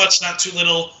 Not too much, not too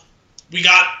little. We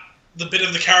got the bit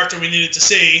of the character we needed to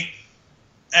see.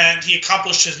 And he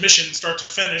accomplished his mission start to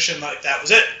finish, and like that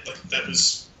was it. Like that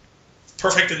was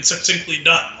perfect and succinctly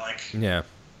done. Like yeah,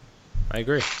 I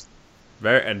agree.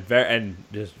 Very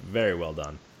just very well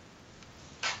done.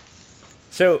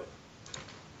 So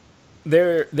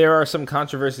there are some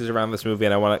controversies around this movie,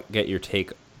 and I want to get your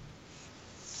take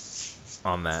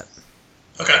on that.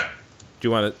 Okay. Do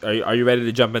you want to? Are you ready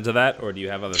to jump into that, or do you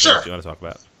have other things you want to talk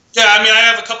about? Yeah, I mean, I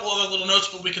have a couple other little notes,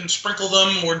 but we can sprinkle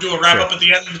them or do a wrap up at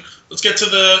the end. Let's get to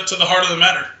the heart of the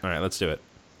matter. All right, let's do it.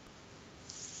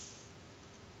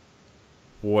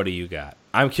 What do you got?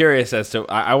 I'm curious as to.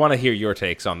 I want to hear your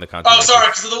takes on the controversy. Oh, sorry,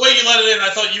 because the way you let it in, I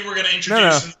thought you were going to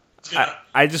introduce. No.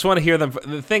 I just want to hear them.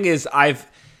 The thing is,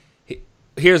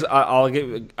 here's the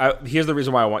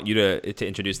reason why I want you to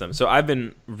introduce them. So I've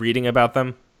been reading about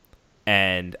them,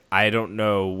 and I don't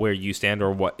know where you stand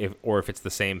or if it's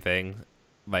the same thing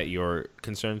that you're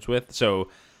concerned with. So,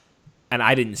 and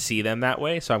I didn't see them that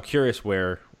way, so I'm curious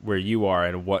where you are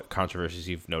and what controversies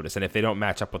you've noticed, and if they don't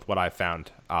match up with what I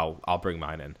found, I'll bring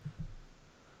mine in.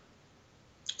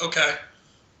 Okay.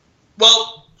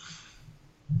 Well,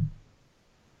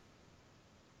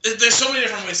 there's so many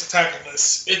different ways to tackle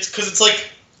this. It's because it's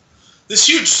like this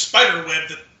huge spider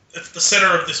web that's the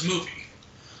center of this movie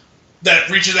that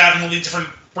reaches out in all these different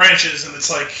branches, and it's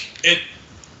like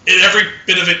every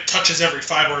bit of it touches every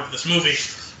fiber of this movie.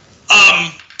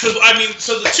 Because I mean,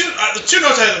 so the two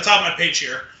notes I have at the top of my page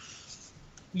here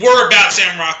were about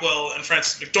Sam Rockwell and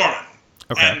Frances McDormand.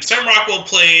 Okay. And Sam Rockwell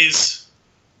plays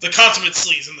the consummate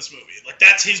sleaze in this movie. Like,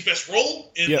 that's his best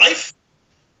role in life.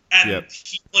 And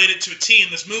he played it to a T in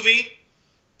this movie.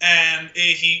 And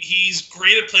he's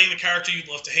great at playing the character you'd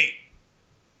love to hate.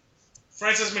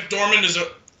 Frances McDormand is a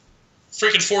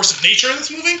freaking force of nature in this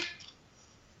movie.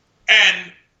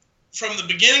 And from the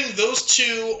beginning, those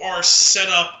two are set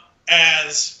up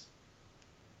as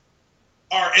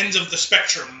our ends of the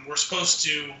spectrum. We're supposed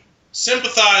to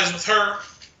sympathize with her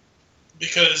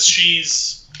because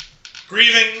she's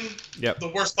grieving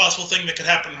the worst possible thing that could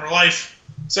happen in her life.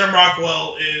 Sam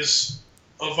Rockwell is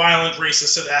a violent,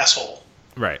 racist asshole.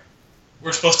 Right.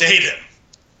 We're supposed to hate him.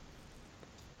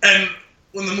 And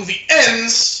when the movie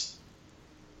ends,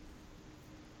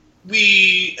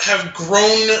 we have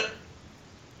grown,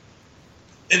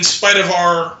 in spite of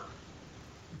our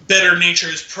better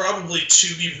natures, probably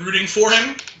to be rooting for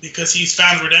him because he's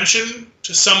found redemption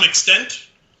to some extent.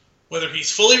 Whether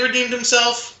he's fully redeemed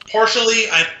himself, partially,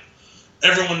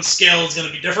 everyone's scale is going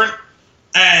to be different.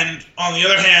 And on the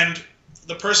other hand,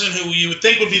 the person who you would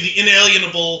think would be the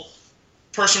inalienable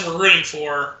person we're rooting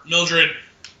for, Mildred,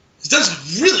 has done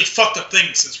some really fucked up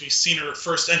things since we've seen her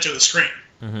first enter the screen.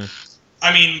 Mm-hmm.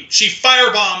 I mean, she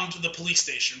firebombed the police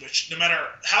station, which no matter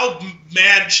how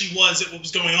mad she was at what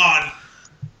was going on,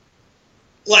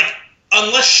 like,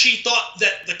 unless she thought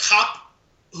that the cop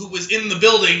who was in the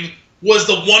building was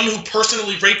the one who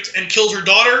personally raped and killed her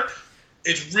daughter,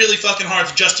 it's really fucking hard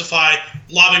to justify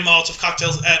lobbing Molotov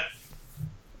cocktails at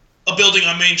a building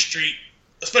on Main Street,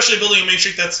 especially a building on Main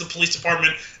Street that's the police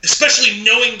department, especially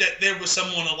knowing that there was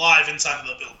someone alive inside of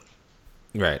the building.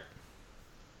 Right.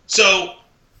 So,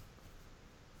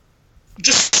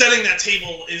 just setting that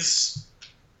table is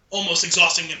almost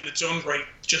exhausting in its own right,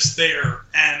 just there.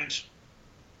 And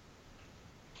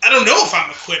I don't know if I'm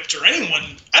equipped or anyone.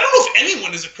 I don't know if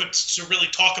anyone is equipped to really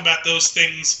talk about those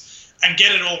things and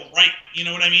get it all right. You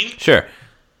know what I mean? Sure.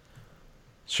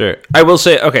 I will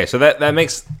say, okay, so that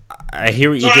makes... I hear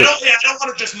what you do. I don't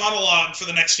want to just monologue for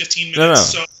the next 15 minutes. No.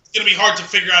 So it's going to be hard to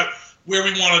figure out where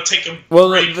we want to take a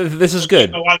break. This is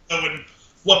good. And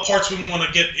what parts we want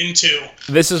to get into.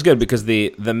 This is good because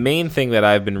the main thing that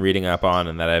I've been reading up on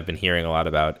and that I've been hearing a lot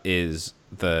about is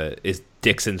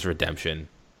Dixon's redemption.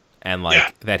 And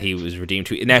that he was redeemed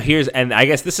to. Now I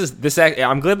guess this.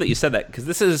 I'm glad that you said that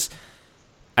because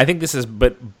I think this has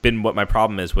been what my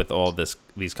problem is with all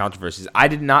these controversies. I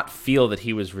did not feel that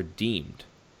he was redeemed.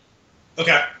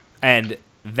 Okay. And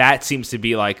that seems to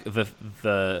be like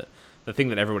the thing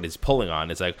that everyone is pulling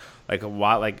on. Is like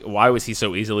why was he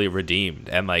so easily redeemed?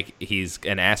 And like he's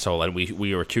an asshole, and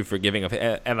we were too forgiving of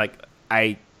him. And like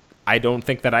I don't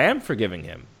think that I am forgiving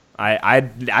him. I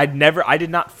did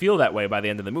not feel that way by the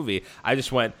end of the movie. I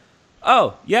just went,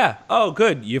 oh, yeah, oh,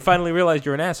 good. You finally realized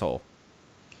you're an asshole.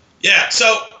 Yeah,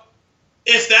 so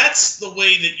if that's the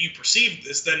way that you perceive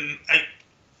this, then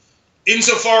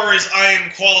insofar as I am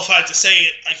qualified to say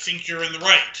it, I think you're in the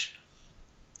right.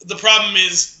 The problem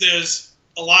is there's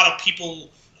a lot of people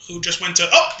who just went to,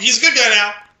 oh, he's a good guy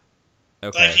now.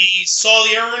 Okay. Like he saw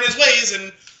the error in his ways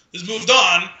and has moved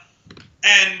on,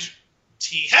 and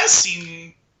he has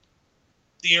seen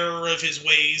the error of his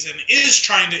ways and is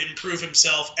trying to improve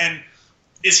himself. And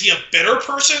is he a better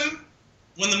person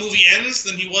when the movie ends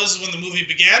than he was when the movie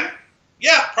began?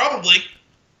 Yeah, probably.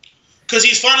 Because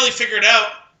he's finally figured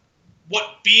out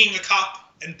what being a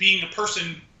cop and being a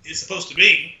person is supposed to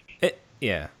be.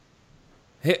 Yeah.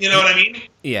 You know what I mean?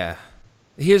 Yeah.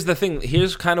 Here's the thing.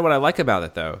 Here's kind of what I like about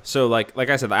it, though. So, like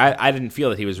I said, I didn't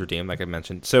feel that he was redeemed, like I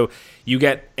mentioned. So you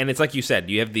get, and it's like you said,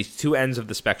 you have these two ends of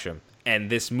the spectrum.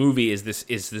 And this movie is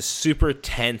this super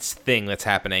tense thing that's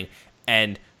happening,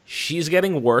 and she's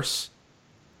getting worse,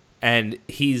 and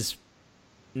he's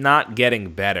not getting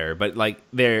better. But like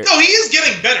no, he is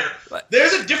getting better.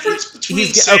 There's a difference between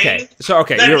saying that you're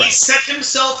he right. set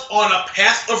himself on a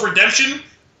path of redemption.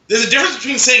 There's a difference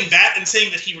between saying that and saying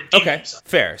that he redeemed himself.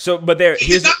 Fair. So, but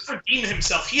he did not redeem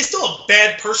himself. He is still a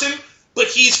bad person, but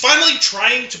he's finally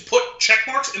trying to put check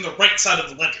marks in the right side of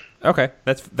the ledger. Okay,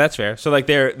 that's fair. So like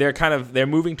they're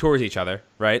moving towards each other,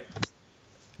 right?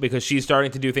 Because she's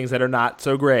starting to do things that are not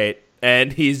so great,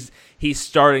 and he's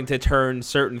starting to turn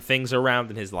certain things around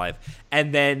in his life,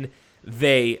 and then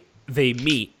they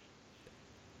meet,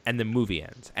 and the movie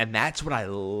ends, and that's what I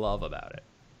love about it.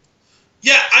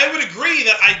 Yeah, I would agree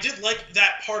that I did like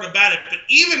that part about it, but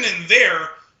even in there,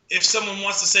 if someone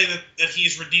wants to say that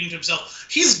he's redeemed himself,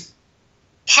 he's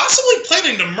possibly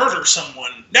planning to murder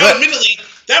someone. Now, admittedly,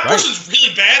 that person's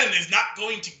really bad and is not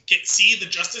going to see the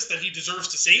justice that he deserves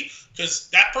to see, because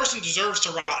that person deserves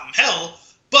to rot in hell,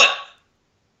 but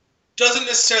doesn't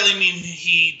necessarily mean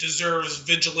he deserves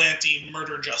vigilante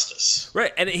murder justice.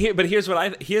 Right, and here's what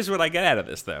I get out of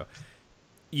this though.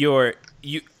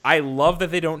 I love that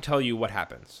they don't tell you what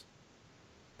happens.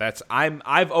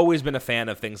 I've always been a fan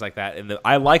of things like that, and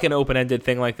I like an open-ended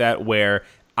thing like that where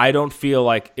I don't feel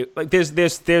like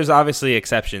there's obviously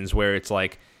exceptions where it's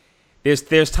like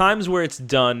there's times where it's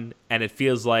done and it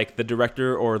feels like the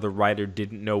director or the writer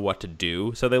didn't know what to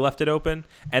do, so they left it open.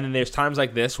 And then there's times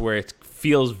like this where it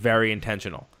feels very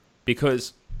intentional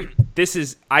because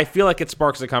I feel like it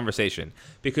sparks a conversation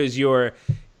because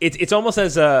it's almost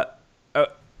as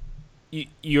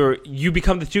you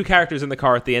become the two characters in the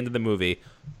car at the end of the movie.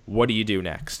 What do you do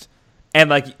next? And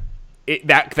like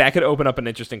that could open up an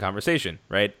interesting conversation,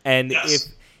 right? And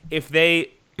yes. if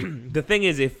they the thing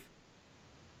is if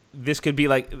this could be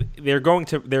like they're in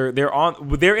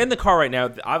the car right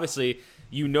now. Obviously,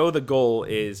 the goal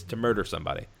is to murder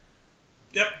somebody.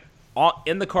 Yep.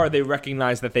 In the car, they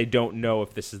recognize that they don't know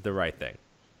if this is the right thing.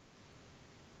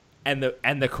 And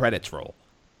the credits roll,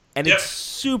 and it's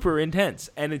super intense.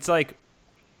 And it's like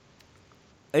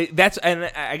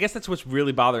and I guess that's what's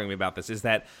really bothering me about this is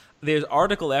that there's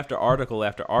article after article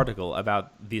after article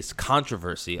about this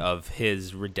controversy of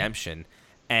his redemption,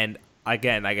 and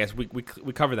again, I guess we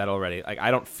covered that already. Like,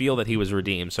 I don't feel that he was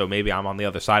redeemed, so maybe I'm on the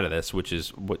other side of this, which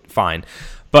is fine.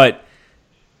 But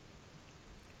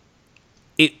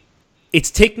it's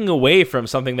taking away from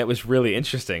something that was really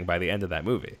interesting by the end of that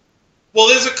movie. Well,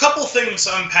 there's a couple things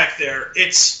to unpack there.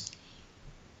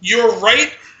 You're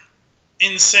right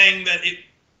in saying that it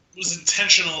was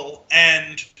intentional,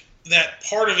 and that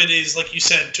part of it is, like you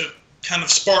said, to kind of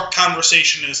spark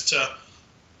conversation as to,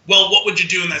 well, what would you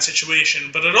do in that situation?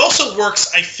 But it also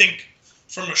works, I think,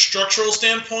 from a structural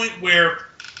standpoint where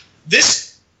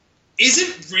this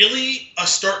isn't really a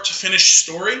start-to-finish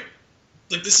story.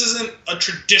 Like, this isn't a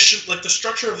tradition. Like, the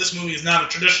structure of this movie is not a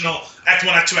traditional Act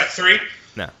 1, Act 2, Act 3.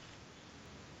 No.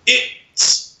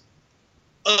 It's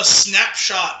a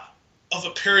snapshot of a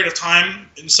period of time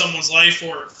in someone's life,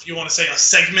 or if you want to say a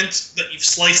segment that you've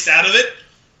sliced out of it,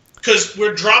 because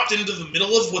we're dropped into the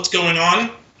middle of what's going on,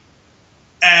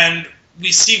 and we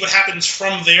see what happens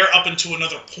from there up into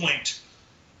another point.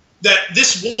 That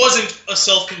this wasn't a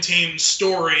self-contained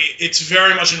story. It's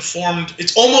very much informed.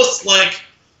 It's almost like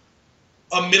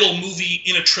a middle movie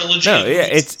in a trilogy. No, yeah,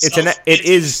 it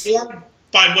is informed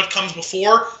by what comes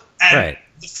before, and right.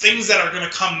 The things that are going to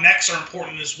come next are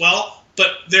important as well, but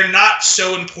they're not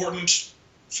so important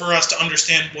for us to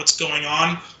understand what's going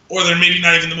on, or they're maybe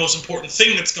not even the most important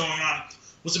thing that's going on.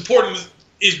 What's important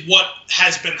is what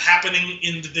has been happening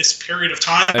in this period of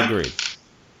time. Agreed.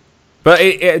 But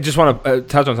I just want to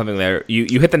touch on something there.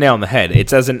 You hit the nail on the head.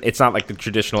 It's not like the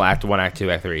traditional Act 1, Act 2,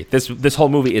 Act 3. This whole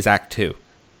movie is Act 2.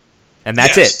 And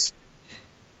that's it.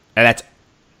 And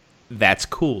that's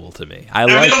cool to me. I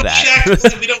like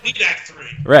that. We don't need Act 3.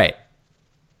 Right.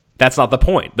 That's not the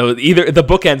point. Though either the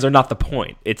bookends are not the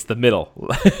point. It's the middle.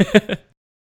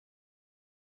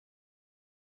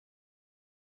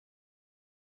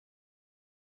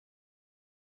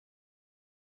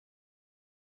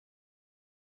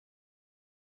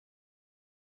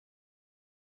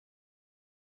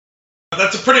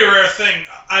 That's a pretty rare thing.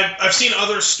 I've seen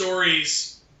other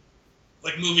stories,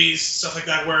 like movies, stuff like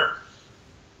that, where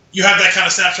you have that kind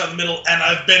of snapshot in the middle, and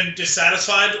I've been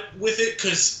dissatisfied with it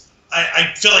because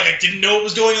I feel like I didn't know what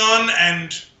was going on,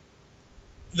 and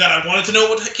that I wanted to know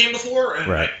what came before, and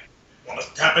right. I want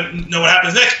to know what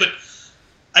happens next, but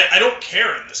I don't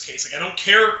care in this case. Like, I don't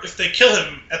care if they kill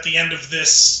him at the end of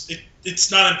this. It's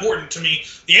not important to me.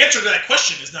 The answer to that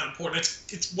question is not important.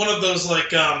 It's one of those,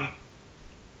 like, what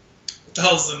the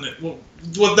hell is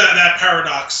that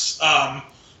paradox,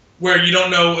 where you don't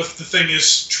know if the thing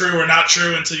is true or not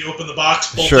true until you open the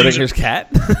box. Schrodinger's cat?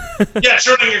 Yeah,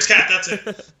 Schrodinger's cat, that's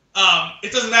it.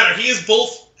 It doesn't matter. He is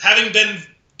both having been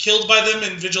killed by them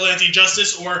in vigilante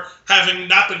justice or having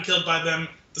not been killed by them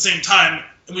at the same time,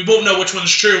 and we won't know which one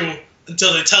is true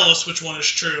until they tell us which one is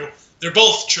true. They're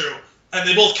both true. and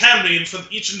they both can be, and for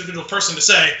each individual person to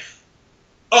say,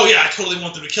 oh yeah, I totally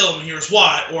want them to kill him, and here's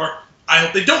why, or I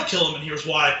hope they don't kill him, and here's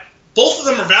why. Both of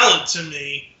them are valid to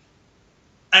me,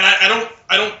 and I don't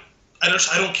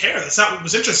care. That's not what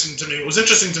was interesting to me. What was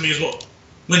interesting to me is what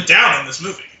went down in this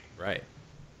movie. Right.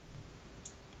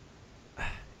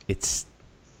 It's,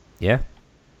 yeah.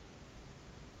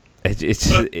 I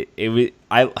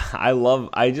love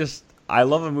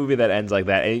a movie that ends like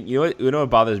that. And you know what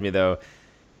bothers me though?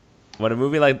 When a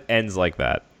movie like ends like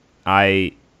that,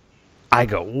 I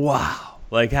go, wow,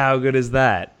 like how good is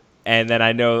that? And then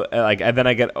I know, and then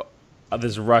I get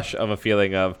this rush of a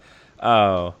feeling of,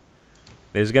 oh,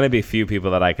 there's gonna be a few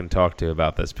people that I can talk to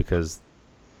about this, because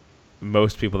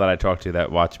most people that I talk to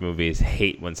that watch movies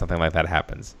hate when something like that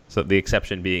happens. So the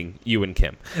exception being you and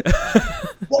Kim.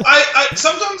 Well, I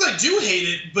sometimes I do hate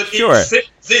it, but sure. It fit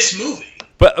this movie.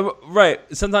 But right,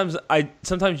 sometimes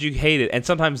you hate it, and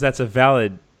sometimes that's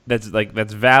valid.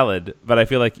 But I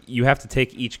feel like you have to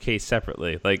take each case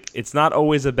separately. Like, it's not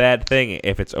always a bad thing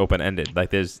if it's open ended.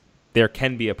 Like, there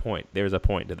can be a point. There's a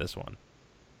point to this one.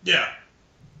 Yeah.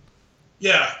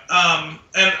 Yeah,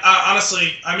 and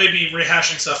honestly, I may be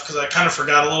rehashing stuff because I kind of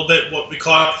forgot a little bit what we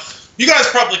caught. You guys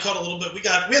probably caught a little bit. We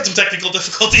had some technical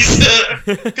difficulties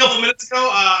a couple minutes ago.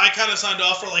 I kind of signed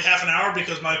off for like half an hour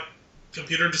because my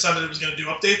computer decided it was going to do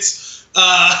updates.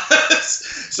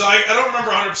 So I don't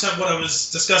remember 100% what I was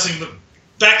discussing, but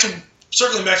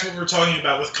circling back to what we were talking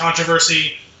about with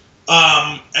controversy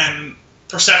and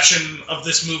perception of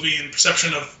this movie and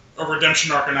perception of a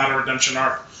redemption arc or not a redemption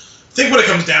arc. I think what it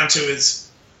comes down to is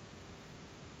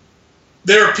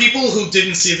there are people who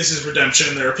didn't see this as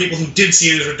redemption. There are people who did see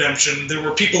it as redemption. There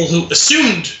were people who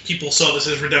assumed people saw this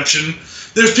as redemption.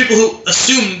 There's people who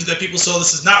assumed that people saw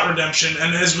this as not redemption.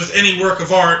 And as with any work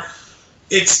of art,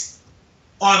 it's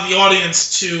on the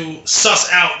audience to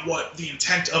suss out what the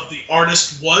intent of the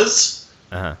artist was.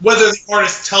 Uh-huh. Whether the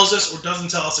artist tells us or doesn't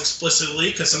tell us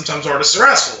explicitly, because sometimes artists are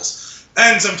assholes.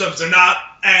 And sometimes they're not.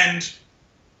 And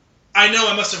I know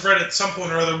I must have read at some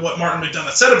point or other what Martin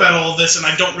McDonagh said about all of this, and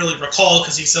I don't really recall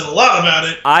because he said a lot about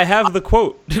it. I have the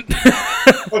quote.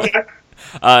 Okay.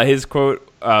 His quote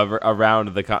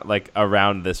around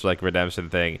this redemption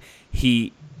thing.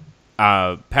 He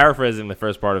paraphrasing the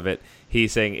first part of it.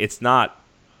 He's saying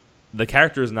the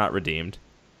character is not redeemed,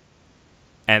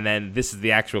 and then this is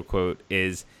the actual quote: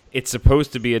 "Is it's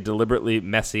supposed to be a deliberately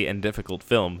messy and difficult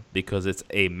film because it's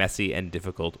a messy and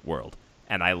difficult world."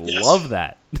 And I love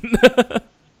that.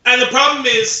 And the problem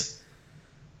is,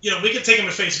 we can take him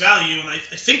at face value, and I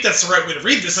think that's the right way to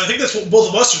read this. And I think that's what both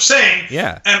of us are saying.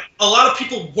 Yeah. And a lot of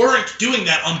people weren't doing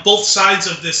that on both sides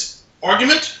of this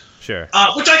argument. Sure.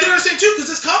 Which I can understand, too, because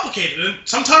it's complicated. And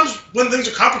sometimes when things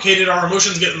are complicated, our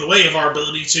emotions get in the way of our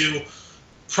ability to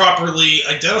properly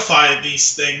identify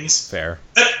these things. Fair.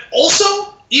 And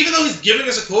also, even though he's giving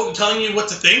us a quote and telling you what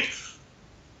to think,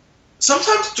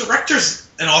 sometimes directors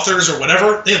and authors or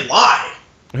whatever, they lie.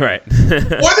 Right. Or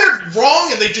they're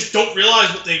wrong and they just don't realize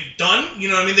what they've done. You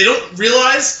know what I mean? They don't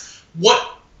realize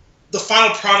what the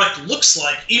final product looks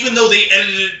like, even though they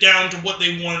edited it down to what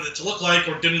they wanted it to look like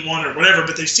or didn't want or whatever,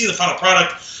 but they see the final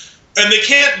product and they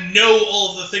can't know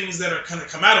all of the things that are going to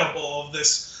come out of all of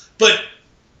this. But,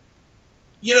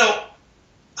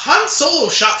 Han Solo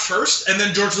shot first, and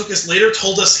then George Lucas later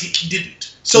told us he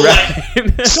didn't. So,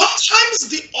 sometimes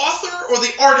the author or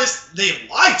the artist, they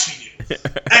lie to you.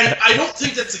 And I don't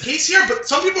think that's the case here, but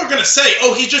some people are going to say,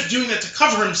 oh, he's just doing that to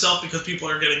cover himself because people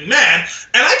are getting mad.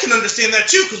 And I can understand that,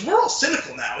 too, because we're all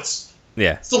cynical now. It's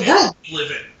the world we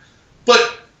live in.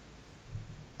 But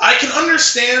I can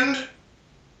understand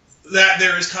that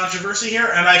there is controversy here,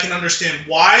 and I can understand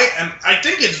why. And I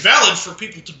think it's valid for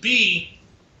people to be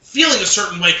feeling a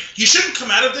certain way. You shouldn't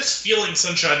come out of this feeling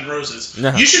sunshine and roses.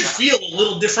 No. You should feel a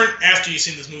little different after you've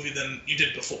seen this movie than you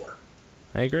did before.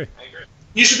 I agree.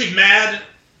 You should be mad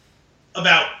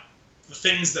about the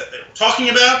things that they were talking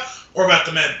about, or about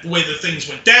the way the things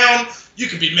went down. You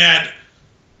could be mad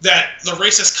that the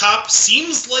racist cop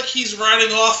seems like he's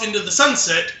riding off into the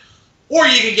sunset, or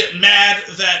you can get mad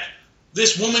that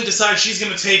this woman decides she's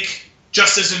going to take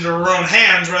justice into her own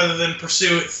hands rather than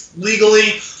pursue it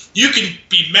legally. You can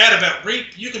be mad about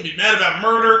rape. You can be mad about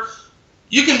murder.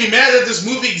 You can be mad that this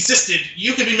movie existed.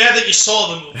 You can be mad that you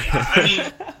saw the movie. I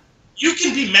mean, you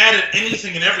can be mad at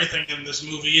anything and everything in this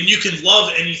movie, and you can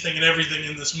love anything and everything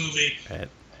in this movie. Right.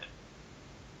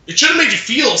 It should have made you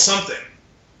feel something,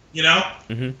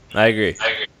 Mm-hmm. I agree.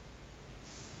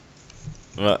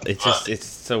 Well, it's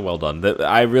so well done.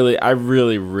 I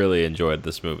really, really enjoyed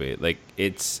this movie. And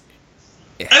it's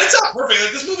not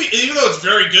perfect. This movie, even though it's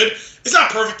very good, it's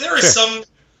not perfect. There is some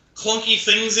clunky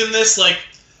things in this.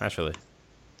 naturally.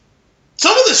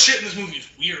 Some of this shit in this movie is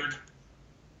weird.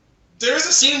 There is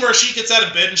a scene where she gets out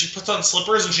of bed and she puts on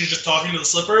slippers and she's just talking to the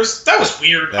slippers. That was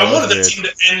weird. I wanted that scene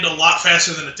to end a lot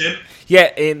faster than it did.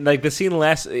 Yeah, and like the scene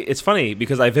last, it's funny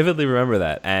because I vividly remember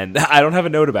that, and I don't have a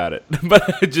note about it,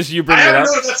 but just you bring it up. I have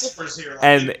a note about slippers here.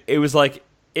 And it was like,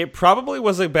 it probably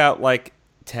was about like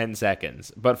 10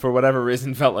 seconds, but for whatever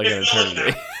reason felt like an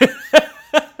eternity.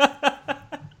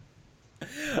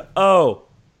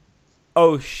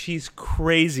 Oh, she's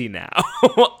crazy now.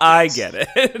 I get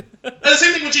it. And the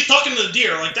same thing when she's talking to the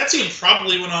deer. Like, that scene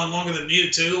probably went on longer than it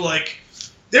needed to. Like,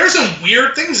 there's some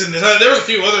weird things in this. There was a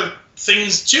few other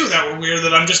things, too, that were weird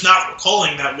that I'm just not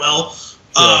recalling that well.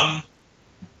 Sure.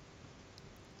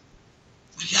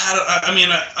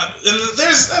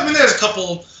 There's a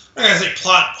couple, I'm going to say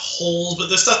plot holes, but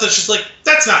there's stuff that's just like,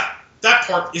 that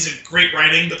part isn't great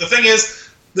writing. But the thing is,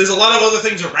 there's a lot of other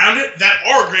things around it that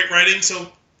are great writing,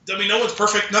 so I mean, no one's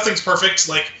perfect. Nothing's perfect.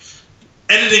 Like,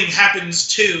 editing happens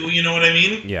too. You know what I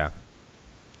mean? Yeah,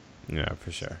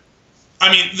 for sure.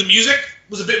 I mean, the music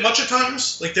was a bit much at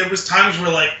times. Like, there was times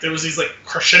where like there was these like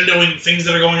crescendoing things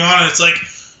that are going on, and it's like,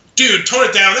 dude, tone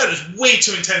it down. That is way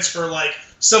too intense for like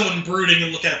someone brooding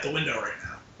and looking out the window right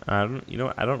now. I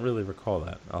don't really recall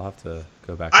that. I'll have to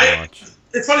go back and watch.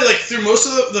 It's funny, like, through most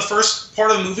of the first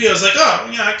part of the movie, I was like, oh,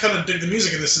 yeah, I kind of dig the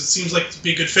music in this. It seems like to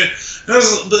be a good fit. But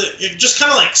it just kind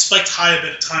of, like, spiked high a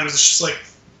bit at times. It's just like,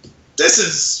 this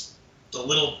is a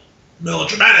little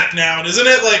melodramatic now, isn't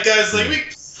it? Like, guys, like, we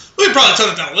could probably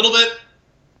tone it down a little bit.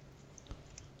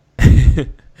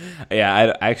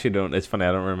 Yeah, I actually don't. It's funny,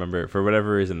 I don't remember. For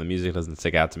whatever reason, the music doesn't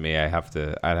stick out to me. I'd have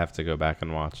to go back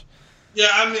and watch. Yeah,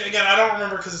 I mean, again, I don't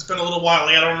remember because it's been a little while.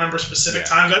 Like, I don't remember specific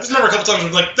times. I just remember a couple times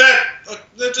where like that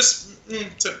just take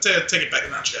it back a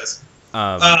notch, guys.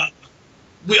 I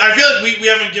feel like we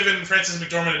haven't given Frances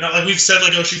McDormand enough. Like, we've said,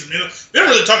 like, oh, she's amazing. We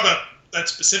haven't really talked about that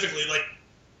specifically. Like,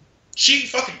 she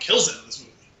fucking kills it in this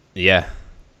movie. Yeah.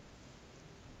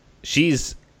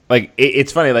 She's like,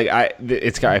 it's funny. Like,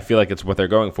 I feel like it's what they're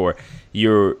going for.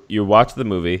 You're watching the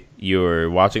movie. You're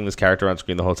watching this character on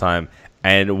screen the whole time.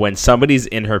 And when somebody's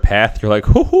in her path, you're like,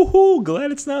 hoo,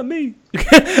 glad it's not me.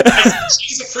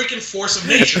 She's a freaking force of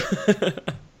nature.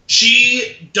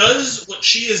 She does what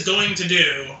she is going to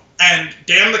do, and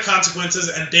damn the consequences,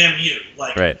 and damn you.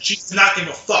 Like, right. She does not give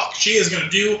a fuck. She is going to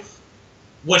do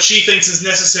what she thinks is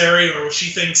necessary, or what she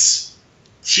thinks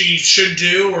she should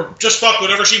do, or just fuck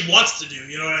whatever she wants to do.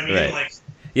 You know what I mean? Right. Like,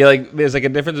 yeah, like, there's like a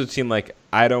difference between like,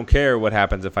 I don't care what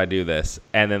happens if I do this,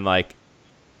 and then like,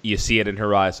 you see it in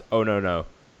her eyes. Oh, no.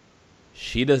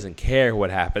 She doesn't care what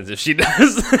happens if she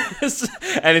does this.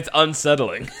 And it's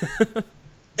unsettling.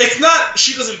 It's not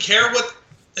she doesn't care what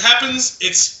happens.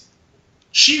 It's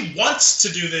she wants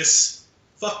to do this.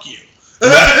 Fuck you.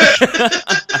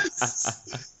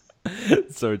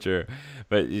 So true.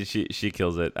 But she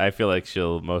kills it. I feel like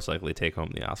she'll most likely take home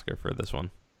the Oscar for this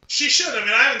one. She should. I mean,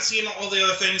 I haven't seen all the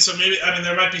other things, so maybe, I mean,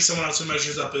 there might be someone else who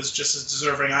measures up as just as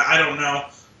deserving. I don't know.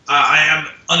 I am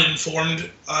uninformed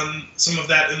on some of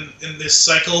that in this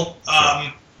cycle.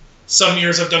 Some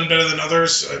years I've done better than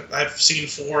others. I've seen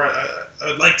 4. I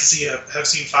would like to have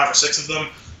seen 5 or 6 of them.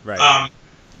 Right.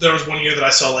 There was one year that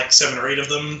I saw like 7 or 8 of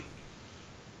them.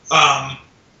 But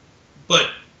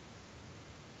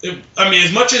I mean,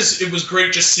 as much as it was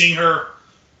great just seeing her,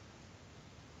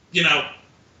 you know,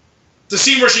 the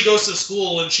scene where she goes to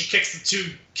school and she kicks the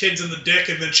 2 kids in the dick,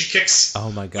 and then she kicks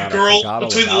the girl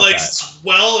between the legs as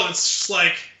well, and it's just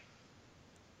like,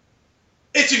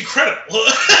 it's incredible.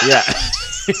 Yeah,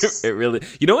 it really.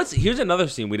 You know what's? Here's another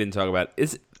scene we didn't talk about.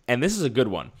 And this is a good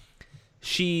one.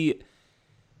 She's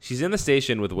in the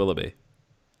station with Willoughby,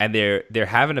 and they're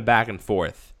having a back and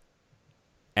forth,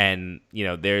 and you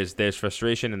know there's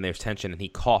frustration and there's tension, and he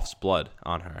coughs blood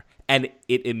on her, and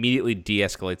it immediately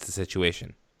de-escalates the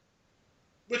situation.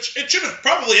 Which it should have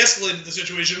probably escalated the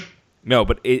situation. No,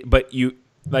 but you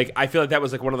like, I feel like that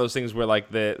was like one of those things where like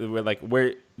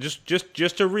we're just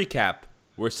to recap,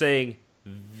 we're saying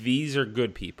these are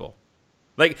good people,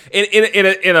 like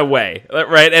in a way,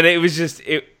 right? And it was just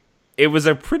it was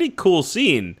a pretty cool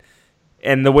scene,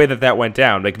 and the way that went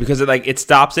down, like, because it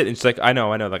stops it and it's like, I know,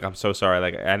 like, I'm so sorry,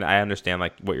 like, and I understand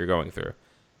like what you're going through.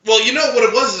 Well, you know what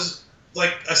it was is,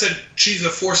 like I said, she's a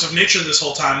force of nature this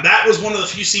whole time. That was one of the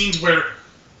few scenes where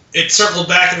it circled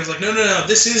back and was like, no,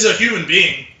 this is a human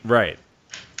being. Right.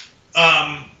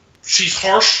 She's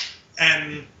harsh,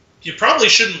 and you probably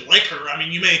shouldn't like her. I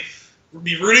mean, you may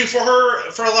be rooting for her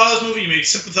for a lot of this movie. You may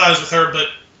sympathize with her, but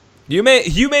you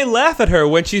may laugh at her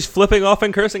when she's flipping off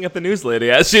and cursing at the news lady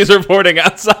as she's reporting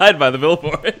outside by the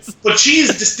billboards. But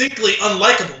she's distinctly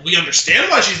unlikable. We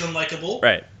understand why she's unlikable.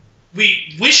 Right.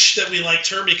 we wish that we liked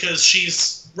her because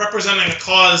she's representing a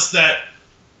cause that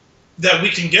we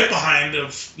can get behind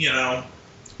of,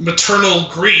 maternal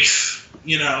grief,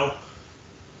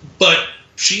 but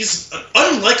she's an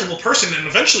unlikable person, and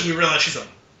eventually we realize she's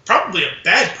probably a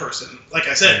bad person. Like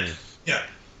I said,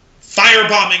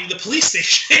 firebombing the police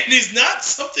station is not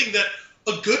something that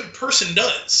a good person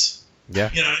does. Yeah.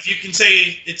 If you can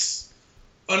say it's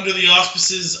under the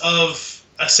auspices of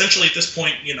essentially at this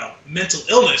point, mental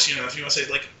illness, if you want to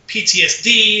say like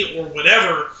PTSD or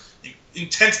whatever,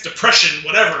 intense depression,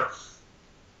 whatever,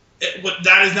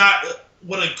 that is not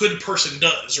what a good person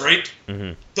does, right?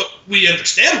 Mm-hmm. But we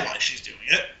understand why she's doing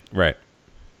it. Right.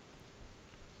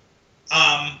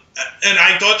 And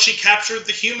I thought she captured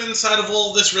the human side of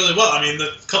all of this really well. I mean,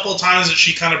 the couple of times that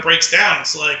she kind of breaks down,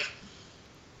 it's like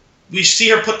we see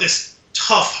her put this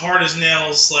tough, hard as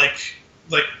nails, like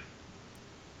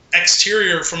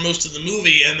exterior for most of the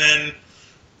movie, and then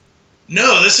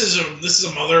no, this is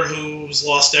a mother who's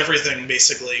lost everything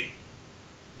basically.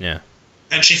 Yeah.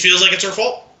 And she feels like it's her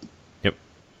fault. Yep.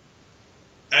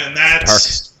 And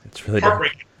that's dark. It's really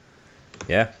heartbreaking. Dark.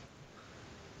 Yeah.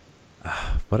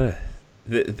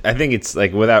 I think it's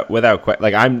like without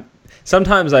like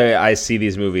sometimes I see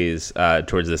these movies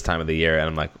towards this time of the year and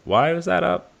I'm like, why was that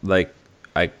up? Like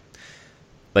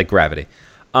Gravity.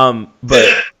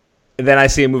 But then I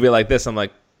see a movie like this, I'm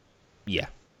like, yeah.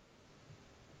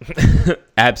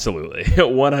 Absolutely.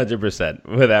 100%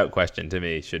 without question, to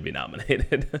me, should be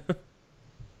nominated.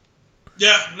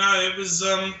 Yeah, no, it was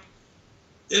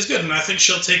good, and I think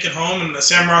she'll take it home, and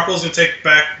Sam Rockwell's gonna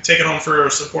take it home for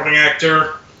a supporting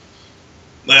actor.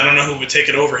 I don't know who would take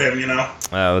it over him,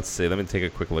 Let's see. Let me take a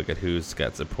quick look at who's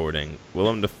got supporting.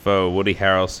 Willem Dafoe, Woody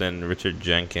Harrelson, Richard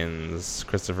Jenkins,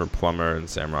 Christopher Plummer, and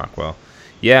Sam Rockwell.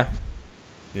 Yeah.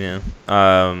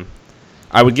 I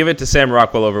would give it to Sam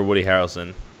Rockwell over Woody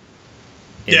Harrelson.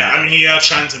 Yeah, I mean, he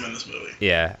outshines him in this movie.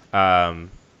 Yeah.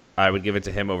 I would give it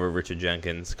to him over Richard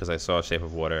Jenkins because I saw Shape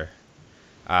of Water.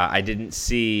 I didn't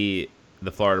see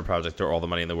The Florida Project or All the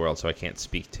Money in the World, so I can't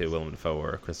speak to Willem Dafoe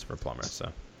or Christopher Plummer.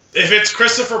 So, if it's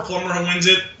Christopher Plummer who wins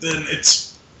it, then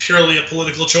it's purely a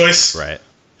political choice. Right.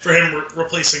 For him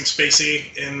replacing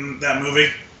Spacey in that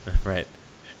movie. Right.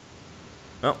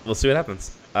 Well, we'll see what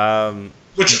happens.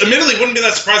 Which, admittedly, wouldn't be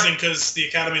that surprising because the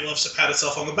Academy loves to pat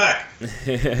itself on the back.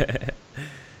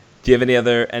 Do you have any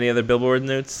other Billboard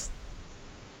notes?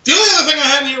 The only other thing I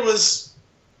had here was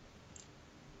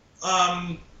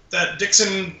that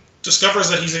Dixon discovers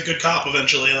that he's a good cop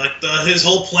eventually. Like his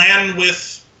whole plan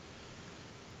with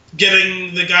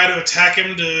getting the guy to attack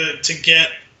him to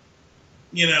get,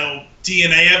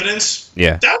 DNA evidence.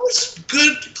 Yeah. That was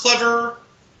good, clever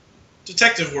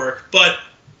detective work, but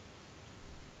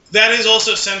that is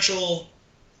also central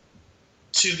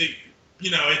to the,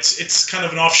 it's kind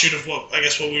of an offshoot of what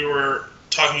we were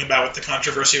talking about with the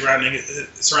controversy surrounding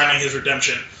his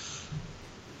redemption.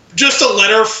 Just a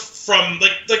letter from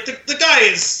the guy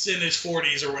is in his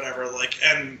 40s or whatever,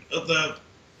 and the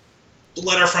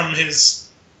letter from his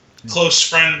close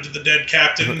friend, the dead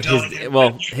captain, telling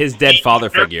him his dead father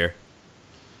figure.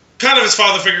 Kind of his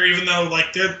father figure, even though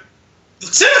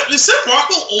is Sam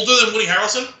Rockwell older than Woody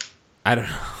Harrelson? I don't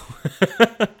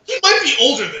know. He might be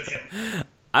older than him.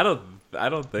 I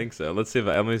don't think so. Let me see if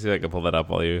I can pull that up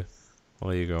while you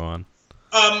go on.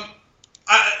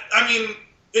 I mean,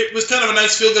 it was kind of a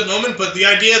nice feel-good moment, but the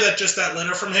idea that just that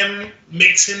letter from him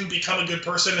makes him become a good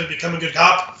person and become a good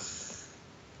cop,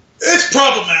 it's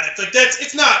problematic.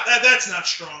 That's not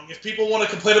strong. If people want to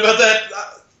complain about that,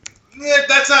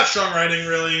 that's not strong writing,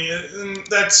 really. And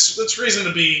that's reason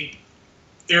to be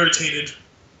irritated.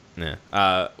 Yeah.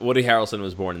 Woody Harrelson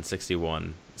was born in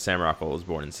 1961. Sam Rockwell was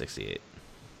born in 1968.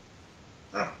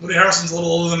 Oh, Woody Harrelson's a little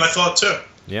older than I thought, too.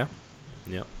 Yeah.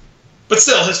 Yep. But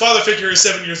still, his father figure is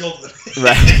 7 years older than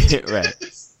me. Right.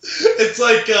 It's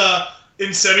like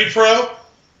in Semi-Pro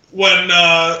when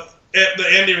the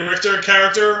Andy Richter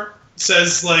character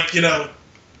says, about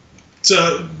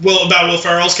Will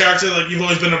Ferrell's character, you've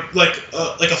always been a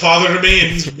father to me,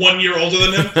 and he's 1 year older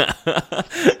than him.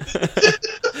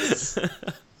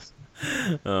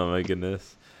 Oh my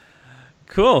goodness.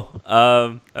 Cool.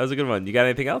 That was a good one. You got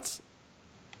anything else?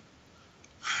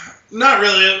 Not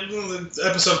really. The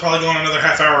episode will probably go on another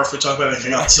half hour if we talk about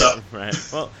anything else. So. Right.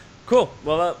 Well, cool.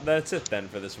 Well, that's it then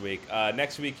for this week.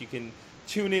 Next week you can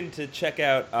tune in to check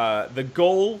out. The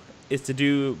goal is to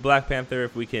do Black Panther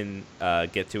if we can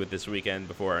get to it this weekend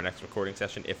before our next recording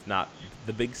session. If not,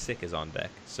 The Big Sick is on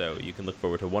deck. So you can look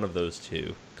forward to one of those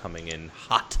two coming in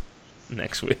hot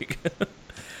next week.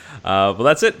 Well,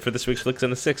 that's it for this week's Flicks on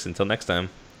the Six. Until next time,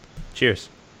 cheers.